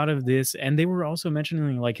gave a lot of this, and they were also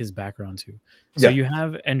mentioning like his background too. So you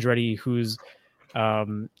have Andretti, who's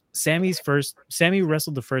Sammy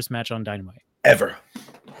wrestled the first match on Dynamite ever.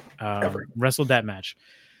 Wrestled that match.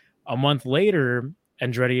 A month later,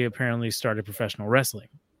 Andretti apparently started professional wrestling.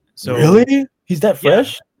 So really, he's that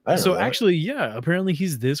fresh. Yeah. So actually, apparently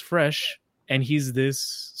he's this fresh and he's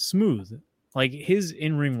this smooth. Like his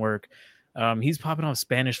in-ring work. He's popping off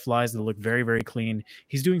Spanish flies that look very, very clean.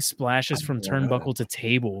 He's doing splashes from turnbuckle to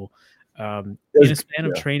table in a span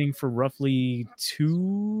of training for roughly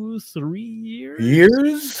 2-3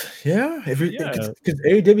 years. Yeah, because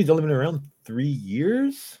AEW's only been around 3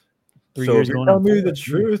 years. So if you're telling me the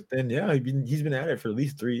truth, then yeah, he's been at it for at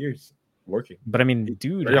least 3 years working. But I mean,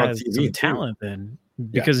 dude has some talent then,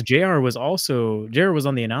 because JR was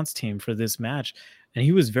on the announce team for this match, and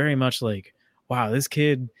he was very much like, wow, this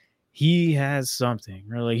kid, he has something.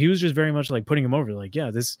 Or like he was just very much like putting him over. Like,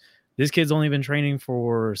 yeah, this kid's only been training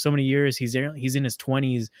for so many years. He's in his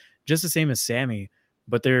 20s, just the same as Sammy,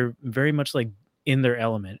 but they're very much like in their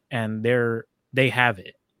element, and they have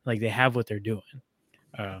it. Like they have what they're doing.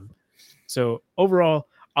 So overall,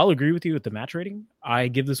 I'll agree with you with the match rating. I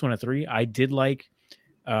give this one a 3. I did like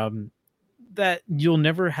that you'll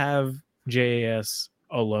never have JAS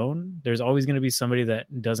alone. There's always going to be somebody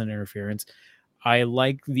that does an interference. I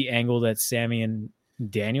like the angle that Sammy and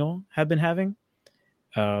Daniel have been having.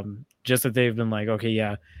 Just that they've been like, okay,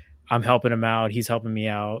 yeah, I'm helping him out. He's helping me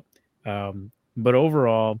out. But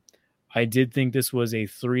overall, I did think this was a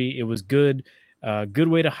 3. It was good. Good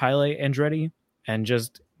way to highlight Andretti and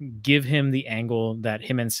just give him the angle that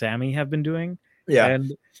him and Sammy have been doing. Yeah.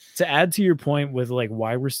 And to add to your point with like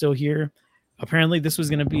why we're still here, apparently this was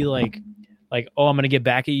going to be like, oh, I'm going to get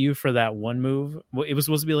back at you for that one move. Well, it was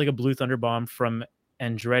supposed to be like a Blue Thunder Bomb from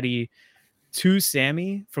Andretti to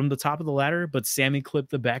Sammy from the top of the ladder, but Sammy clipped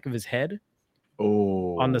the back of his head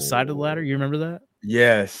on the side of the ladder. You remember that?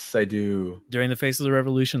 Yes, I do. During the Face of the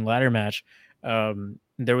Revolution ladder match,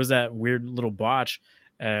 there was that weird little botch,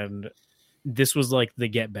 and this was like the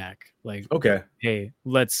get back. Like, okay, hey,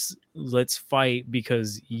 let's fight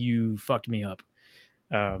because you fucked me up.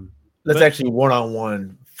 Let's actually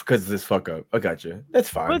one-on-one because of this fuck up. I got you. That's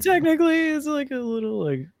fine. But technically, it's like a little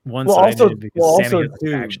like one-sided because Sammy has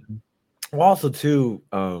the action. Well, also too,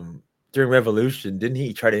 during Revolution, didn't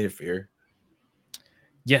he try to interfere?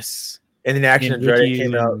 Yes. And then Action Andretti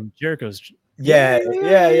came out. Jericho's. Yeah.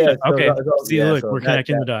 Okay. We're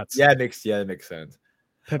connecting the dots. Yeah, that makes sense.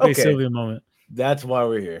 Pepe Sylvia moment. That's why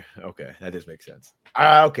we're here. Okay, that does make sense.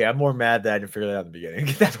 Okay, I'm more mad that I didn't figure that out in the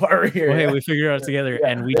beginning. That's why we're here. Well, hey, we figured it out together,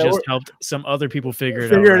 and we just helped some other people figure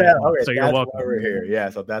it out. Okay, so you're welcome. Why we're here. Yeah,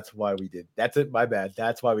 so that's why we did. That's it. My bad.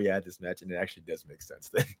 That's why we had this match, and it actually does make sense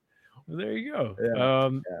then. There you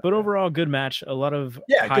go. But overall, good match. A lot of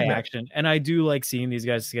high action, and I do like seeing these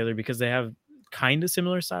guys together because they have kind of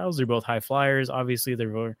similar styles. They're both high flyers. Obviously,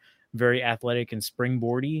 they're very athletic and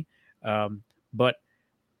springboardy. But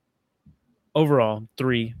overall,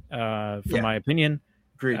 3 from my opinion.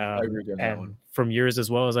 Agreed. I agree on that one. From yours as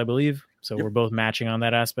well, as I believe. So we're both matching on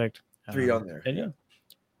that aspect. 3 on there. And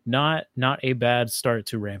not a bad start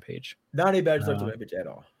to Rampage. Not a bad start to Rampage at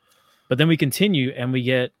all. But then we continue and we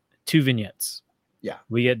get 2 vignettes. Yeah.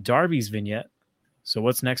 We get Darby's vignette. So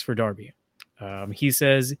what's next for Darby? He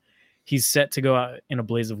says he's set to go out in a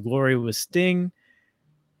blaze of glory with Sting.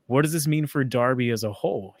 What does this mean for Darby as a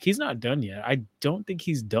whole? He's not done yet. I don't think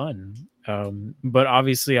he's done. But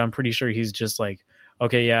obviously, I'm pretty sure he's just like,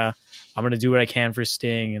 okay, yeah, I'm going to do what I can for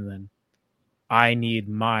Sting, and then I need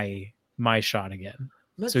my shot again.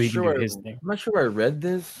 So he can do his thing. I'm not sure I read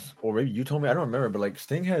this, or maybe you told me. I don't remember, but like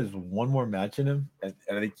Sting has one more match in him, and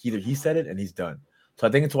I think either he said it and he's done. So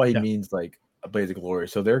I think it's why he means like a blaze of glory.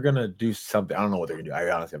 So they're going to do something. I don't know what they're going to do.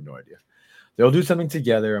 I honestly have no idea. They'll do something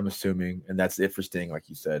together, I'm assuming, and that's it for Sting, like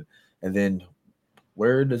you said. And then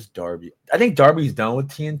where does Darby? I think Darby's done with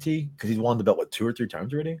TNT because he's won the belt 2 or 3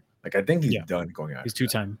 times already. Like I think he's done going out. He's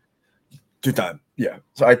 2-time. 2-time, yeah.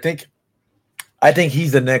 So I think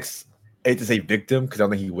he's the next. I hate to say victim because I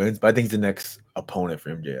don't think he wins, but I think he's the next opponent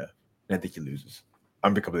for MJF, and I think he loses.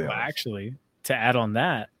 I'm completely honest. Actually, to add on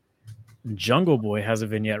that, Jungle Boy has a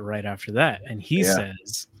vignette right after that, and he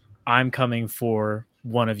says, "I'm coming for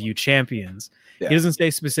one of you champions." Yeah. He doesn't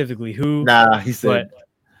say specifically who. Nah, he said,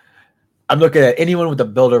 "I'm looking at anyone with a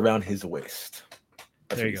belt around his waist."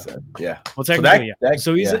 There you go. Said. Yeah. Well, technically,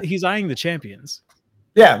 so he's eyeing the champions.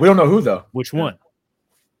 Yeah, we don't know who though. Which one?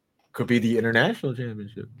 Could be the international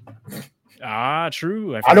championship.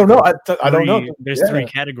 True. I don't know. I don't know. There's 3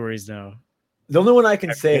 categories now. The only one I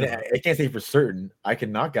can say, and I can't say for certain, I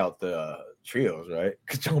can knock out the trios, right?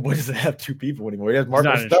 Because Jungle Boy doesn't have 2 people anymore. He has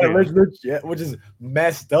Marco Stunt, which is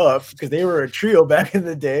messed up because they were a trio back in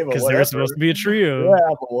the day. Because they were supposed to be a trio.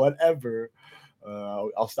 Yeah, but whatever.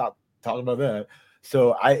 I'll stop talking about that.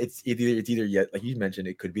 So it's either yet, like you mentioned,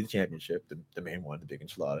 it could be the championship, the main one, the big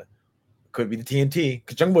enchilada. Could be the TNT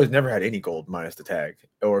because Jungle Boy's never had any gold minus the tag,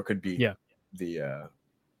 or it could be the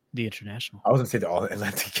international. I was gonna say the all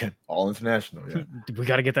Atlantic again, all international. Yeah, we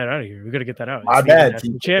got to get that out of here. We got to get that out. My bad.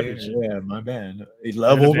 Championship. Yeah, my bad.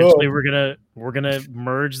 Level. Eventually, we're gonna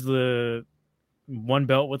merge the one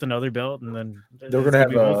belt with another belt, and then they're gonna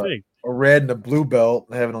have a red and a blue belt,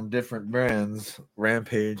 have it on different brands,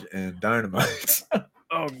 Rampage and Dynamite.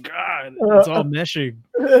 Oh God, it's all meshing.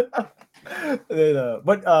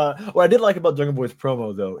 But what I did like about Jungle Boy's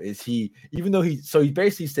promo though is even though he's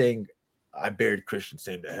basically saying I buried Christian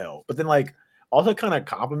saying to hell, but then like also kind of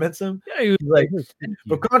compliments him. Yeah, he was like,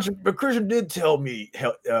 but Christian did tell me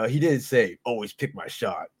he did say always pick my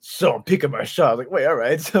shot, so I'm picking my shot. I was like, wait, all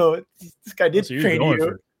right, so this guy did train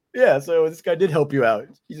you. Yeah, so this guy did help you out.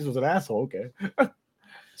 He just was an asshole. Okay.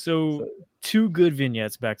 So two good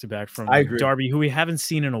vignettes back to back from Darby, who we haven't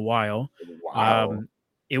seen in a while. Wow.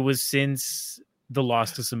 It was since the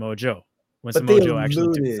loss to Samoa Joe when Samoa Joe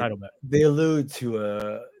actually took the title back. They allude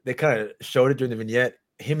to they kind of showed it during the vignette.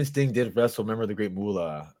 Him and Sting did wrestle. Remember the Great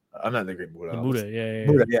Moolah? I'm not the Great Moolah. The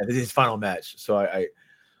Muda, yeah. This is his final match. So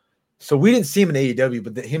so we didn't see him in AEW,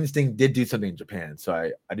 but him and Sting did do something in Japan. So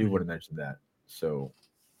I do want to mention that. So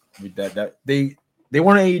that they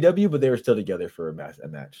weren't AEW, but they were still together for a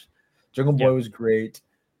match. Jungle Boy was great.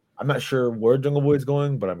 I'm not sure where Jungle Boy is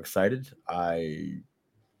going, but I'm excited.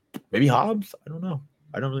 Maybe Hobbs. I don't know.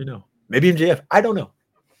 I don't really know. Maybe MJF. I don't know.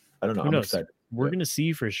 I'm excited. We're gonna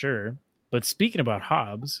see for sure. But speaking about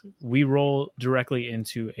Hobbs, we roll directly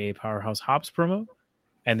into a Powerhouse Hobbs promo.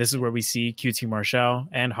 And this is where we see QT Marshall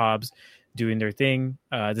and Hobbs doing their thing.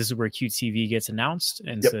 This is where QTV gets announced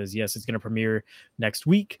and says, yes, it's going to premiere next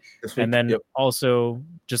week. And then also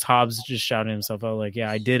just Hobbs just shouting himself out like, yeah,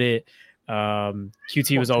 I did it.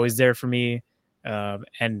 QT was always there for me.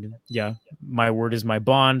 And yeah, my word is my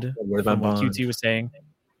bond. What QT was saying.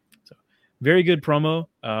 Very good promo,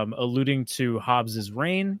 alluding to Hobbs's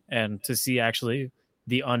reign and to see actually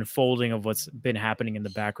the unfolding of what's been happening in the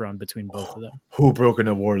background between both of them. Who broke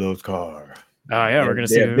into Wardlow's car? Yeah, we're gonna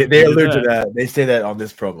see. They allude to that. They say that on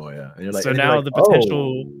this promo, yeah. And you're like, so now the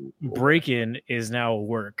potential break-in is now a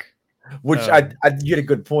work. Which I get a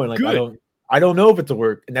good point. Like good. I don't know if it's a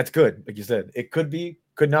work, and that's good. Like you said, it could be,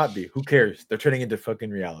 could not be. Who cares? They're turning into fucking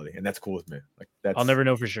reality, and that's cool with me. Like that's. I'll never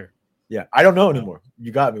know for sure. Yeah, I don't know anymore.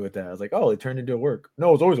 You got me with that. I was like, oh, it turned into a work.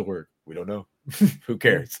 No, it's always a work. We don't know. Who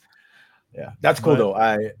cares? Yeah, that's cool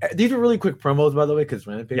though. These are really quick promos, by the way, because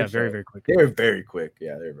Rampage. Yeah, very quick. They were very quick.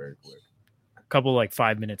 Yeah, they're very quick. A couple like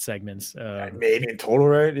 5-minute segments. Maybe in total,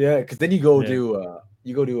 right? Yeah, because then you go do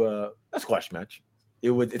a squash match.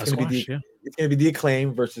 It's gonna be the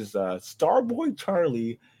Acclaim versus Starboy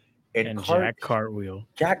Charlie and Jack Cartwheel.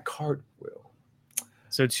 Jack Cartwheel.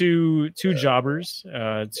 So two jobbers,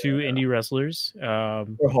 two indie wrestlers. Or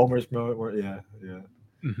homers, yeah.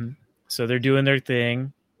 Mm-hmm. So they're doing their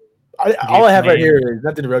thing. All I have right here is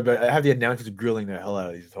nothing to read, but I have the announcers grilling the hell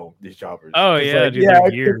out of these jobbers. Oh yeah, like, dude,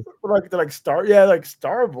 they're like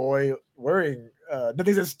Starboy wearing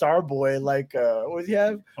nothing says Starboy like what does he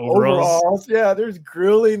have? Overalls. Yeah, they're just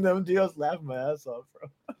grilling them. Dude, I was laughing my ass off, bro.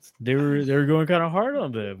 They were going kind of hard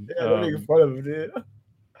on them. Yeah, they're making fun of them, dude.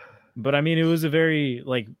 But I mean, it was a very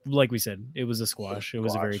like we said, it was a squash. It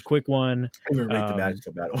was a very quick one. I didn't even rate the match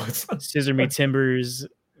how bad it was. Scissor Me Timbers,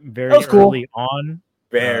 very early on.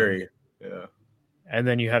 Very, yeah. And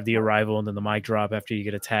then you have the arrival and then the mic drop after you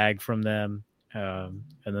get a tag from them, and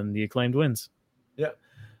then the Acclaimed wins. Yeah.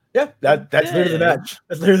 That's literally the match.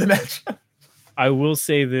 That's literally the match. I will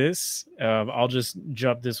say this. I'll just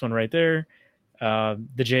jump this one right there.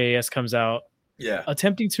 The JAS comes out,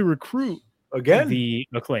 attempting to recruit again the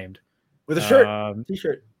Acclaimed with a shirt,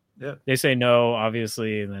 t-shirt. Yeah, they say no,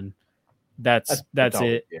 obviously, and then that's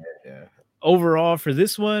it. Yeah. Overall, for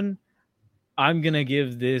this one, I'm gonna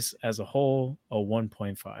give this as a whole a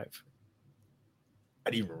 1.5.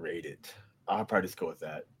 I'd even rate it. I'll probably just go with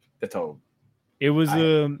that. That's how it was.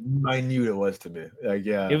 Minute it was to me. Like,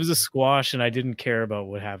 yeah, it was a squash, and I didn't care about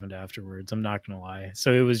what happened afterwards. I'm not gonna lie.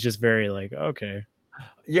 So it was just very like, okay.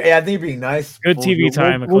 Yeah, I think being nice. Good TV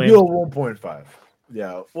time. We'll do a 1.5.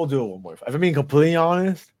 Yeah, we'll do a 1.5. If I'm being completely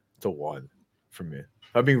honest, it's a 1 for me.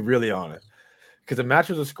 If I'm being really honest, because the match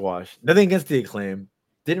was a squash. Nothing against the Acclaim.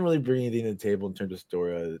 Didn't really bring anything to the table in terms of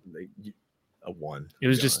story. Like a 1. It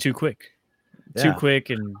was just too quick. Too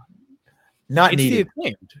quick and not needed. The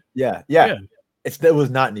Acclaimed. Yeah. It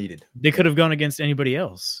was not needed. They could have gone against anybody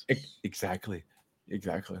else. Exactly.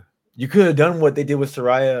 You could have done what they did with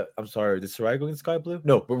Saraya. I'm sorry, did Saraya go against Sky Blue?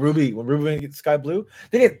 No, but when Ruby went against Sky Blue,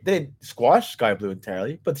 they didn't squash Sky Blue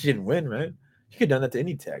entirely, but she didn't win, right? You could have done that to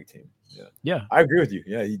any tag team. Yeah. I agree with you.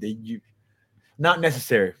 Yeah, you not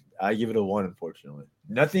necessary. I give it a 1, unfortunately.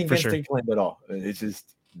 Nothing against the Acclaim at all. It's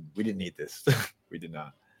just we didn't need this. We did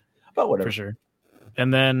not. But whatever. For sure.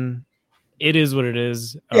 And then it is what it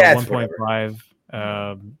is.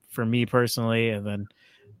 1.5 for me personally, and then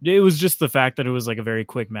it was just the fact that it was like a very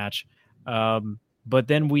quick match. But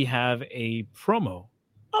then we have a promo.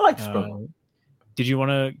 I like this promo. Did you want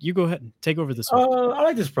to? You go ahead and take over this one. I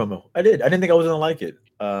like this promo. I did. I didn't think I was gonna like it.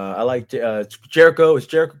 I liked Jericho. It's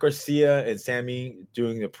Jericho Garcia and Sammy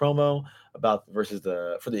doing the promo about versus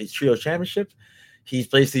for the trio championship. He's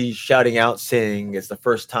basically shouting out, saying it's the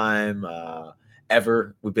first time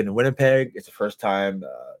ever we've been in Winnipeg. It's the first time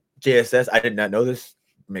JSS. I did not know this.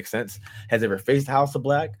 Makes sense. Has ever faced House of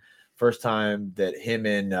Black. First time that him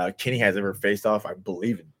and Kenny has ever faced off. I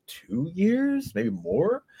believe in 2 years, maybe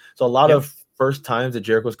more. So a lot of first times that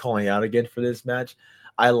Jericho's calling out again for this match.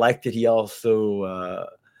 I liked that he also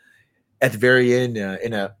at the very end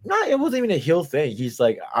it wasn't even a heel thing. He's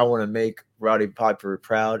like, I want to make Rowdy Piper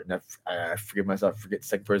proud, and I forget myself, forget the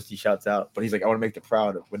second person he shouts out, but he's like, I want to make the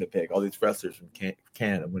proud of Winnipeg, all these wrestlers from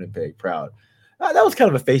Canada, Winnipeg proud. That was kind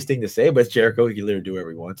of a face thing to say, but it's Jericho. He can literally do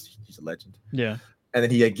whatever he wants. He's a legend. Yeah. And then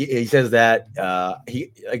he says that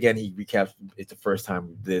he recaps it's the first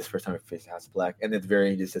time we face House of Black, and at the very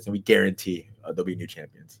end he says, and we guarantee there'll be new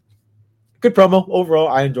champions. Good promo overall.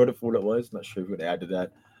 I enjoyed it for what it was. Not sure if we would add to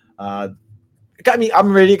that. Got me.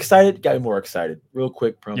 I'm really excited. Got me more excited. Real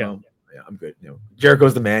quick promo. Yeah, I'm good.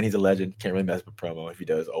 Jericho's the man. He's a legend. Can't really mess with promo. If he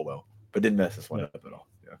does, oh well. But didn't mess this one up at all.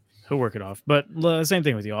 Yeah, he'll work it off. But same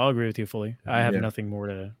thing with you. I'll agree with you fully. I have nothing more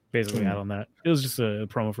to basically add on that. It was just a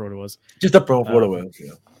promo for what it was. Just a promo for what it was.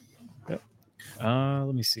 Yeah.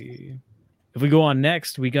 Let me see. If we go on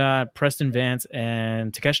next, we got Preston Vance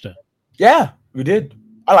and Takeshita. Yeah, we did.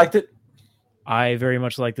 I liked it. I very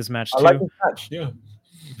much like this match too. I like this match. Yeah.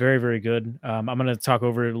 Very, very good. I'm going to talk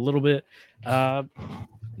over it a little bit.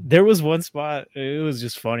 There was one spot. It was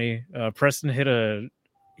just funny. Preston hit a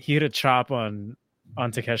chop on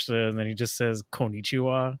Takeshita, and then he just says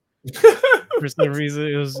 "Konnichiwa" for some reason.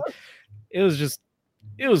 It was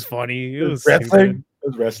funny. It was wrestling. It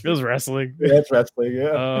was wrestling. Yeah, it's wrestling.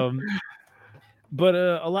 Yeah. But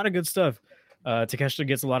a lot of good stuff. Takeshita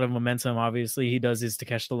gets a lot of momentum. Obviously, he does his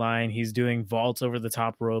Takeshita line. He's doing vaults over the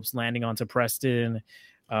top ropes, landing onto Preston.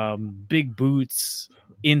 Big boots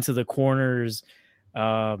into the corners.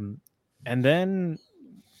 And then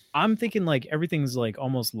I'm thinking like everything's like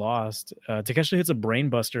almost lost. Takeshita hits a brain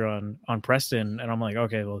buster on Preston, and I'm like,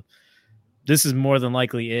 okay, well, this is more than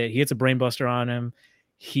likely it. He hits a brain buster on him.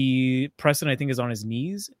 Preston, I think, is on his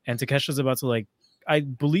knees, and Takeshita's about to, like, I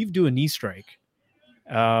believe, do a knee strike.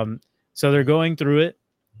 So they're going through it,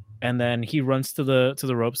 and then he runs to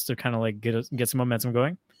the ropes to kind of like get some momentum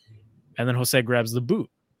going, and then Jose grabs the boot.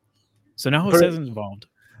 So now Jose's involved.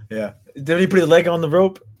 Yeah. Did he put his leg on the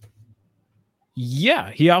rope?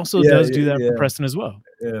 Yeah, he also does do that for Preston as well.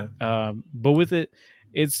 Yeah. But with it,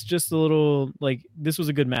 it's just a little like this was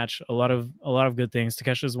a good match. A lot of good things.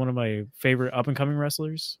 Takeshita is one of my favorite up and coming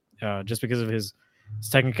wrestlers, just because of his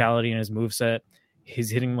technicality and his moveset.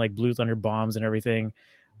 He's hitting like Blue Thunder bombs and everything,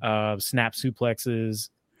 snap suplexes,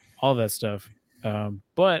 all that stuff.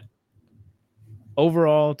 But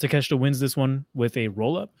overall, Takeshita wins this one with a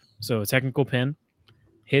roll up, so a technical pin,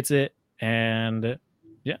 hits it, and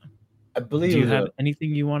yeah. I believe. Do you have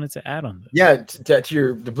anything you wanted to add on this? Yeah,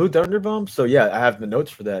 to the Blue Thunder bomb. So yeah, I have the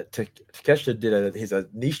notes for that. Takeshita did a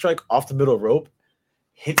knee strike off the middle rope,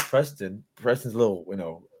 hits Preston. Preston's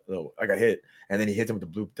I got hit, and then he hits him with the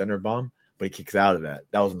Blue Thunder bomb, but he kicks out of that.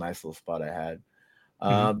 That was a nice little spot I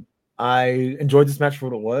had. I enjoyed this match for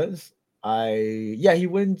what it was. He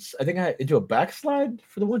wins. I think into a backslide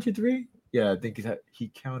for the 1, 2, 3. Yeah, I think he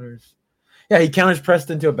counters. Yeah, he counters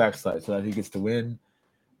Preston to a backslide so that he gets to win.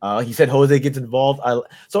 He said Jose gets involved.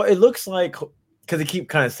 So it looks like, because they keep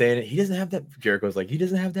kind of saying it, he doesn't have that. Jericho's like, he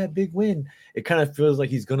doesn't have that big win. It kind of feels like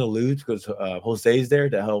he's gonna lose because Jose's there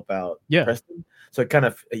to help out Preston. So it kind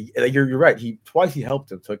of, you're right. He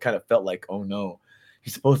helped him, so it kind of felt like, oh no,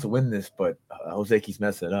 he's supposed to win this, but Jose keeps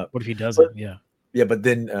messing it up. What if he doesn't? Yeah, but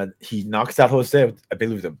then he knocks out Jose, I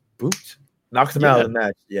believe, with a boot. Knocks him out of the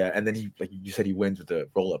match. Yeah, and then he, like you said, he wins with the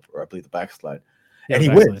roll up, or I believe the backslide, and he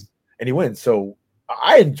wins. So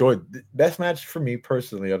I enjoyed the best match for me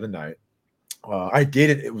personally of the night. I did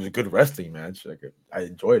it. It was a good wrestling match. I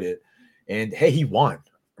enjoyed it, and hey, he won.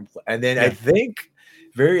 And then I think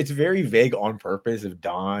it's very vague on purpose if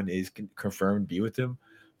Don is confirmed to be with him,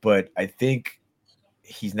 but I think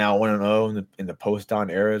he's now 1-0 in the post Don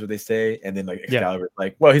era, is what they say. And then Excalibur,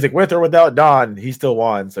 he's like, with or without Don, he still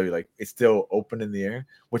won. So it's still open in the air,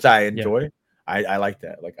 which I enjoy. I like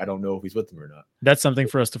that. Like, I don't know if he's with him or not. That's something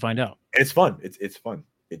for us to find out. It's fun. It's fun.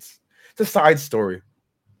 It's a side story.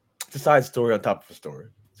 It's a side story on top of a story.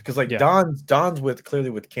 Because Don's clearly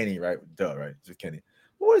with Kenny, right? Right? It's with Kenny.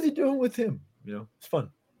 What is he doing with him? It's fun.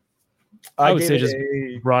 I would say just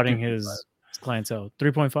broadening his clientele.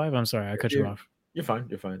 3.5. I'm sorry, I cut you off. You're fine.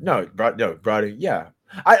 No, broadening. Yeah,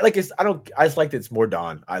 I just like that it's more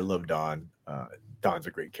Don. I love Don. Don's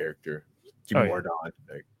a great character. Give me more Don.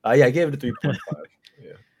 Like, I gave it a 3.5.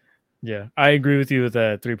 Yeah. Yeah, I agree with you with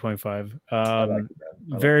that 3.5.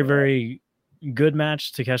 Very, very good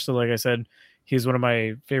match. Takeshita, like I said, he's one of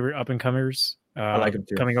my favorite up and comers. I like him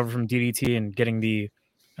too. Coming over from DDT and getting the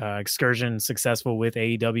excursion successful with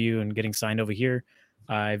AEW and getting signed over here.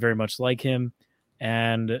 I very much like him.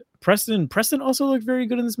 And Preston also looked very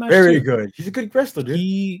good in this match. Very good. He's a good wrestler,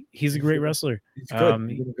 dude. He's a great wrestler. He's good.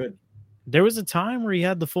 He's good. There was a time where he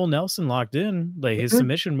had the full Nelson locked in, like his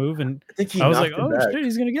submission move, and I was like, "Oh shit,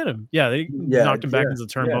 he's gonna get him!" Yeah, they knocked him back into the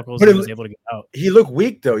turnbuckles, and he was able to get out. He looked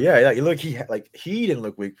weak though. Yeah, he didn't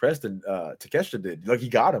look weak. Preston Takeshita did. Like he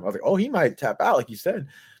got him. I was like, "Oh, he might tap out," like you said,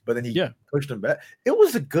 but then he pushed him back. It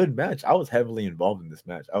was a good match. I was heavily involved in this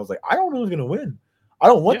match. I was like, I don't know who's gonna win. I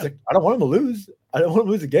don't want him to lose. I don't want him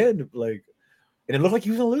to lose again. Like, and it looked like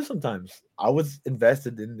he was gonna lose sometimes. I was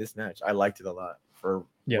invested in this match. I liked it a lot for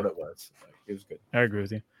what it was. Like, it was good. I agree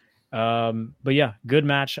with you. But yeah, good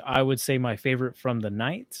match. I would say my favorite from the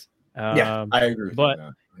night. I agree with but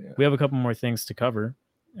we have a couple more things to cover.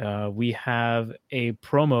 We have a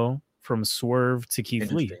promo from Swerve to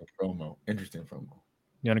Keith Lee. Interesting promo.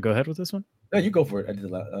 You want to go ahead with this one? No, you go for it. I did a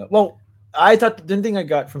lot. I thought the thing I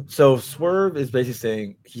got from Swerve is basically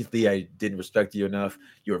saying, Keith Lee, I didn't respect you enough.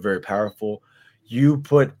 You were very powerful. You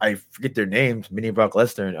put, I forget their names, Mini Brock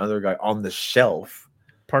Lesnar and another guy on the shelf.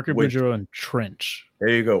 Parker Boudreaux and Trench. There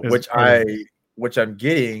you go. Which I'm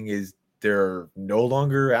getting is they're no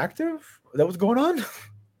longer active. That was going on.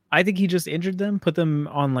 I think he just injured them, put them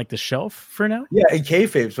on like the shelf for now. Yeah, in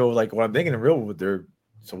kayfabe. So like what I'm thinking in real,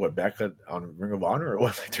 back on Ring of Honor or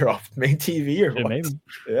what? Like they're off main TV or what? Maybe.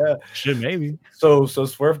 Yeah. Shit, maybe. So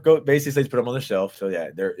Swerve basically says put them on the shelf. So yeah,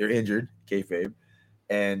 they're injured, kayfabe.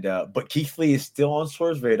 And but Keith Lee is still on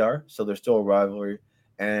Swerve's radar, so there's still a rivalry.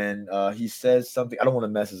 And he says something. I don't want to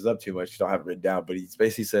mess this up too much because I don't have it written down. But he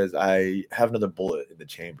basically says, "I have another bullet in the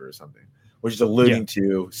chamber" or something, which is alluding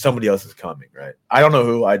to somebody else is coming. Right? I don't know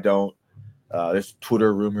who. I don't. There's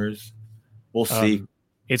Twitter rumors. We'll see.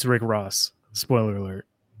 It's Rick Ross. Spoiler alert.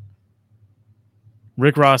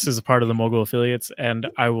 Rick Ross is a part of the Mogul Affiliates, and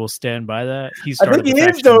I will stand by that. He started the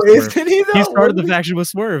faction with Swerve. He started the faction with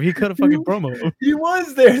Swerve. He cut a fucking promo. He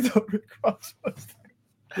was there, though. Rick Ross was there.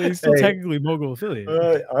 But he's still technically Mogul Affiliate.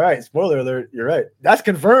 All right. Spoiler alert. You're right. That's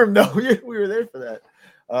confirmed, though. We were there for that.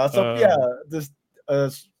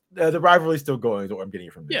 The rivalry's still going is what I'm getting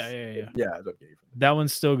from this. Yeah. That's what I'm getting from this. That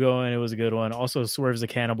one's still going. It was a good one. Also, Swerve's a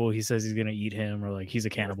cannibal. He says he's gonna eat him, or like he's a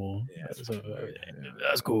cannibal.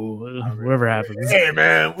 That's cool. Whatever happens. Hey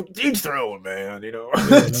man, each throwing, man. You know,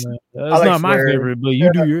 that's not my favorite, but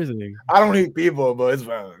you do your thing. I don't eat people, but it's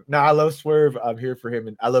fine. No, I love Swerve. I'm here for him,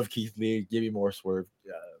 and I love Keith Lee. Give me more Swerve.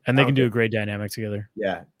 And they can do a great dynamic together.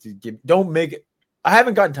 Yeah, don't make it. I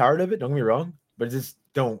haven't gotten tired of it. Don't get me wrong, but just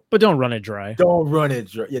don't. But don't run it dry. Don't run it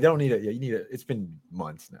dry. Yeah, they don't need it. Yeah, you need it. It's been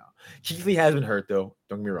months now. Keith Lee has been hurt though.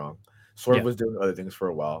 Don't get me wrong. Swerve was doing other things for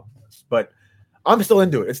a while, but I'm still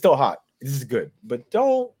into it. It's still hot. This is good, but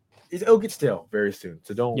don't. It'll get stale very soon.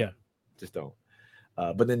 So don't. Yeah, just don't.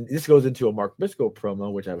 But then this goes into a Mark Briscoe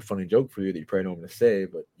promo, which I have a funny joke for you that you probably know what I'm going to say,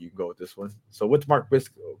 but you can go with this one. So what's Mark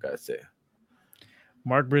Briscoe got to say?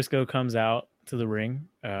 Mark Briscoe comes out to the ring.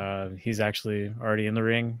 He's actually already in the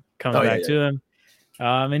ring. Comes back to him,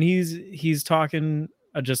 and he's talking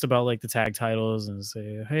just about like the tag titles and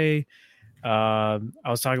say, "Hey, I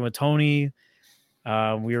was talking with Tony.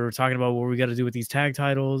 We were talking about what we got to do with these tag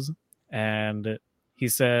titles." And he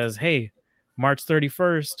says, "Hey, March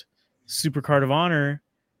 31st, Super Card of Honor.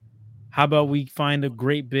 How about we find a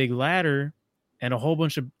great big ladder and a whole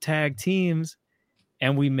bunch of tag teams,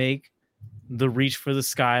 and we make the Reach for the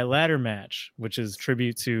Sky ladder match," which is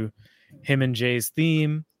tribute to him and Jay's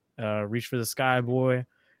theme, Reach for the Sky Boy.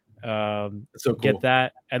 So cool. Get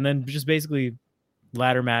that. And then just basically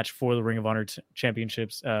ladder match for the Ring of Honor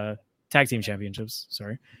championships, tag team championships.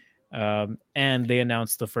 Sorry. And they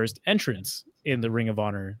announced the first entrance in the Ring of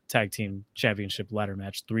Honor tag team championship ladder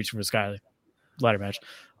match, the Reach for the Sky ladder match.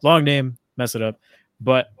 Long name, mess it up.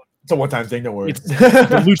 But it's a one-time thing, don't worry. It's the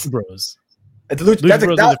Lucha Bros.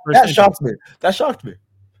 That shocked me. That shocked me.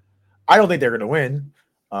 I don't think they're going to win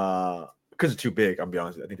because it's too big. I'm be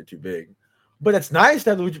honest. I think they're too big. But it's nice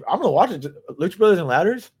that Lucha. I'm going to watch it. Lucha Brothers and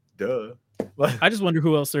Ladders. Duh. I just wonder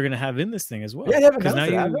who else they're going to have in this thing as well. Yeah, because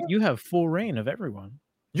now you have full reign of everyone.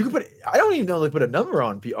 You can put. I don't even know they put a number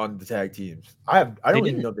on the tag teams. I don't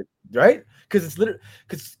even know that, right? Because it's literally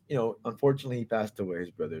unfortunately he passed away,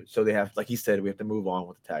 his brother. So they have, like he said, we have to move on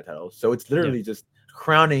with the tag titles. So it's literally just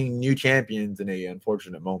crowning new champions in a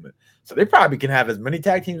unfortunate moment. So they probably can have as many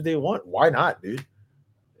tag teams as they want. Why not, dude?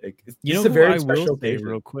 It's a very special occasion.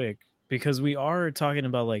 Real quick. because we are talking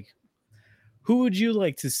about like, who would you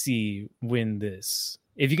like to see win this?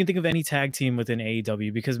 If you can think of any tag team within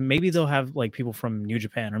AEW, because maybe they'll have like people from New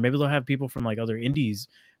Japan, or maybe they'll have people from like other indies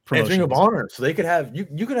promotions. And Ring of Honor, so they could have you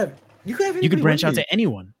could branch out to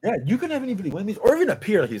anyone. Yeah, you could have anybody win these, or even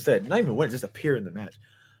appear, like you said, not even win, just appear in the match.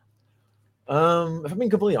 If I'm being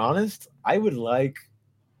completely honest, I would like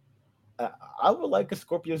a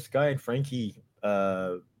Scorpio Sky and Frankie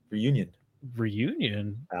reunion.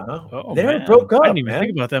 Oh, they never broke up. I didn't even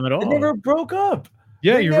think about them at all. They never broke up.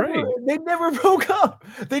 Yeah, you're right. They never broke up.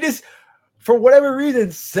 They just, for whatever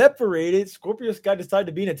reason, separated. Scorpio Sky decided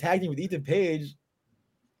to be in a tag team with Ethan Page.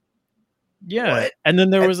 Yeah, what? And then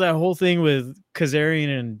there was that whole thing with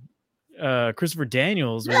Kazarian and Christopher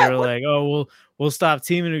Daniels, where they were like, "Oh, we'll stop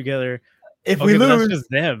teaming together if we lose." That's just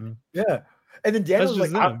them. Yeah, and then Daniels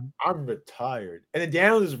was like, "I'm retired," and then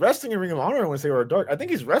Daniels is wrestling in Ring of Honor. I want to say, or Dark. I think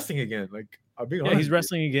he's wrestling again. Like, I'll be honest. Yeah, he's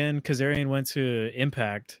wrestling again. Kazarian went to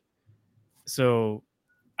Impact, so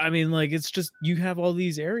I mean, like, it's just you have all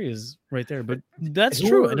these areas right there. But that's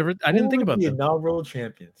true. I didn't think about the them. Inaugural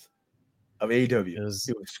champions of AEW. It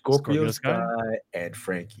was Scorpio Sky and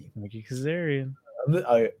Frankie Kazarian.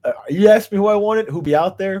 You asked me who I wanted, who'd be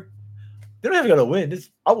out there. They don't have to win.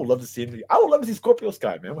 I would love to see him. I would love to see Scorpio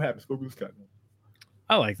Sky, man. What happened, Scorpio Sky? Man?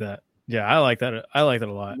 I like that. Yeah, I like that. I like that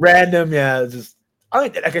a lot. Random, yeah. Just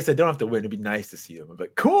like I said, don't have to win. It'd be nice to see them. I'm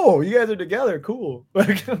like, cool, you guys are together. Cool.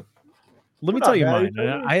 Let me tell you mine.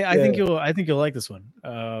 I think you'll like this one.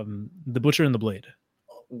 The Butcher and the Blade.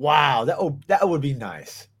 Wow, that would be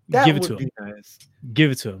nice. Give it to him. Nice.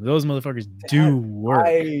 Give it to them. Those motherfuckers do work.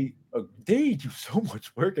 They do so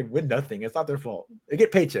much work and win nothing. It's not their fault. They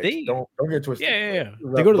get paychecks. Don't get twisted. Yeah.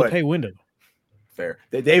 They go to the pay window. Fair.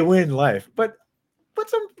 They win life, but put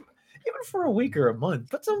some, even for a week or a month.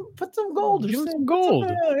 Put some gold. Give them some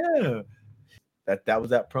gold. Yeah. That was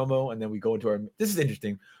that promo, and then we go into our. This is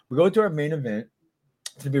interesting. We go into our main event.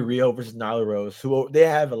 It's gonna be Rio versus Nyla Rose, who they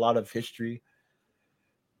have a lot of history.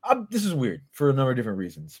 This is weird for a number of different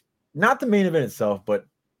reasons. Not the main event itself, but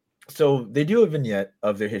so they do a vignette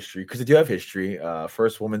of their history because they do have history.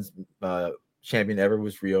 First women's champion ever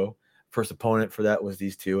was Rio. First opponent for that was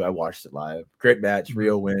these two. I watched it live. Great match.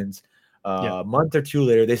 Rio wins. A month or two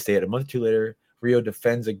later, they say it. A month or two later, Rio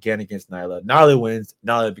defends again against Nyla. Nyla wins.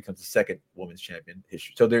 Nyla becomes the second women's champion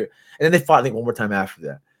history. So and then they fought, I think, one more time after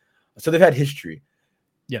that. So they've had history.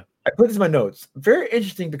 Yeah, I put this in my notes. Very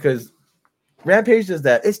interesting because Rampage does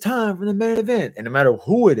that. It's time for the main event, and no matter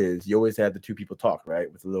who it is, you always have the two people talk,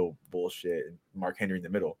 right, with a little bullshit and Mark Henry in the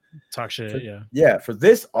middle. Talk shit, yeah. For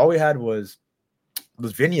this, all we had was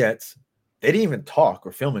those vignettes. They didn't even talk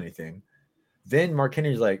or film anything. Then Mark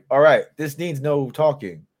Henry's like, "All right, this needs no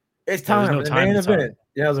talking. It's time for the main event."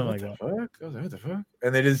 Yeah, I was like, "What the fuck?" I was like, "What the fuck?"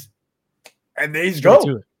 And they just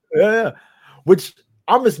go. Yeah. Which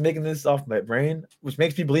I'm just making this off my brain, which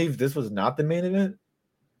makes me believe this was not the main event.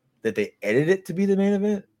 That they edited it to be the main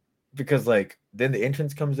event, because like then the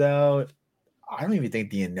entrance comes out. I don't even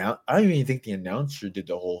think the announcer did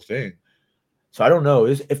the whole thing. So I don't know.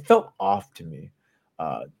 It felt off to me.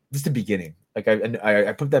 Just the beginning. Like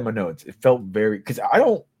I put that in my notes. It felt very, because I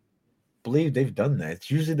don't believe they've done that.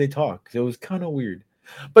 It's usually they talk. It was kind of weird.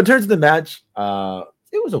 But in terms of the match,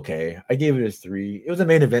 it was okay. I gave it a 3. It was a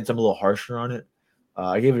main event, so I'm a little harsher on it.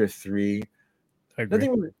 I gave it a 3.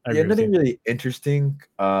 Nothing really interesting.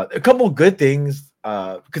 A couple good things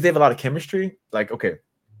because they have a lot of chemistry. Like, okay,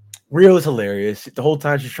 Rio is hilarious. The whole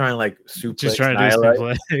time she's trying to like suplex. She's trying to do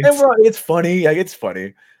suplex. And it's funny. Like, it's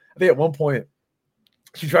funny. I think at one point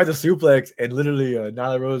she tries to suplex and literally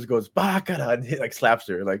Nyla Rose goes "Baka" and like slaps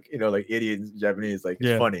her, like, you know, like idiots in Japanese. Like,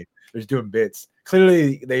 it's funny. They're just doing bits.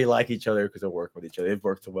 Clearly they like each other because they work with each other. They've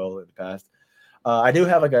worked so well in the past. I do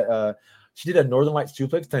have like she did a Northern Light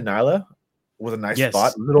suplex to Nyla. Was a nice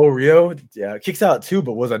spot. Little Rio, kicks out too,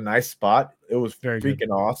 but was a nice spot. It was very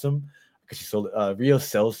freaking awesome because she sold. Rio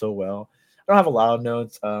sells so well. I don't have a lot of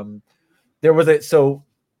notes. There was so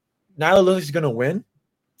Nyla looks like she's gonna win.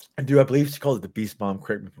 I believe she called it the Beast Bomb.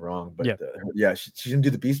 Correct me if I'm wrong, but she didn't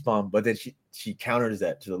do the Beast Bomb, but then she counters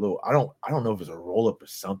that to the little. I don't know if it was a roll up or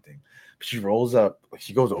something. But she rolls up, like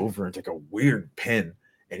she goes over and take a weird pin,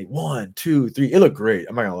 and 1, 2, 3. It looked great.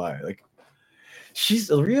 I'm not gonna lie, like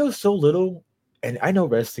Rio's so little. And I know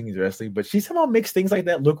wrestling is wrestling, but she somehow makes things like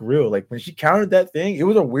that look real. Like when she countered that thing, it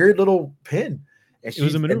was a weird little pin. And it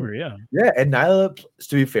was a maneuver, yeah. And Nyla,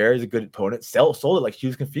 to be fair, is a good opponent. Sold it like she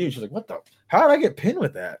was confused. She's like, "What the? How did I get pinned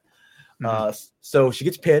with that?" So she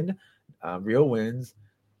gets pinned. Rio wins.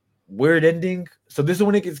 Weird ending. So this is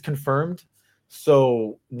when it gets confirmed.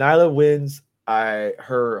 So Nyla wins.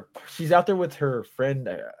 She's out there with her friend,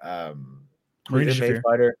 Marina Shafir.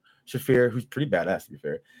 fighter. Shafir, who's pretty badass to be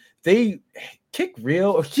fair, they kick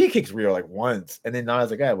Rio, or she kicks Rio like once, and then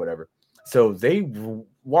Nila's like, whatever. So they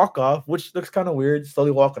walk off, which looks kind of weird,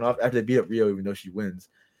 slowly walking off after they beat up Rio, even though she wins.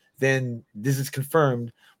 Then this is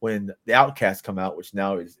confirmed when the Outcasts come out, which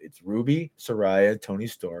now it's Ruby, Soraya, Tony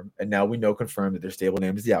Storm, and now we know confirmed that their stable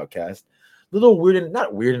name is the Outcast. Little weird,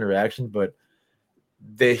 not weird interaction, but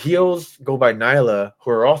the heels go by Nyla,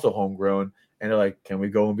 who are also homegrown, and they're like, "Can we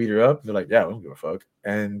go and beat her up?" They're like, "Yeah, we don't give a fuck."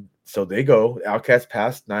 And so they go. The Outcast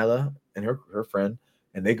past Nyla and her friend,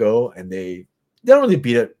 and they go and they don't really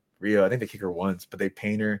beat up Rio. I think they kick her once, but they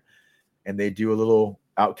paint her, and they do a little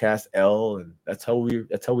Outcast L, and that's how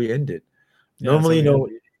we end it. Yeah, normally,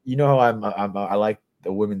 you know how I like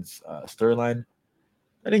the women's storyline.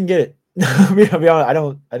 I didn't get it. I'll be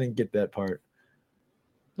honest, I didn't get that part.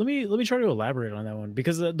 Let me try to elaborate on that one,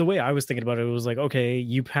 because the way I was thinking about it was like, okay,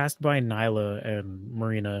 you passed by Nyla and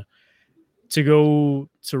Marina to go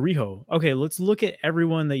to Riho. Okay, let's look at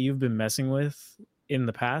everyone that you've been messing with in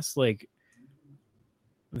the past, like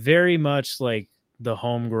very much like the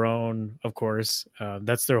homegrown, of course.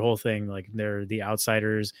 That's their whole thing. Like they're the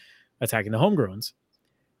outsiders attacking the homegrowns.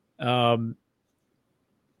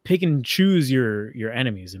 Pick and choose your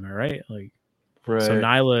enemies, am I right? Like, right. So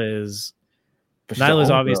Nyla is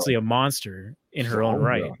obviously a monster in her own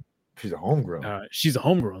right. She's a homegrown. She's a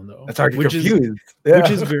homegrown though. That's hard to confuse. Which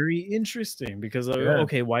is very interesting, because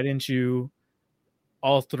okay, why didn't you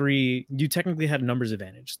all three? You technically had a numbers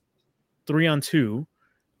advantage, 3-on-2.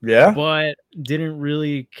 Yeah, but didn't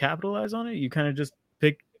really capitalize on it. You kind of just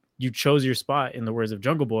you chose your spot, in the words of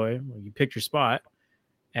Jungle Boy. You picked your spot,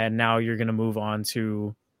 and now you're going to move on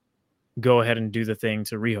to go ahead and do the thing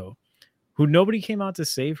to Riho, who nobody came out to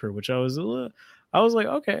save her, which I was like,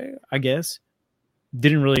 okay, I guess.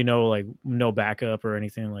 Didn't really know, like, no backup or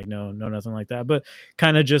anything, like no nothing like that, but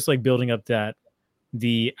kind of just like building up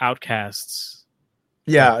the Outcasts.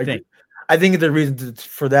 Yeah, I think the reason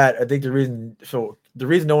for that, the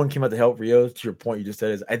reason no one came out to help Rio, to your point you just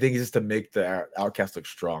said, is I think it's just to make the Outcast look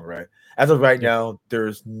strong, right? As of right now,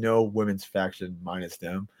 there's no women's faction minus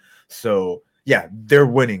them. So, yeah, they're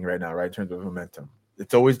winning right now, right, in terms of momentum.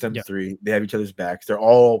 It's always them three. They have each other's backs. They're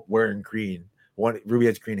all wearing green. Ruby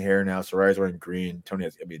has green hair now. Soraya's wearing green. Tony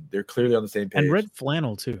has, they're clearly on the same page. And red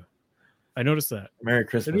flannel, too. I noticed that. Merry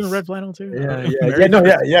Christmas. They're doing red flannel, too? Yeah.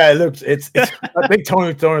 It looks, it's I think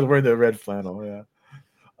Tony's wearing the red flannel, yeah.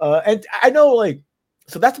 And I know, like,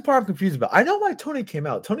 so that's the part I'm confused about. I know why Tony came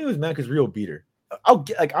out. Tony was mad because Rio beat her. I'll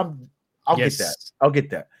get that. I'll get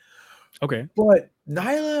that. Okay. But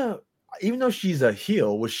Nyla, even though she's a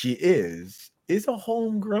heel, which she is a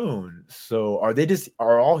homegrown. So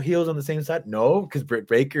are all heels on the same side? No, because Britt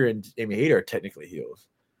Baker and Amy Hayter are technically heels.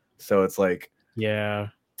 So it's like, yeah.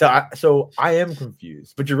 So I am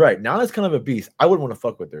confused. But you're right. Nyla's kind of a beast. I wouldn't want to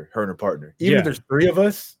fuck with her and her partner. Even if there's three of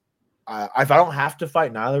us, if I don't have to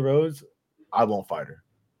fight Nyla Rose, I won't fight her.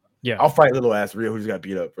 Yeah, I'll fight little ass Rio, who's got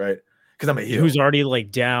beat up, right? Because I'm a heel. Who's already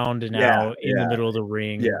like downed now in the middle of the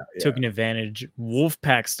ring. Took an advantage,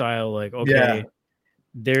 Wolfpack style. Like, okay,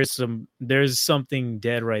 there's something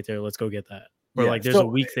dead right there. Let's go get that. Or like there's a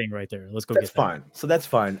weak thing right there. Let's go get that. That's fine. So that's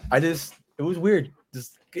fine. It was weird.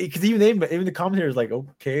 Just because even the commentators like,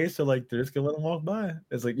 okay, so like they're just gonna let them walk by.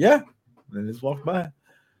 It's like, yeah, and they just walk by.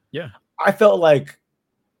 Yeah, I felt like.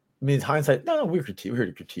 I mean, in hindsight, no, we're here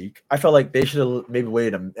to critique. I felt like they should have maybe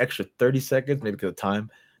waited an extra 30 seconds, maybe because of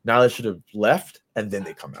time. Now they should have left, and then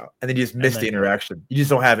they come out. And then you just miss the interaction. You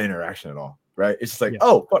just don't have interaction at all, right? It's just like,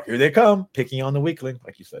 oh, fuck, here they come, picking on the weakling,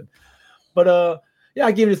 like you said. But,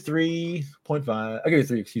 I gave it a 3.5. I gave it a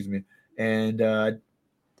 3, excuse me. And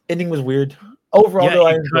ending was weird. Overall, though,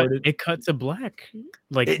 I enjoyed it. It cut to black.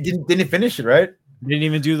 Like it didn't finish it, right? Didn't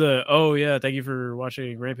even do thank you for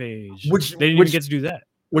watching Rampage. They didn't even get to do that.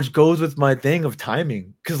 Which goes with my thing of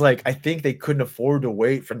timing, because like I think they couldn't afford to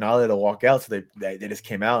wait for Nyla to walk out, so they just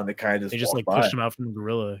came out and they kind of just like pushed him out from the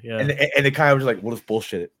gorilla, and they kind of was like, we'll just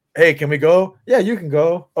bullshit it. Hey, can we go? Yeah, you can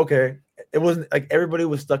go. Okay, it wasn't like everybody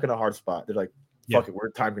was stuck in a hard spot. They're like, fuck it, we're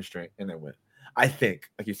time constraint, and they went. I think,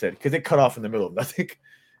 like you said, because it cut off in the middle of nothing. It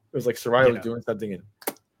was like Soraya was doing something,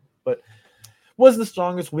 but wasn't the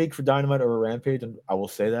strongest week for Dynamite or Rampage, and I will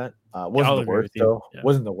say that wasn't the worst though.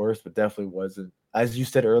 Wasn't the worst, but definitely wasn't. As you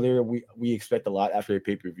said earlier, we expect a lot after a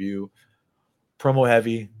pay-per-view. Promo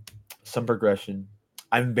heavy, some progression.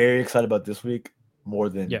 I'm very excited about this week more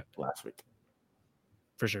than last week.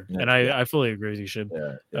 For sure. And I fully agree with you,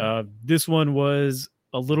 Shib. This one was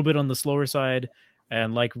a little bit on the slower side.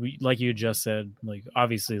 And like you just said, like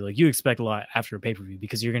obviously like you expect a lot after a pay-per-view,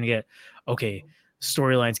 because you're gonna get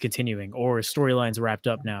storylines continuing or storylines wrapped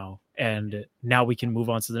up now, and now we can move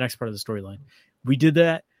on to the next part of the storyline. We did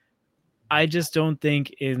that. I just don't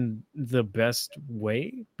think in the best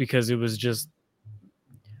way, because it was just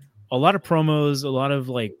a lot of promos, a lot of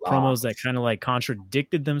like promos that kind of like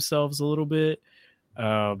contradicted themselves a little bit.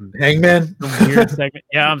 Hangman, weird segment.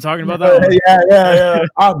 Yeah, I'm talking about that one. Yeah.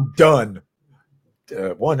 I'm done.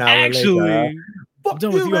 1 hour Actually, later. I'm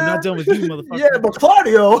done with you. I'm not done with you, motherfucker. Yeah, but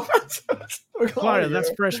Claudio. Claudio, that's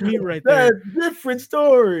fresh meat right there. That's a different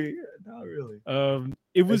story. Not really.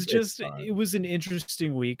 It was it was an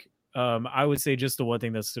interesting week. I would say just the one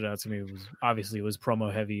thing that stood out to me was obviously it was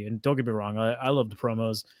promo heavy. And don't get me wrong, I love the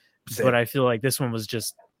promos, but I feel like this one was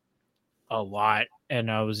just a lot. And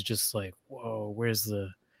I was just like, whoa, where's the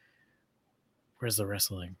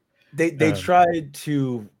wrestling? They tried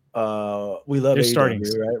to we love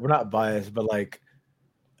AEW, right? We're not biased, but like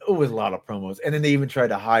it was a lot of promos, and then they even tried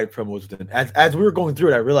to hide promos within. As we were going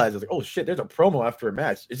through it, I realized I was like, oh shit, there's a promo after a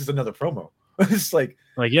match. It's just another promo. It's like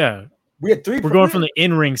yeah, we had 3. We're going from the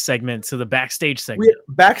in-ring segment to the backstage segment.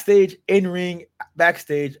 Backstage, in-ring,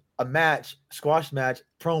 backstage, a match, squash match,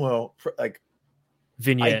 promo, like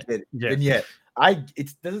vignette. Vignette.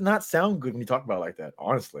 It does not sound good when you talk about it like that,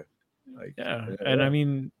 honestly. Like, and I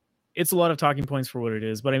mean, it's a lot of talking points for what it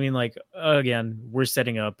is, but I mean, like, again, we're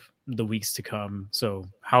setting up the weeks to come. So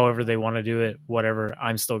however they want to do it, whatever,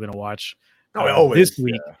 I'm still going to watch this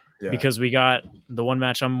week because we got the one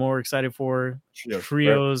match I'm more excited for.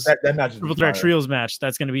 Trios. That match is Triple Threat Trios match.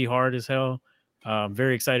 That's going to be hard as hell.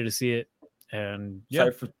 Very excited to see it. And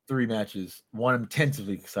excited for 3 matches. One, I'm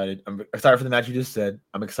intensively excited. I'm excited for the match you just said.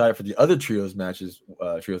 I'm excited for the other trios match,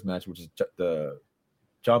 which is the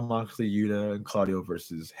Jon Moxley, Yuta, and Claudio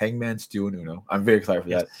versus Hangman, Stu, and Uno. I'm very excited for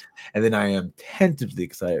that. And then I am tentatively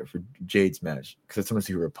excited for Jade's match because I just want to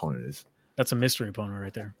see who her opponent is. That's a mystery opponent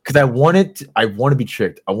right there. Because I want to be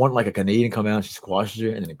tricked. I want like a Canadian come out, she squashes her,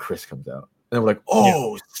 and then Chris comes out. And we're like,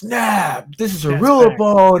 oh, snap. This is a real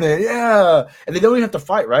opponent. Yeah. And they don't even have to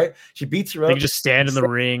fight, right? She beats her up. They can just stand in the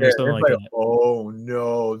ring or something like that. Oh,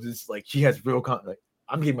 no. This like she has real like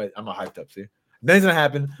I'm a hyped up, see? Nothing's gonna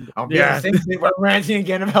happen. I'm ranting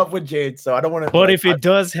again about with Jade, so I don't want to. But if it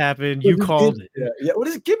does happen, you called it. Yeah. Well,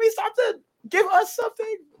 just give me something. Give us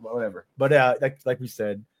something. Well, whatever. But like we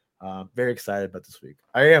said, very excited about this week.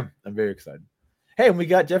 I'm very excited. Hey, and we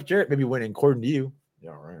got Jeff Jarrett maybe winning, according to you. Yeah,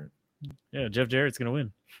 all right. Yeah, Jeff Jarrett's gonna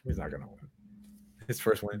win. He's not gonna win. His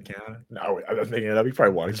first win in Canada. No, I was making it up. He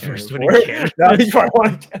probably won his first win in Canada. No, he probably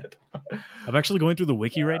won in Canada. I'm actually going through the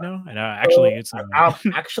wiki right now, and it's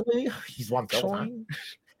actually he's won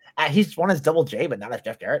he's won as Double J, but not as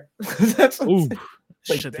Jeff Jarrett. That's like,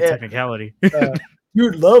 shit, the technicality.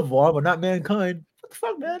 You'd love Vaughn, but not Mankind. What the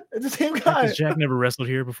fuck, man? It's the same guy. Because Jack never wrestled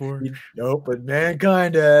here before. Nope, but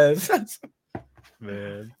Mankind has.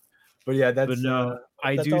 Man. But yeah,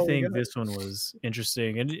 I do think this one was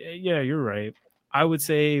interesting, and yeah, you're right. I would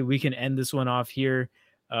say we can end this one off here.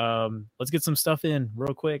 Let's get some stuff in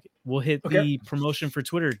real quick. We'll hit the promotion for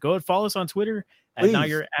Twitter. Go and follow us on Twitter at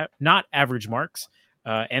Not Average Marks,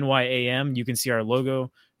 NYAM. You can see our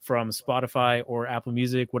logo from Spotify or Apple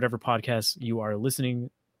Music, whatever podcast you are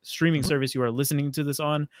streaming service you are listening to this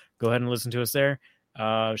on. Go ahead and listen to us there.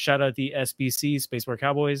 Shout out the SBC, Spacebar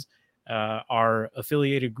Cowboys, our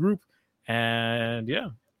affiliated group. And yeah,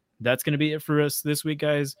 that's going to be it for us this week,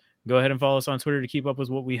 guys. Go ahead and follow us on Twitter to keep up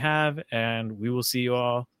with what we have, and we will see you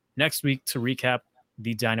all next week to recap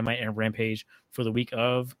the Dynamite and Rampage for the week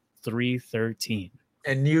of 3/13.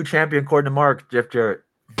 And new champion according to Mark, Jeff Jarrett.